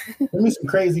 Send me some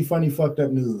crazy, funny, fucked up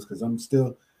news, because I'm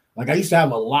still, I used to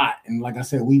have a lot. And like I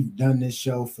said, we've done this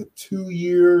show for 2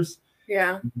 years.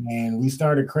 Yeah. And we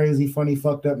started crazy, funny,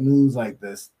 fucked up news like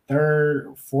this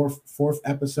fourth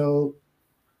episode.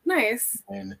 Nice.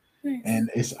 And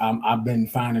it's I've been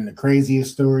finding the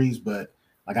craziest stories, but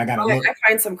Like I gotta Okay, look. I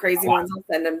find some crazy ones. I'll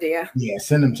send them to you. Yeah,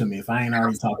 send them to me if I ain't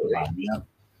already talked about them. Yep.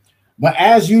 But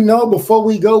as you know, before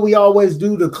we go, we always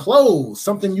do the close,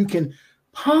 something you can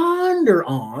ponder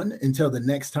on until the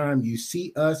next time you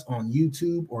see us on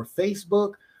YouTube or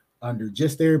Facebook under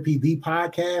Just Therapy the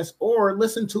Podcast, or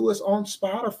listen to us on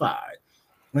Spotify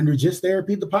under Just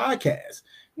Therapy the Podcast.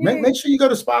 Make sure you go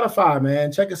to Spotify,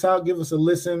 man. Check us out. Give us a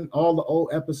listen. All the old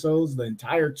episodes, the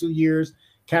entire 2 years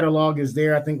catalog is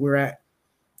there. I think we're at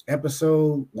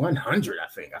episode 100.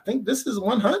 I think this is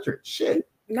 100. Shit.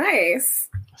 Nice.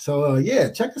 So yeah,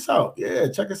 check us out. Yeah,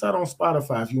 check us out on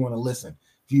Spotify if you want to listen.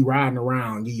 If you riding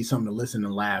around, give you something to listen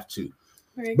and laugh to.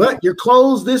 But your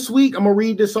close this week, I'm gonna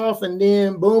read this off, and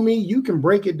then Boomy, you can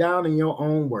break it down in your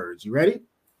own words. You ready?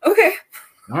 Okay.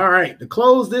 All right. The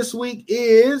close this week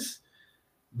is: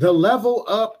 the level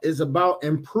up is about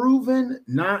improving,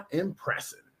 not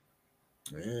impressing.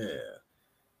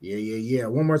 Yeah.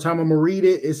 One more time, I'm gonna read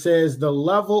it. It says the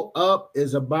level up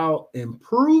is about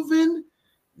improving,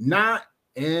 not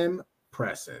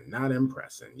impressing.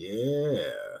 Yeah.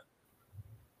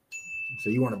 So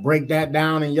you want to break that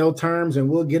down in your terms, and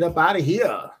we'll get up out of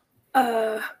here.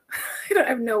 I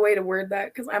have no way to word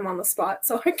that because I'm on the spot,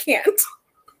 so I can't.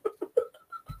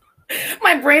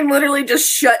 My brain literally just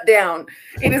shut down.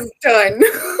 It is done.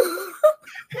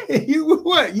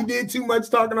 You did too much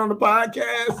talking on the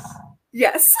podcast?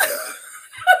 Yes.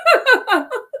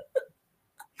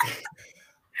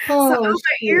 Oh, my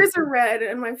ears are red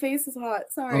and my face is hot.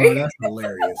 Sorry. Oh, that's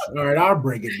hilarious. All right, I'll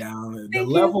break it down. The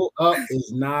level up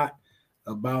is not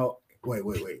about. Wait.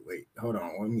 Hold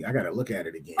on. I got to look at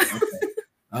it again.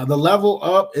 Okay. The level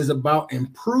up is about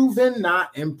improving,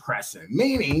 not impressing.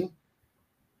 Meaning,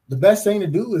 the best thing to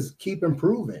do is keep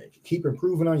improving. Keep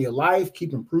improving on your life.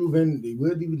 Keep improving.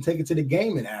 We'll even take it to the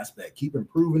gaming aspect. Keep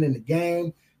improving in the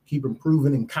game. Keep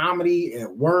improving in comedy,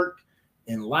 at work,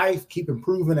 in life. Keep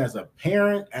improving as a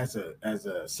parent, as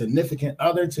a significant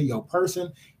other to your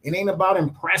person. It ain't about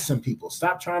impressing people.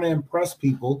 Stop trying to impress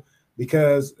people,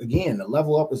 because again, the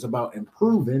level up is about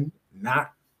improving,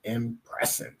 not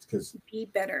impressing. Because be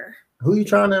better. Who you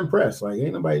trying to impress? Like,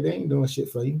 ain't nobody, they ain't doing shit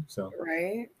for you. So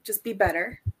right, just be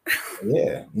better.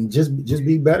 Yeah, and just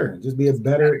be better. Just be a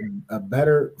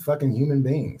better fucking human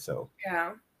being. So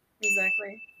yeah,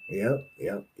 exactly. Yep.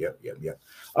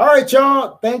 All right,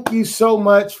 y'all. Thank you so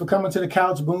much for coming to the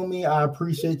couch, Boomy. I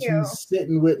appreciate you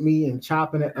sitting with me and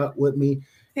chopping it up with me.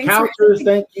 Couchers,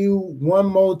 thank you one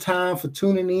more time for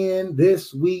tuning in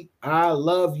this week. I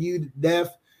love you to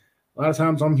death. A lot of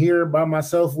times I'm here by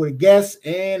myself with a guest,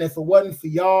 and if it wasn't for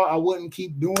y'all, I wouldn't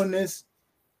keep doing this.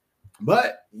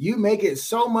 But you make it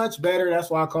so much better. That's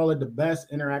why I call it the best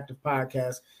interactive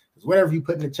podcast. Because whatever you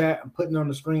put in the chat, I'm putting on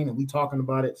the screen and we talking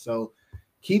about it. So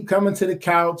keep coming to the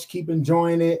couch. Keep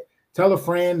enjoying it. Tell a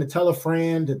friend to tell a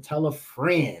friend to tell a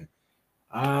friend.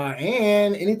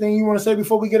 And anything you want to say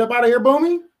before we get up out of here,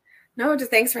 Boomy? No,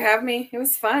 just thanks for having me. It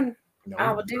was fun. No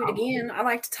I will do it again. I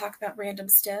like to talk about random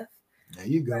stuff. There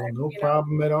you go. No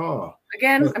problem at all.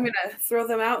 Again, I'm going to throw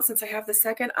them out since I have the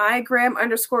second.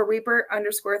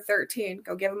 igram_reaper_13.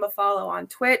 Go give him a follow on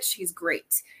Twitch. He's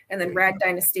great. And then Rad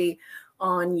Dynasty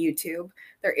on YouTube.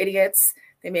 They're idiots.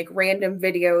 They make random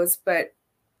videos, but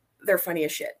they're funny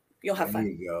as shit. You'll have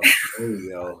fun. There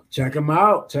you go. Check them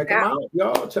out. Check them out,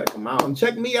 y'all. Check them out. And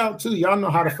check me out, too. Y'all know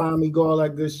how to find me, go all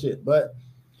that good shit. But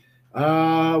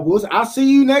I'll see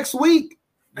you next week.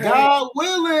 God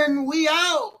willing, we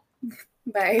out.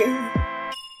 Bye.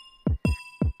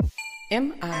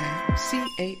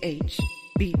 MICAH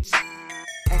Beats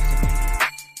activated.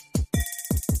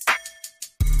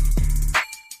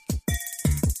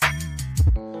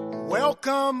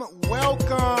 Welcome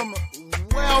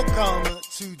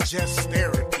to Just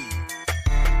Therapy,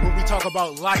 where we talk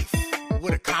about life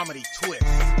with a comedy twist.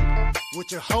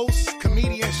 With your hosts,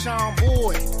 comedian Sean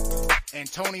Boyd,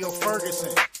 Antonio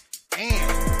Ferguson,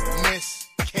 and Miss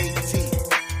KT.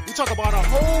 We talk about a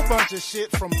whole bunch of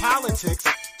shit, from politics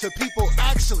to people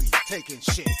actually taking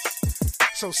shits.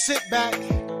 So sit back,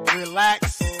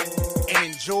 relax, and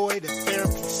enjoy the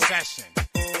therapy session.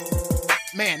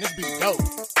 Man, this be dope.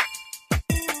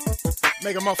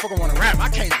 Make a motherfucker want to rap. I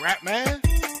can't rap, man.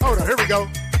 Hold on, here we go.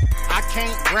 I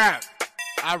can't rap.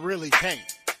 I really can't.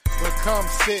 But come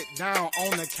sit down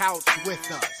on the couch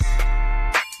with us.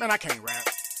 Man, I can't rap.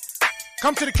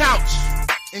 Come to the couch.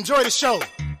 Enjoy the show.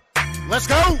 Let's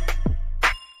go.